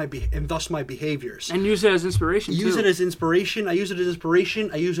thus my behaviors. And use it as inspiration. Use it as inspiration. I use it as inspiration.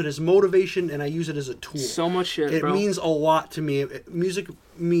 I use it as motivation, and I use it as a tool. So much shit, it bro. Means a lot to me. Music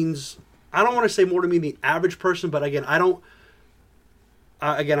means, I don't want to say more to me than the average person, but again, I don't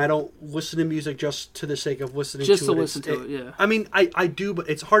listen to music just to the sake of listening to it. Just to listen to it, yeah. I mean, I do, but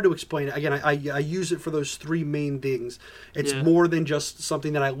it's hard to explain it. Again, I use it for those three main things. It's more than just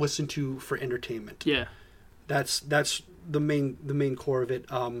something that I listen to for entertainment. Yeah. That's the main core of it.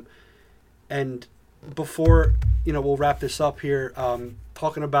 And before we'll wrap this up here,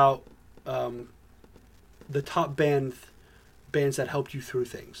 talking about the top bands that helped you through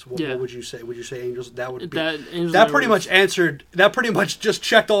things. What would you say? Would you say Angels? That would be that pretty much answered. That pretty much just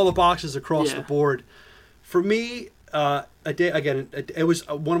checked all the boxes across the board. For me, it was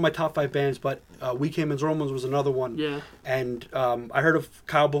one of my top 5 bands, but We Came as Romans was another one. Yeah. And I heard of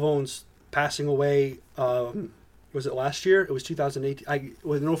Kyle Bavone's passing away. Was it last year? It was 2018. I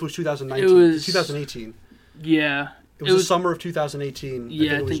don't know if it was 2019. It was 2018. Yeah. It was the summer of 2018.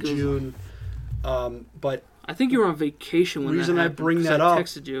 Yeah, I think it was June. But I think you were on vacation when reason that happened, I bring that I up.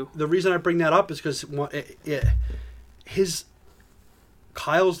 texted you. The reason I bring that up is because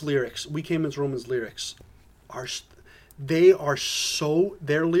Kyle's lyrics, We Came as Romans lyrics,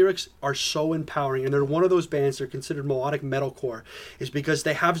 their lyrics are so empowering, and they're one of those bands. They're considered melodic metalcore, is because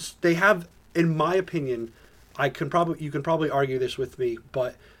they have, in my opinion, you can probably argue this with me,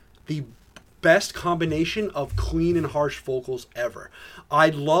 but the best combination of clean and harsh vocals ever. I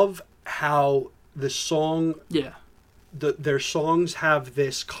love how the song, their songs have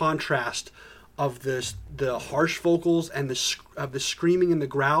this contrast of the harsh vocals and the screaming and the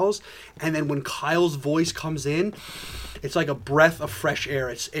growls, and then when Kyle's voice comes in, it's like a breath of fresh air.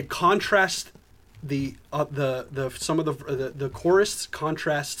 It contrasts the chorus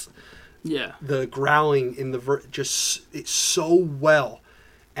contrasts the growling in the it's so well.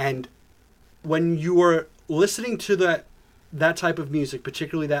 And when you are listening to that type of music,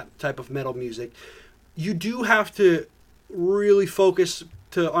 particularly that type of metal music, you do have to really focus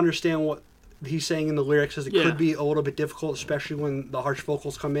to understand what he's saying in the lyrics, as it could be a little bit difficult, especially when the harsh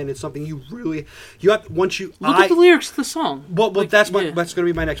vocals come in. It's something you have once you look at the lyrics of the song. Well, that's going to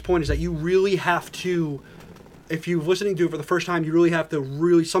be my next point, is that you really have to, if you're listening to it for the first time, you really have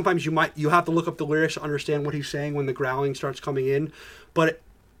to sometimes you have to look up the lyrics to understand what he's saying when the growling starts coming in. But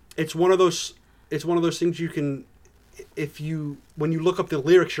it's one of those things you can, when you look up the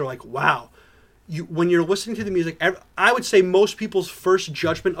lyrics, you're like, wow. When you're listening to the music, I would say most people's first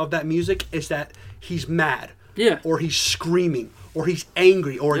judgment of that music is that he's mad, or he's screaming, or he's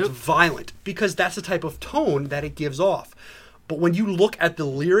angry, or it's violent, because that's the type of tone that it gives off. But when you look at the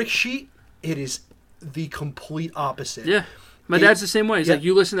lyric sheet, it is the complete opposite. Yeah, my dad's the same way. He's like,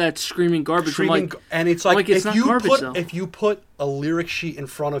 you listen to that screaming garbage, and it's like it's not garbage, if you put a lyric sheet in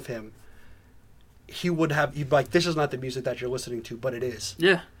front of him, you'd be like, this is not the music that you're listening to, but it is.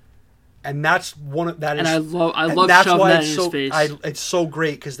 Yeah. And that's one of that is, and I love shoving that in his face. It's so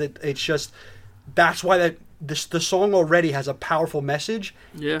great because it's just, that's why the song already has a powerful message.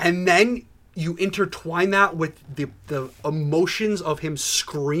 Yeah. And then you intertwine that with the emotions of him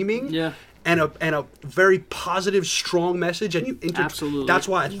screaming. Yeah. And a very positive, strong message, and absolutely. That's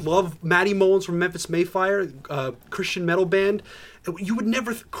why I love Matty Mullins from Memphis Mayfire, Christian metal band. You would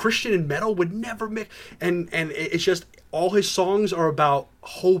never Christian and metal would never mix, and it's just all his songs are about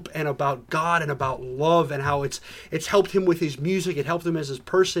hope and about God and about love, and how it's helped him with his music, it helped him as his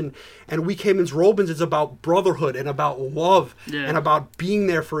person. And We Came As Robins is about brotherhood and about love and about being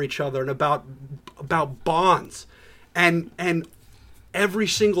there for each other and about bonds, and every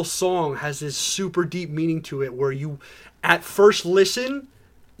single song has this super deep meaning to it, where you, at first listen,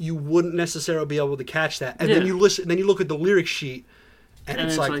 you wouldn't necessarily be able to catch that. And then you listen, then you look at the lyric sheet, and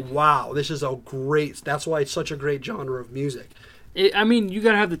it's like, wow, this is that's why it's such a great genre of music. I mean, you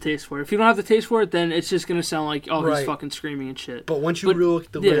gotta have the taste for it. If you don't have the taste for it, then it's just gonna sound like, he's fucking screaming and shit. But once you really look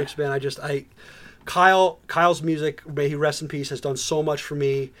at the lyrics, man, Kyle's music, may he rest in peace, has done so much for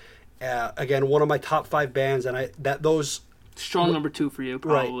me. Again, one of my top 5 bands, and strong number 2 for you,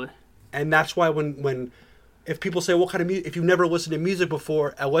 probably. Right. And that's why when if people say, what kind of music, if you've never listened to music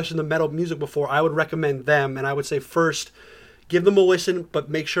before, listened to metal music before, I would recommend them. And I would say, first, give them a listen, but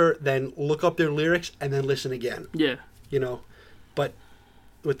make sure then look up their lyrics and then listen again. Yeah. But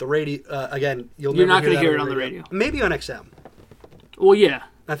with the radio, again, you're not going to hear it on the radio. Maybe on XM. Well, yeah.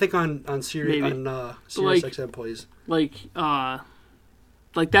 I think on Sirius XM plays. Like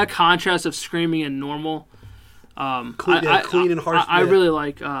that contrast of screaming and normal. Clean and harsh. I really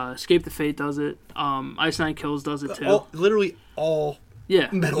like Escape the Fate does it. Ice Nine Kills does it too. Literally all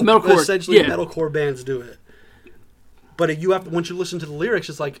metalcore, essentially metalcore bands do it. But once you listen to the lyrics,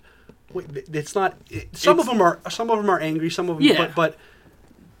 it's like, wait, it's not. Some of them are angry. Some of them, but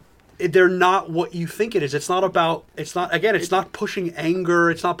they're not what you think it is. It's not about. It's not pushing anger.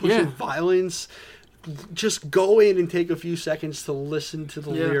 It's not pushing violence. Just go in and take a few seconds to listen to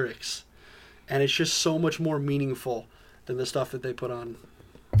the lyrics. And it's just so much more meaningful than the stuff that they put on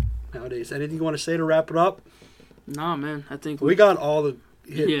nowadays. Anything you want to say to wrap it up? Nah, man. I think we got all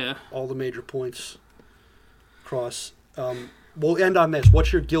the major points across. We'll end on this.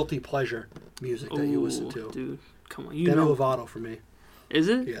 What's your guilty pleasure music that you listen to? Dude, come on. Demi Lovato for me. Is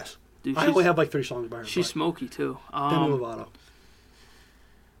it? Yes. Dude, I only have like 3 songs by her. She's smoky too. Demi Lovato.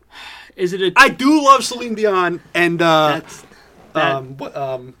 Is it I do love Celine Dion and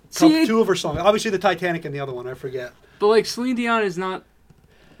two of her songs. Obviously the Titanic and the other one, I forget. But like Celine Dion is not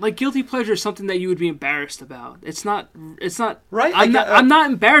like guilty pleasure is something that you would be embarrassed about. It's not right. I'm not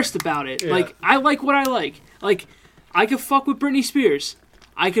embarrassed about it. Yeah. Like I like what I like. Like I can fuck with Britney Spears.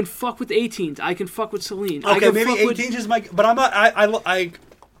 I can fuck with 18s. I can fuck with Celine. Okay, maybe 18s is my. But I'm not. I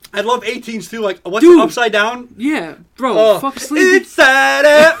love 18s too. Like what's Upside Down? Yeah, bro. Fuck Celine. Inside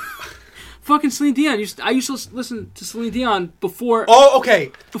out. Fucking Celine Dion. I used to listen to Celine Dion before. Oh,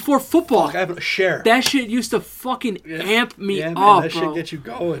 okay. Before football. Fuck, I have a share. That shit used to fucking amp me up, that bro. shit gets you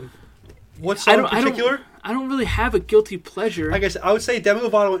going. What song in particular? I don't really have a guilty pleasure. I guess I would say Demi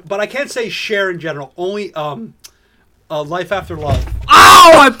Lovato, but I can't say Cher in general. Only Life After Love.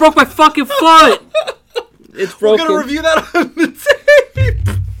 Ow! I broke my fucking foot! It's broken. We're going to review that on the tape.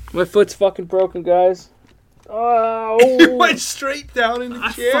 My foot's fucking broken, guys. Oh! You went straight down in the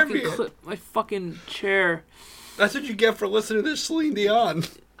chair, fucking man. clipped my fucking chair. That's what you get for listening to Celine Dion.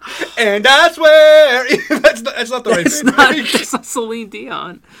 And I swear... that's not the right thing. It's not Celine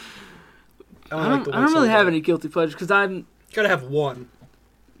Dion. I don't like really have any guilty pleasures because I'm... Gotta have one.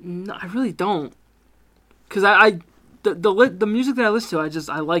 No, I really don't. Because the music that I listen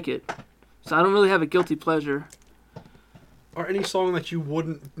to, I like it. So I don't really have a guilty pleasure. Or any song that you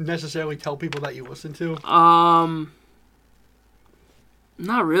wouldn't necessarily tell people that you listen to?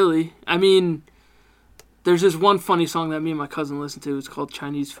 Not really. I mean, there's this one funny song that me and my cousin listen to. It's called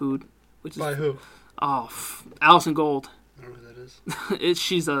Chinese Food. Which is By who? Oh, Allison Gold. I don't know who that is.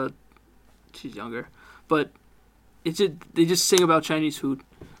 She's younger. But they just sing about Chinese food.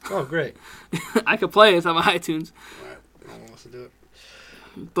 Oh, great. I could play it. It's on my iTunes. Alright, I won't listen to it.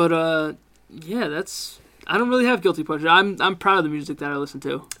 But, yeah, that's... I don't really have guilty pleasure. I'm proud of the music that I listen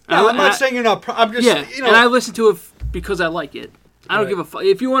to. No, I'm not saying you're not proud. I'm just, and I listen to it because I like it. I don't give a fuck.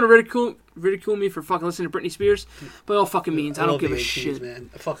 If you want to ridicule me for fucking listening to Britney Spears, by all fucking means, I don't give a shit. Man.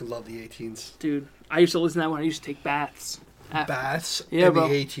 I fucking love the 18s. Dude, I used to listen to that when I used to take baths. Baths yeah, in bro.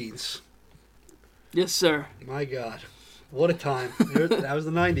 the 18s. Yes, sir. My God. What a time. That was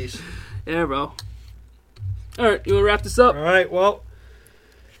the 90s. Yeah, bro. All right, you want to wrap this up? All right, well,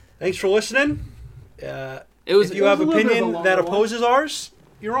 thanks for listening. If you have an opinion that opposes ours,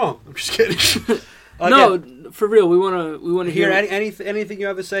 you're wrong. I'm just kidding. No, for real. We want to hear anything you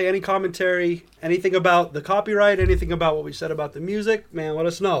have to say, any commentary, anything about the copyright, anything about what we said about the music. Man, let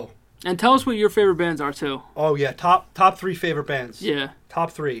us know. And tell us what your favorite bands are too. Oh yeah, top 3 favorite bands. Yeah,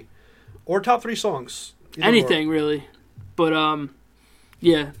 top 3, or top 3 songs. Anything really, but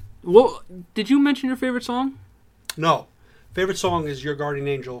yeah. Well, did you mention your favorite song? No, favorite song is "Your Guardian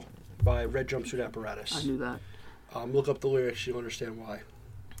Angel" by Red Jumpsuit Apparatus. I knew that. Look up the lyrics; you'll understand why.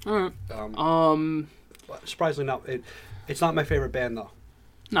 All right. Surprisingly, not. It's not my favorite band though.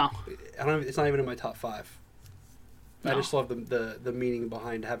 No. It's not even in my top 5. No. I just love the meaning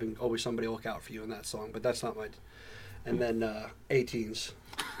behind having always somebody look out for you in that song, but that's not my. And then 18s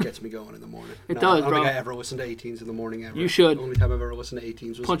gets me going in the morning. It does, I don't bro. think I ever listened to 18s in the morning ever. You should. The only time I've ever listened to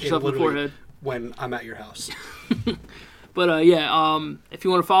 18s was punch yourself in the forehead when I'm at your house. But yeah, if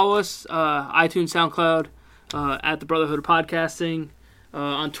you want to follow us, iTunes, SoundCloud, at the Brotherhood of Podcasting,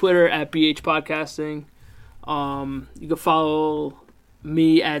 on Twitter at BH Podcasting. You can follow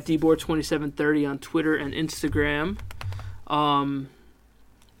me at dboard2730 on Twitter and Instagram.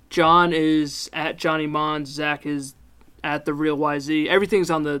 John is at Johnny Mons. Zach is at The Real YZ.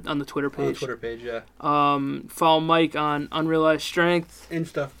 Everything's on the Twitter page. On the Twitter page, yeah. Follow Mike on Unrealized Strength.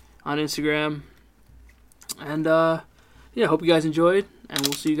 Insta. On Instagram. And yeah, hope you guys enjoyed, and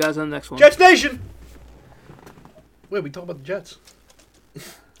we'll see you guys on the next one. Jets Nation! Wait, we talked about the Jets.